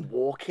clown. he's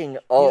walking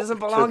up doesn't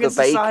belong to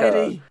the in baker.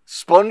 society.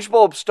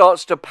 SpongeBob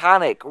starts to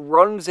panic,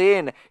 runs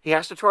in. He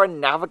has to try and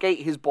navigate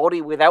his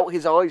body without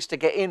his eyes to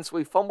get in, so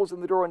he fumbles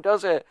in the door and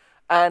does it.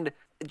 And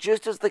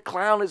just as the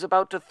clown is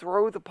about to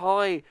throw the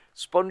pie,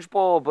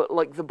 SpongeBob,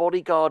 like the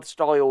bodyguard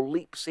style,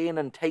 leaps in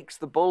and takes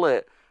the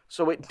bullet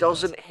so it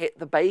doesn't hit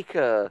the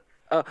baker.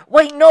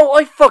 Wait, no,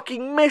 I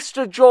fucking missed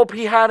a job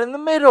he had in the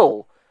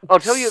middle. I'll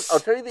tell you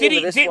the end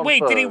of this one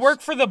Did he first.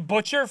 work for the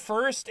butcher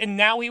first, and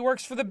now he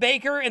works for the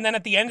baker, and then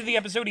at the end of the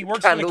episode he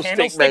works for the Candlestick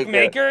candlestick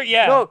maker?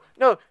 Yeah.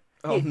 No.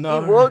 Oh, He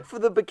no. worked for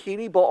the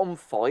Bikini Bottom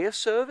Fire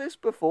Service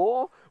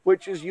before,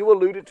 which, as you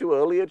alluded to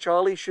earlier,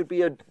 Charlie, should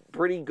be a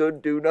pretty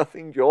good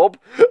do-nothing job.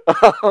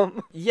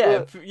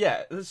 Yeah,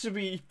 this should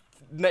be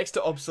next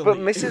to obsolete.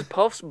 But Mrs.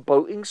 Puff's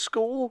boating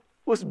school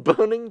was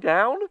burning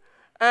down,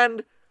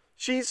 and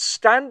she's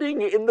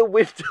standing in the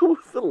window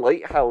of the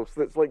lighthouse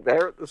that's, like,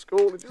 there at the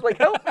school, and she's like,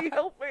 help me,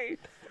 help me!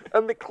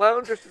 And the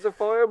clown, dressed as a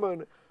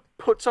fireman,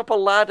 puts up a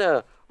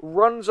ladder,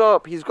 runs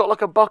up, he's got,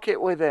 like, a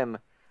bucket with him,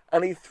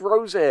 and he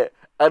throws it,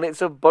 and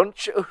it's a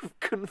bunch of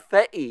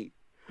confetti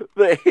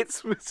that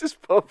hits Mrs.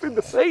 Puff in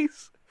the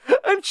face,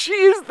 and she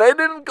is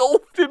then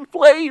engulfed in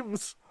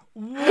flames.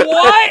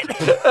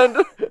 What?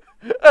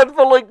 And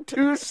for like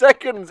 2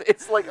 seconds,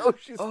 it's like, oh,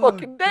 she's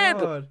fucking dead.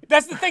 God.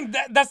 That's the thing.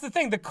 That's the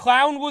thing. The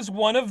clown was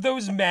one of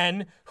those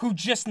men who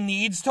just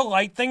needs to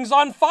light things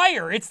on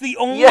fire. It's the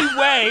only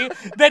way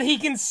that he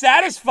can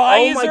satisfy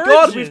Oh his my urges.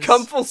 god, we've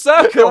come full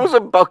There circle. was a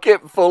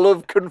bucket full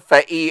of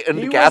confetti and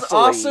He was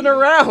gasoline. arsing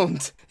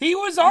around. He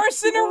was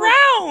arsing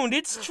around.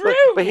 It's true.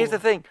 But here's the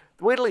thing.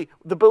 Weirdly,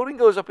 the building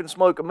goes up in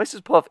smoke, and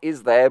Mrs. Puff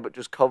is there, but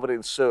just covered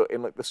in soot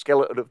in like the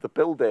skeleton of the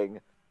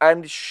building.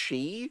 And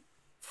she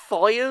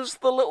fires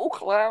the little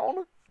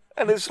clown.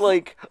 And it's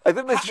like, I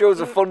think this shows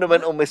a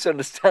fundamental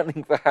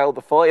misunderstanding for how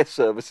the fire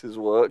services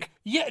work.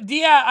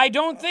 Yeah. I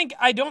don't think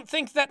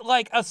that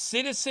like a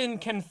citizen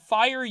can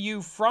fire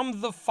you from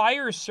the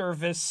fire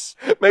service.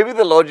 Maybe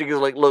the logic is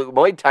like, look,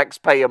 my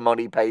taxpayer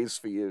money pays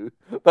for you.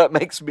 That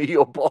makes me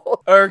your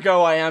boss.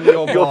 Ergo, I am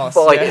your boss.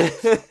 fired.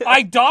 yeah.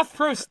 I doth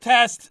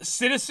protest.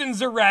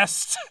 Citizens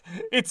arrest.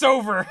 It's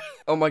over.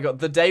 Oh my god,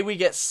 the day we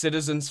get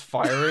citizens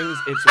firings,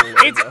 it's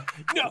all over.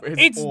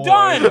 It's all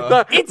done.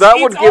 over. That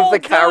would give all the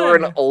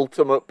Karen done.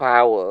 ultimate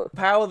power.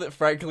 Power that,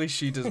 frankly,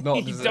 she does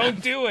not deserve.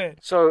 Don't do it.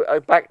 So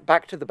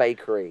back to the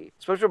bakery.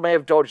 SpongeBob may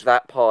have dodged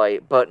that pie,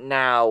 but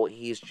now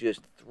he's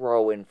just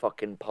throwing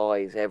fucking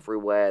pies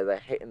everywhere. They're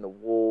hitting the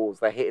walls.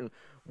 They're hitting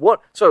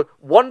what? So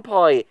one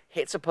pie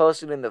hits a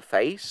person in the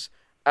face,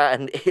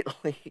 and it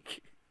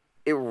like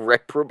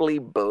irreparably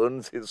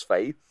burns his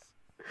face.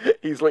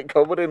 He's like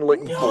covered in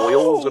like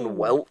boils and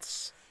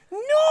welts.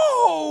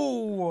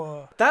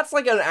 No. That's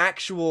like an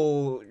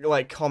actual,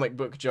 like, comic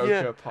book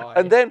Joker pie.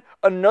 And then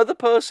another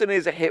person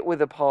is hit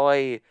with a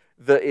pie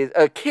that is...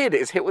 A kid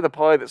is hit with a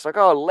pie that's like,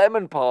 oh,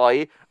 lemon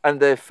pie, and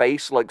their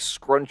face, like,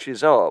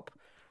 scrunches up.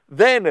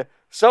 Then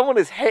someone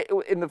is hit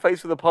in the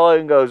face with a pie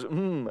and goes,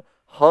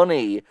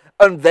 honey.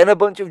 And then a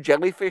bunch of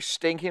jellyfish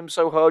sting him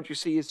so hard you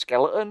see his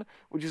skeleton,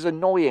 which is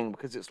annoying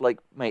because it's like,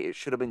 mate, it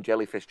should have been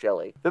jellyfish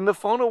jelly. Then the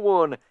final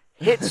one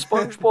hits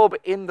SpongeBob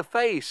in the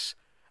face,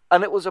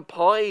 and it was a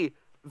pie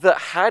that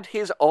had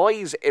his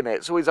eyes in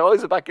it. So his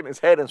eyes are back in his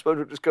head, and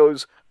SpongeBob just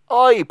goes,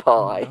 eye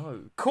pie.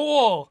 Oh,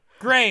 Cool.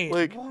 Great.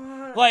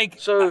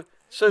 So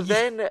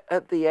then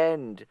at the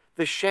end,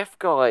 the chef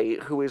guy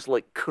who is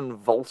like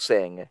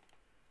convulsing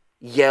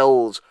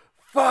yells,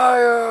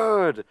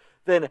 fired!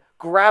 Then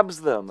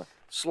grabs them,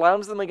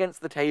 slams them against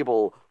the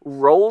table,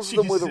 rolls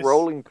them with a Jesus.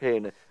 rolling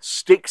pin,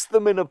 sticks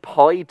them in a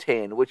pie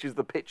tin, which is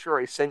the picture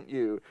I sent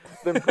you,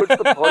 then puts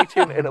the pie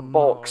tin in a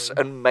box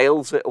and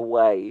mails it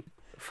away.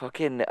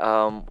 Fucking,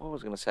 what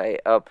was I going to say?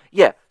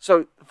 Yeah,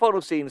 so the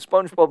final scene,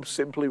 SpongeBob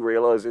simply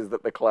realizes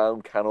that the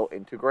clown cannot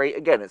integrate.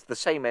 Again, it's the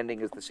same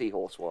ending as the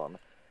seahorse one.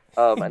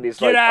 And he's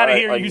Get like, out of I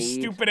here, you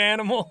need... stupid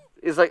animal.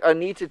 It's like, I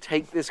need to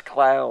take this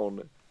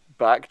clown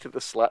back to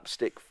the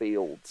slapstick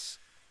fields.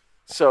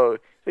 So,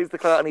 he takes the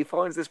clown and he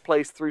finds this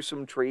place through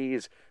some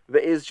trees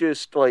that is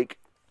just like...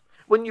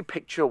 when you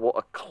picture what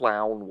a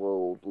clown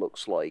world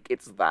looks like,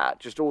 it's that.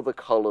 Just all the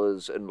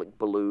colours and like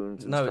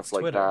balloons and stuff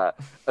like Twitter. that.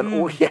 And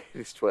all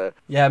it's Twitter.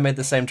 Yeah, I made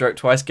the same joke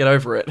twice. Get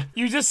over it.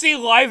 You just see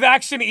live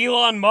action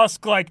Elon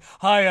Musk like,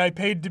 "Hi, I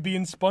paid to be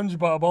in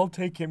SpongeBob. I'll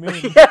take him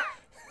in."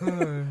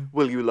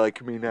 Will you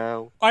like me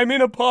now? I'm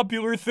in a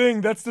popular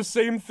thing. That's the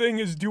same thing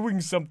as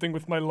doing something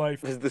with my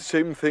life. It's the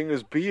same thing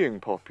as being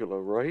popular,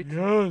 right?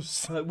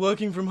 Yes.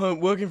 Working from home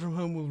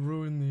will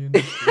ruin the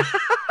industry.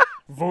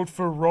 Vote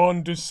for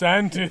Ron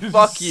DeSantis.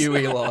 Fuck you,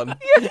 Elon.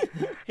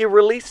 He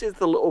releases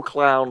the little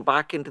clown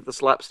back into the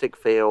slapstick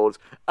fields,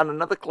 and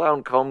another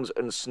clown comes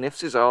and sniffs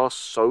his ass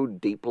so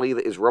deeply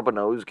that his rubber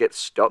nose gets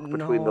stuck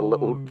between the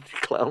little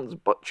clown's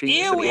butt cheeks.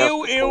 Ew, and he has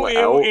ew, to pull ew, it ew,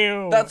 out.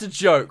 ew. That's a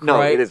joke, No,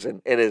 right? it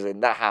isn't. It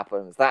isn't. That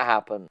happens. That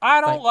happened. I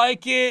don't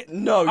like it.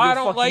 No, I you're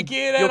don't fucking- like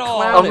it you're at all.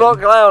 clowning. I'm not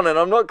clowning.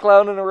 I'm not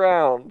clowning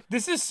around.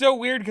 This is so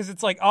weird because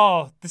it's like,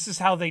 oh, this is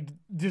how they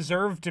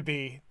deserve to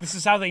be. This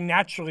is how they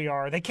naturally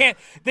are. They can't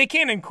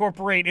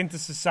incorporate into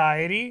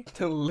society.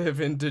 To live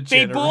in They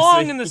degeneracy.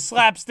 belong in the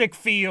slapstick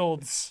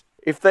fields.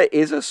 If there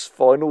is a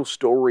final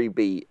story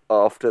beat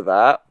after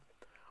that,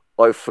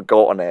 I've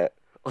forgotten it.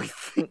 I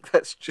think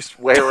that's just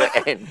where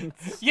it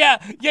ends. Yeah,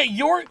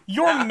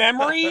 your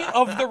memory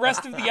of the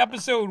rest of the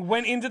episode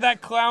went into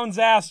that clown's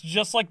ass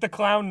just like the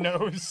clown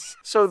knows.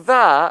 So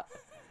that...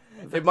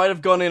 It might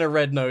have gone in a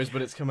red nose,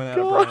 but it's coming out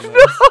a God, brown no!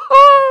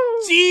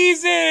 nose.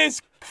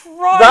 Jesus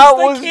Christ, That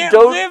I was can't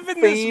Don't live in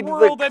Feed this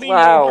world the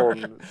anymore.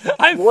 Clown.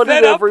 I'm What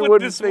fed did up everyone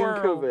with this think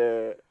world. of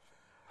it?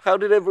 How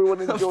did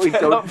everyone enjoy fed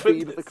Don't up with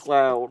Feed the this.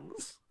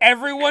 Clowns?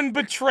 Everyone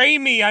betray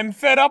me. I'm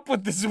fed up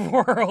with this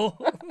world.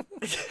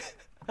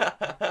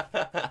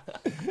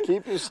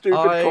 Keep your stupid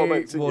I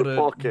comments in your would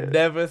pocket.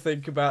 never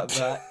think about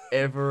that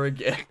ever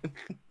again.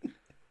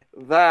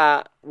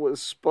 That was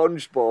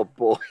SpongeBob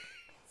Boys.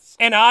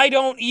 And I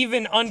don't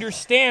even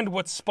understand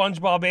what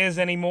SpongeBob is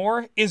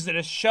anymore. Is it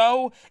a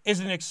show? Is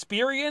it an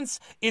experience?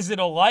 Is it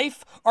a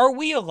life? Are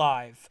we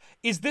alive?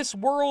 Is this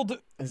world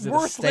Is it a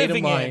worth state of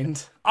living in?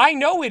 mind? I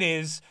know it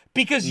is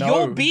because No.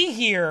 you'll be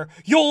here.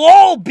 You'll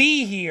all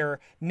be here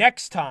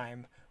next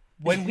time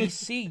when we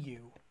see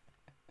you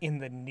in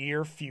the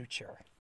near future.